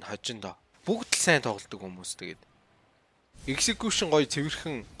тоглосон л ер нь хожин доо. Бүгд л сайн тоглодог хүмүүс тэгээд execution гоё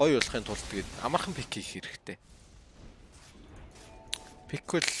цэвэрхэн гоё болохын тулд тэгээд амархан пик хийх хэрэгтэй.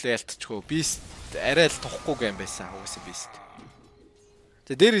 Пикл ялтчихгүй Beast арай л тухгүй гейм байсан угаасаа Beast.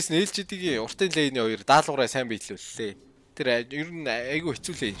 Тэгээ дээрээс нь LGD-гийн уртын лейний 2 даалгавраа сайн биелүүллээ. Тэр ер нь айгүй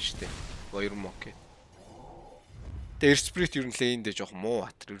хэцүү лейн шүү дээ. 2 мок. Тэгээ Spirit ер нь лейндээ жоох муу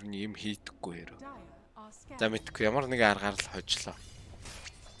батар ер нь юм хийдэггүй яруу. За мэдгүй ямар нэг аргаар л хожлоо.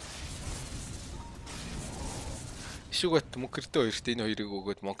 Ишүүгт мөнхөрдөө хоёрт энэ хоёрыг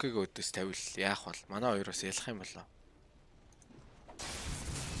өгөөд монкиг өдөөс тавил яах бол манай хоёроос ялах юм болоо.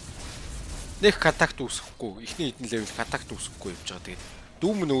 Нэг контакт үүсэхгүй, эхний хэдэн левел контакт үүсэхгүй явж байгаа. Тэгээд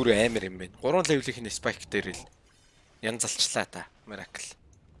дүүм нь өөрөө амар юм байна. 3 левелийн спайк дээр л янзалчлаа та. Miracle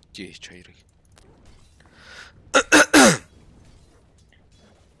GH2-ыг.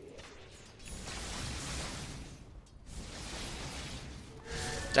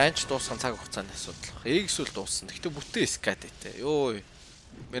 Жанч дууссан цаг хугацааны асуудал. X-ül дууссан. Гэхдээ бүтэн скадэтэй. Йоо.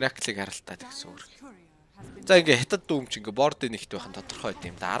 Miracle-ыг харалтаад гэсэн үг. За ингээ хятад дүүмч ингээ бордын нэгт байх нь тодорхой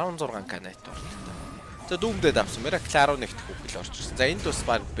юм да 16 канат орлоо. За дүүмдээ давсан Miracle 11 дэх үгэл орж ирсэн. За энд бас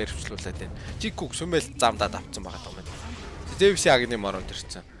баг баримтлуулаад байна. Жиггүг сүмэл замдаад авцсан байгаа юм байна. JFC агны мороод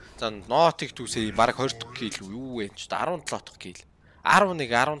ирсэн. За нотыг түүсээ баг 20 дахь кил юу вэ ч 17 дахь кил.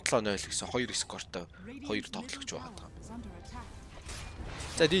 11 17-0 гэсэн 2 скортой 2 тоглогч байгаа юм.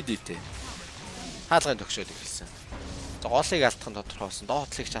 За дидтэй. Хаалгын тогшоод ирсэн. За голыг алдах нь тодорхойсон,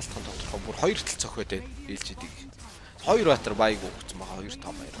 доотлыг ч алдах нь тодорхой. Бүр 2 тал цохиод байна LGD-г. 2 батар байг өгсөн байгаа 2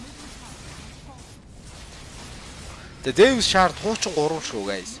 том баяр. Тэгээ Дэвс шард хуучин 3 шүү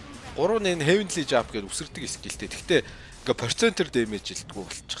guys. 3 нь энэ heavenly jump гэдэг үсэрдэг скиллтэй. Гэхдээ ингээ процентер damage илдэггүй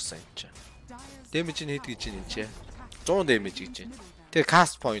болчихсон юм чинь. Damage нь хэд гэж юм чи? 100 damage гэж байна. Тэгээ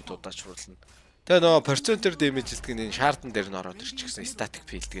cast point удаачлуулна. Тэгээ нөгөө процентер damage илдэг нь шардн дээр нь ороод ирчихсэн static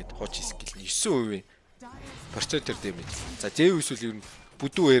field гэдэг хуучин скилл нь 9% процентер damage. За Дэвс үл ер нь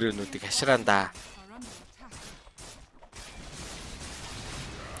бүдүү эрэнүүдийг хашраандаа.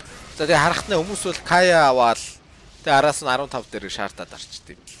 За тэгээ харахтны хүмүүс бол Kaya аваад тэгээ араас нь 15 дээр шаартаад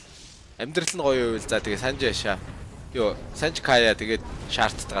арчдаг юм. Амьдрал нь гоё байвал за тэгээ Санж яшаа. Йоо, Санж Kaya тэгээд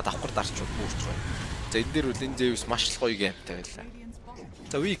шаарттайгаа давхар дарчуул бүрч байна. За энэ дээр үл энэ Zeus маш л гоё геймтэй байлаа.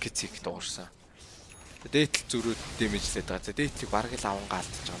 За weak эцэг дуурсан. Дээтэл зөрүүд дэмэжлээд байгаа. За дээтлийг бараг л аван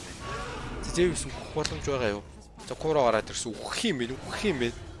гаалтаж байгаа юм байна. За Zeus үхэх боломж байгаа юу? За Куро гараад ирсэн үхэх юм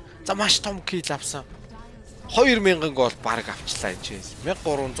бэ? За маш том кил авсан. 2000 гол баг авчлаа энэ чинь.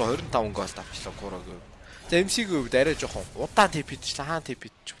 1325 гол авчлаа Курогийн. За MC-ийн хувьд арай жоохон удаан TP дэжлээ хаан TP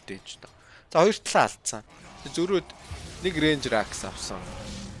ч үтээж тоо. За хоёр талаа алдсан. Зөрөөд нэг Ranger Axe авсан.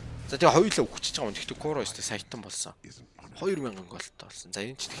 За тэгээ хоёулаа өгчөж байгаа юм. Гэхдээ Kuro өстө саятан болсон. 2000 голтой болсон. За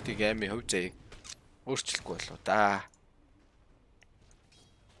энэ ч тэгтээ геймийн хувь заяаг өөрчлөхгүй болов да.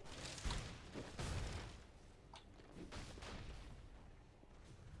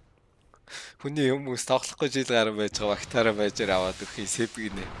 Хүний хүмүүс тоглохгүй жил гарan байж байгаа бактараа байж аваад өгөх сэб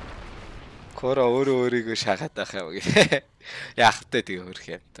гинэ. Кора өөрийгөө шахаад байх юм гээ. Яах вэ тэгээ хөрх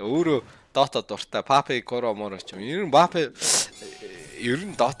юм. Өөрөө Dota дуртай Papi Koro мөр ч юм. Ер нь Papi ер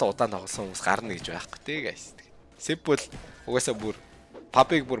нь Dota удаан тоглосон хүмүүс гарна гэж байхгүй тий guys. Сэб бол угаасаа бүр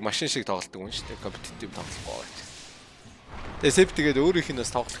Papi-г бүр машин шиг тоглодог юм шүү дээ. Компетитив тоглохгүй байж. Тэгээ сэб тэгээд өөрийнх нь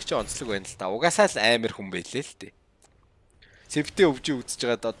бас тоглогчийн онцлог байна л да. Угаасаа л амар хүн байлээ л дээ. Сэбтэй өвжи үзэж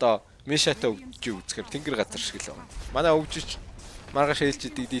байгаад одоо Мишатай өвжи үзэхээр тэнгэр газар шиг л байна. Манай өвжиж маргааш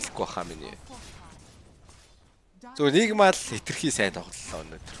LGD дийлэхгүй баха миний. Зөв Nigma л хитрхи сайн тоглолоо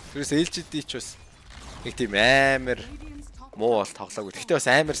өнөөдөр. Тэрээс LGD ч бас нэг тийм амар муу бол тоглоогүй. Гэхдээ бас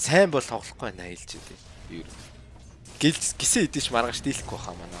амар сайн бол тоглохгүй байна LGD. Ер нь. Гисэн хэдийч маргааш дийлэхгүй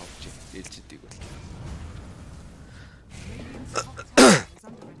баха манай өвжи LGD-г бол.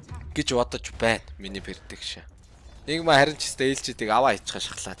 Гэж бодож байна миний prediction. Nigma харин ч тест LGD-г аваа ичхаа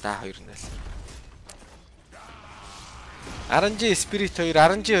шахлаа да 2-0. RNG Spirit 2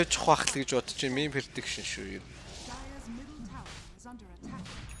 RNG хожих байх л гэж бодож байна. Миний prediction шүү юу.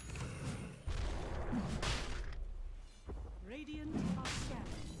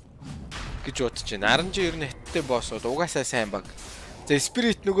 Гэж бодож байна. RNG ер нь хэттэй боссууд угаасаа сайн баг. За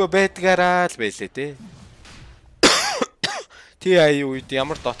Spirit нөгөө байдгаараа л байлээ те. TI үед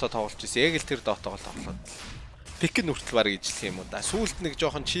ямар Dota тоглож ирсэн. Яг л тэр Dota-гоо тоглоод. Пик нь хүртэл баг ижлэх юм уу да. Сүүлд нэг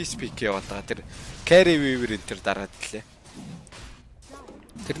жоохон cheese pick яваад байгаа. Тэр carry weaver энэ тэр дараад лээ.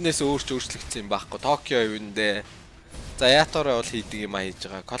 Тэрнээс өөрчлөгдсөн юм байхгүй. Токио юундээ. За Ятороо бол хийдэг юм хийж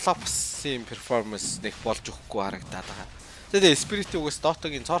байгаа. Collapse-ийн performance нэг болж өгөхгүй харагдаад байгаа. Тэгээд Spirit-ээс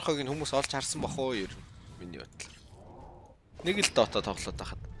Dota-гийн цорхойг нь хүмүүс олж харсан бах уу ер нь миний бодлоор. Нэг л Dota тоглоод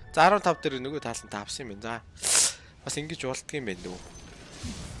байхад. За 15 дээр нөгөө таалан тавсан юм байна. За бас ингэж болдго юм байна лүү.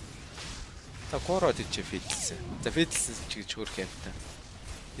 За Kuro тийч фидлсэн. За фидлсэн ч гэж хөрх юм та.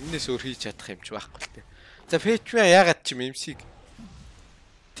 Эннээс өөр хийж чадах юм ч байхгүй л дээ. За Fetchman ягаад ч юм MC-г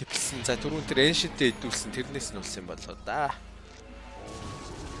тэвлсэн. За түрүүн тэр Ancient-тэй идүүлсэн тэрнээс нь улсан болоо да.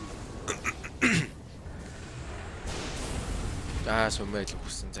 Сумэл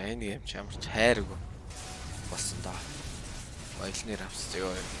өгсөн. За энэ юм ч ямар ч хайргүй болсон да. Баялнэр авсан.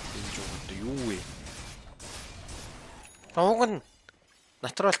 Ёо энэ жууд юу вэ? Уг нь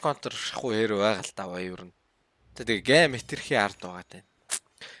Natural counter шахуу хэр байгаа л даваа ер нь. Тэгээ гейм хэтэрхий ард байгаа тань.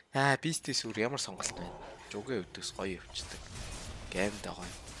 Beast-ийн сүр ямар сонголт байна. Жугийн өвдөс гоё явчихдаг. Геймд гоё.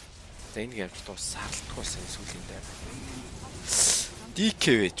 За энэ геймд дуус сарлтгуулсан сүүлийн дээр. DK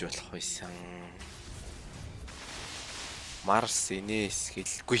байж болох байсан. Mars Ines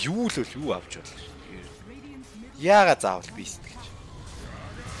хэлгүй юу л юу авч болно. Яага заавал Beast гэж.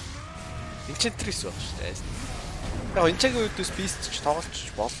 Enchantress байх шүү дээ. Яг энэ цагийн үедээс Beast ч тоглолч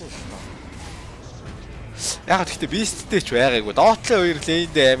болно л тоо. Яг гэхдээ Beast-тэй ч байгаагүй. Dota 2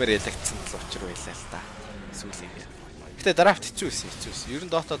 лейндээ амар ялагдсан л учир байлаа л та. Сүүлийн. Гэтэ драфт хэцүү байсан. Ер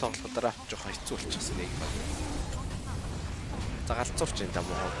нь Dota тоглоход драфт жоох хэцүү болчихсон нэг баг. За галзуурч энэ даа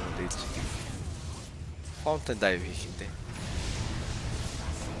муу дээлж. Fountain dive хийх юм дээ.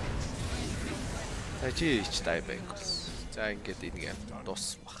 Ажиж dive байгаус. За ингээд энэ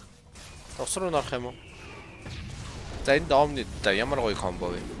дуусах. Тус руу норох юм уу? За энэ Omni да ямар гоё комбо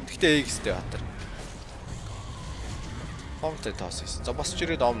вэ? Гэхдээ X-тэй хатар. Fountain toss хийсэн. За босч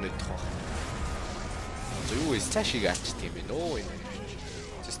ирээд Omni идэх баг. За юу вэ? Цаашиг алчдаг юм бэ? Нөө энэ.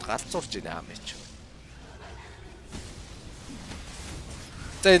 Тэст галзуурч ийнэ амч.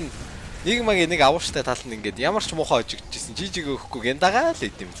 За энэ Nigma-гийн нэг авууштай тал нь ингээд ямар ч муухай хожигдчихсэн. Жижиг өгөхгүй гэндагаа л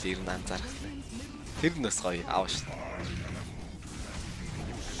идэм л ер нь анзаарах. Тэр нь бас гоё авууштай.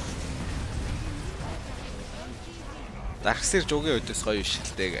 Дархсэр жугийн өдөөс гоё биш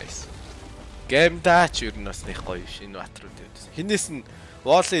л дээ guys. Геймдаа ч ер нь бас нэг гоё биш энэ батруудын өдөөс. Хинээс нь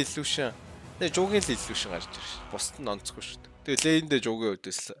Wall illusion. Тэгээ жугийн л illusion гарч ирж ш. Бусд нь онцгүй шүү дээ. Тэгээ лейндээ жугийн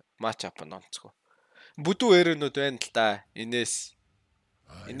өдөөс матч ап нь онцгүй. Бүдүү эрэнүүд байна л да. Инээс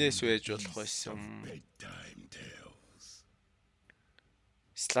байж болох байсан.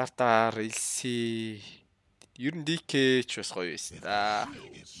 Slaughter LC ер нь DK ч бас гоё байсан да.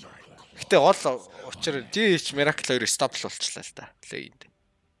 Гэтэ гол учир GH Miracle 2 stop болчихлаа л да. Лейнд.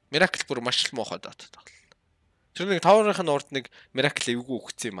 Miracle бүр маш л муухай дот тоглол. Тэр нэг таврынхын урд нэг Miracle эвгүй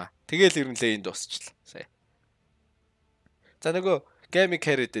өгсөн юм а. Тэгээл ер нь лейнд дуусчлаа. Сая. За нөгөө game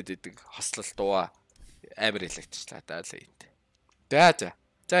carry-дэд идэг хослол дууа амар ялагдчихлаа даа л энэ.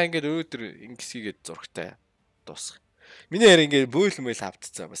 За ингээд өөдөр ингэсгээд зургтай дуусах. Миний яар ингээд бөөлмөл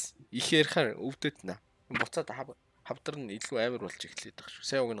хавтцаа бас. Их ярихаар өвдөд наа. Буцаад хавдар нь илүү амар болж эхлэдэг баг шүү.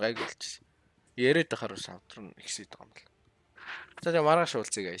 Сайн уг нь гайг болчихсон. Яриад байхаар ус хавдар нь ихсээд байгаа юм бол. За маргааш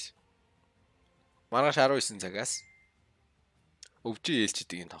уулзъя guys. Маргааш 19 цагаас өвжин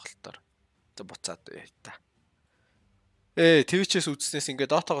ээлжидгийн тоглолтоор. За буцаад та. Twitch-с үзснээс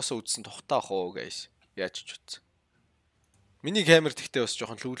ингээд Dota-гоос үзсэн тухтаах уу guys. Яаж ч утсан. Миний камер тэгтээ бас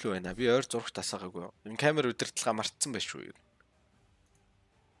жоохон лүүлүү байна. Би ойр зурагт тасаагаагүй. Энэ камер удирдлагаа мартсан байх шүү.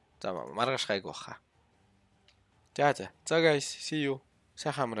 За маргааш гайг баха. За guys, see you.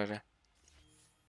 Сайхан амраарай.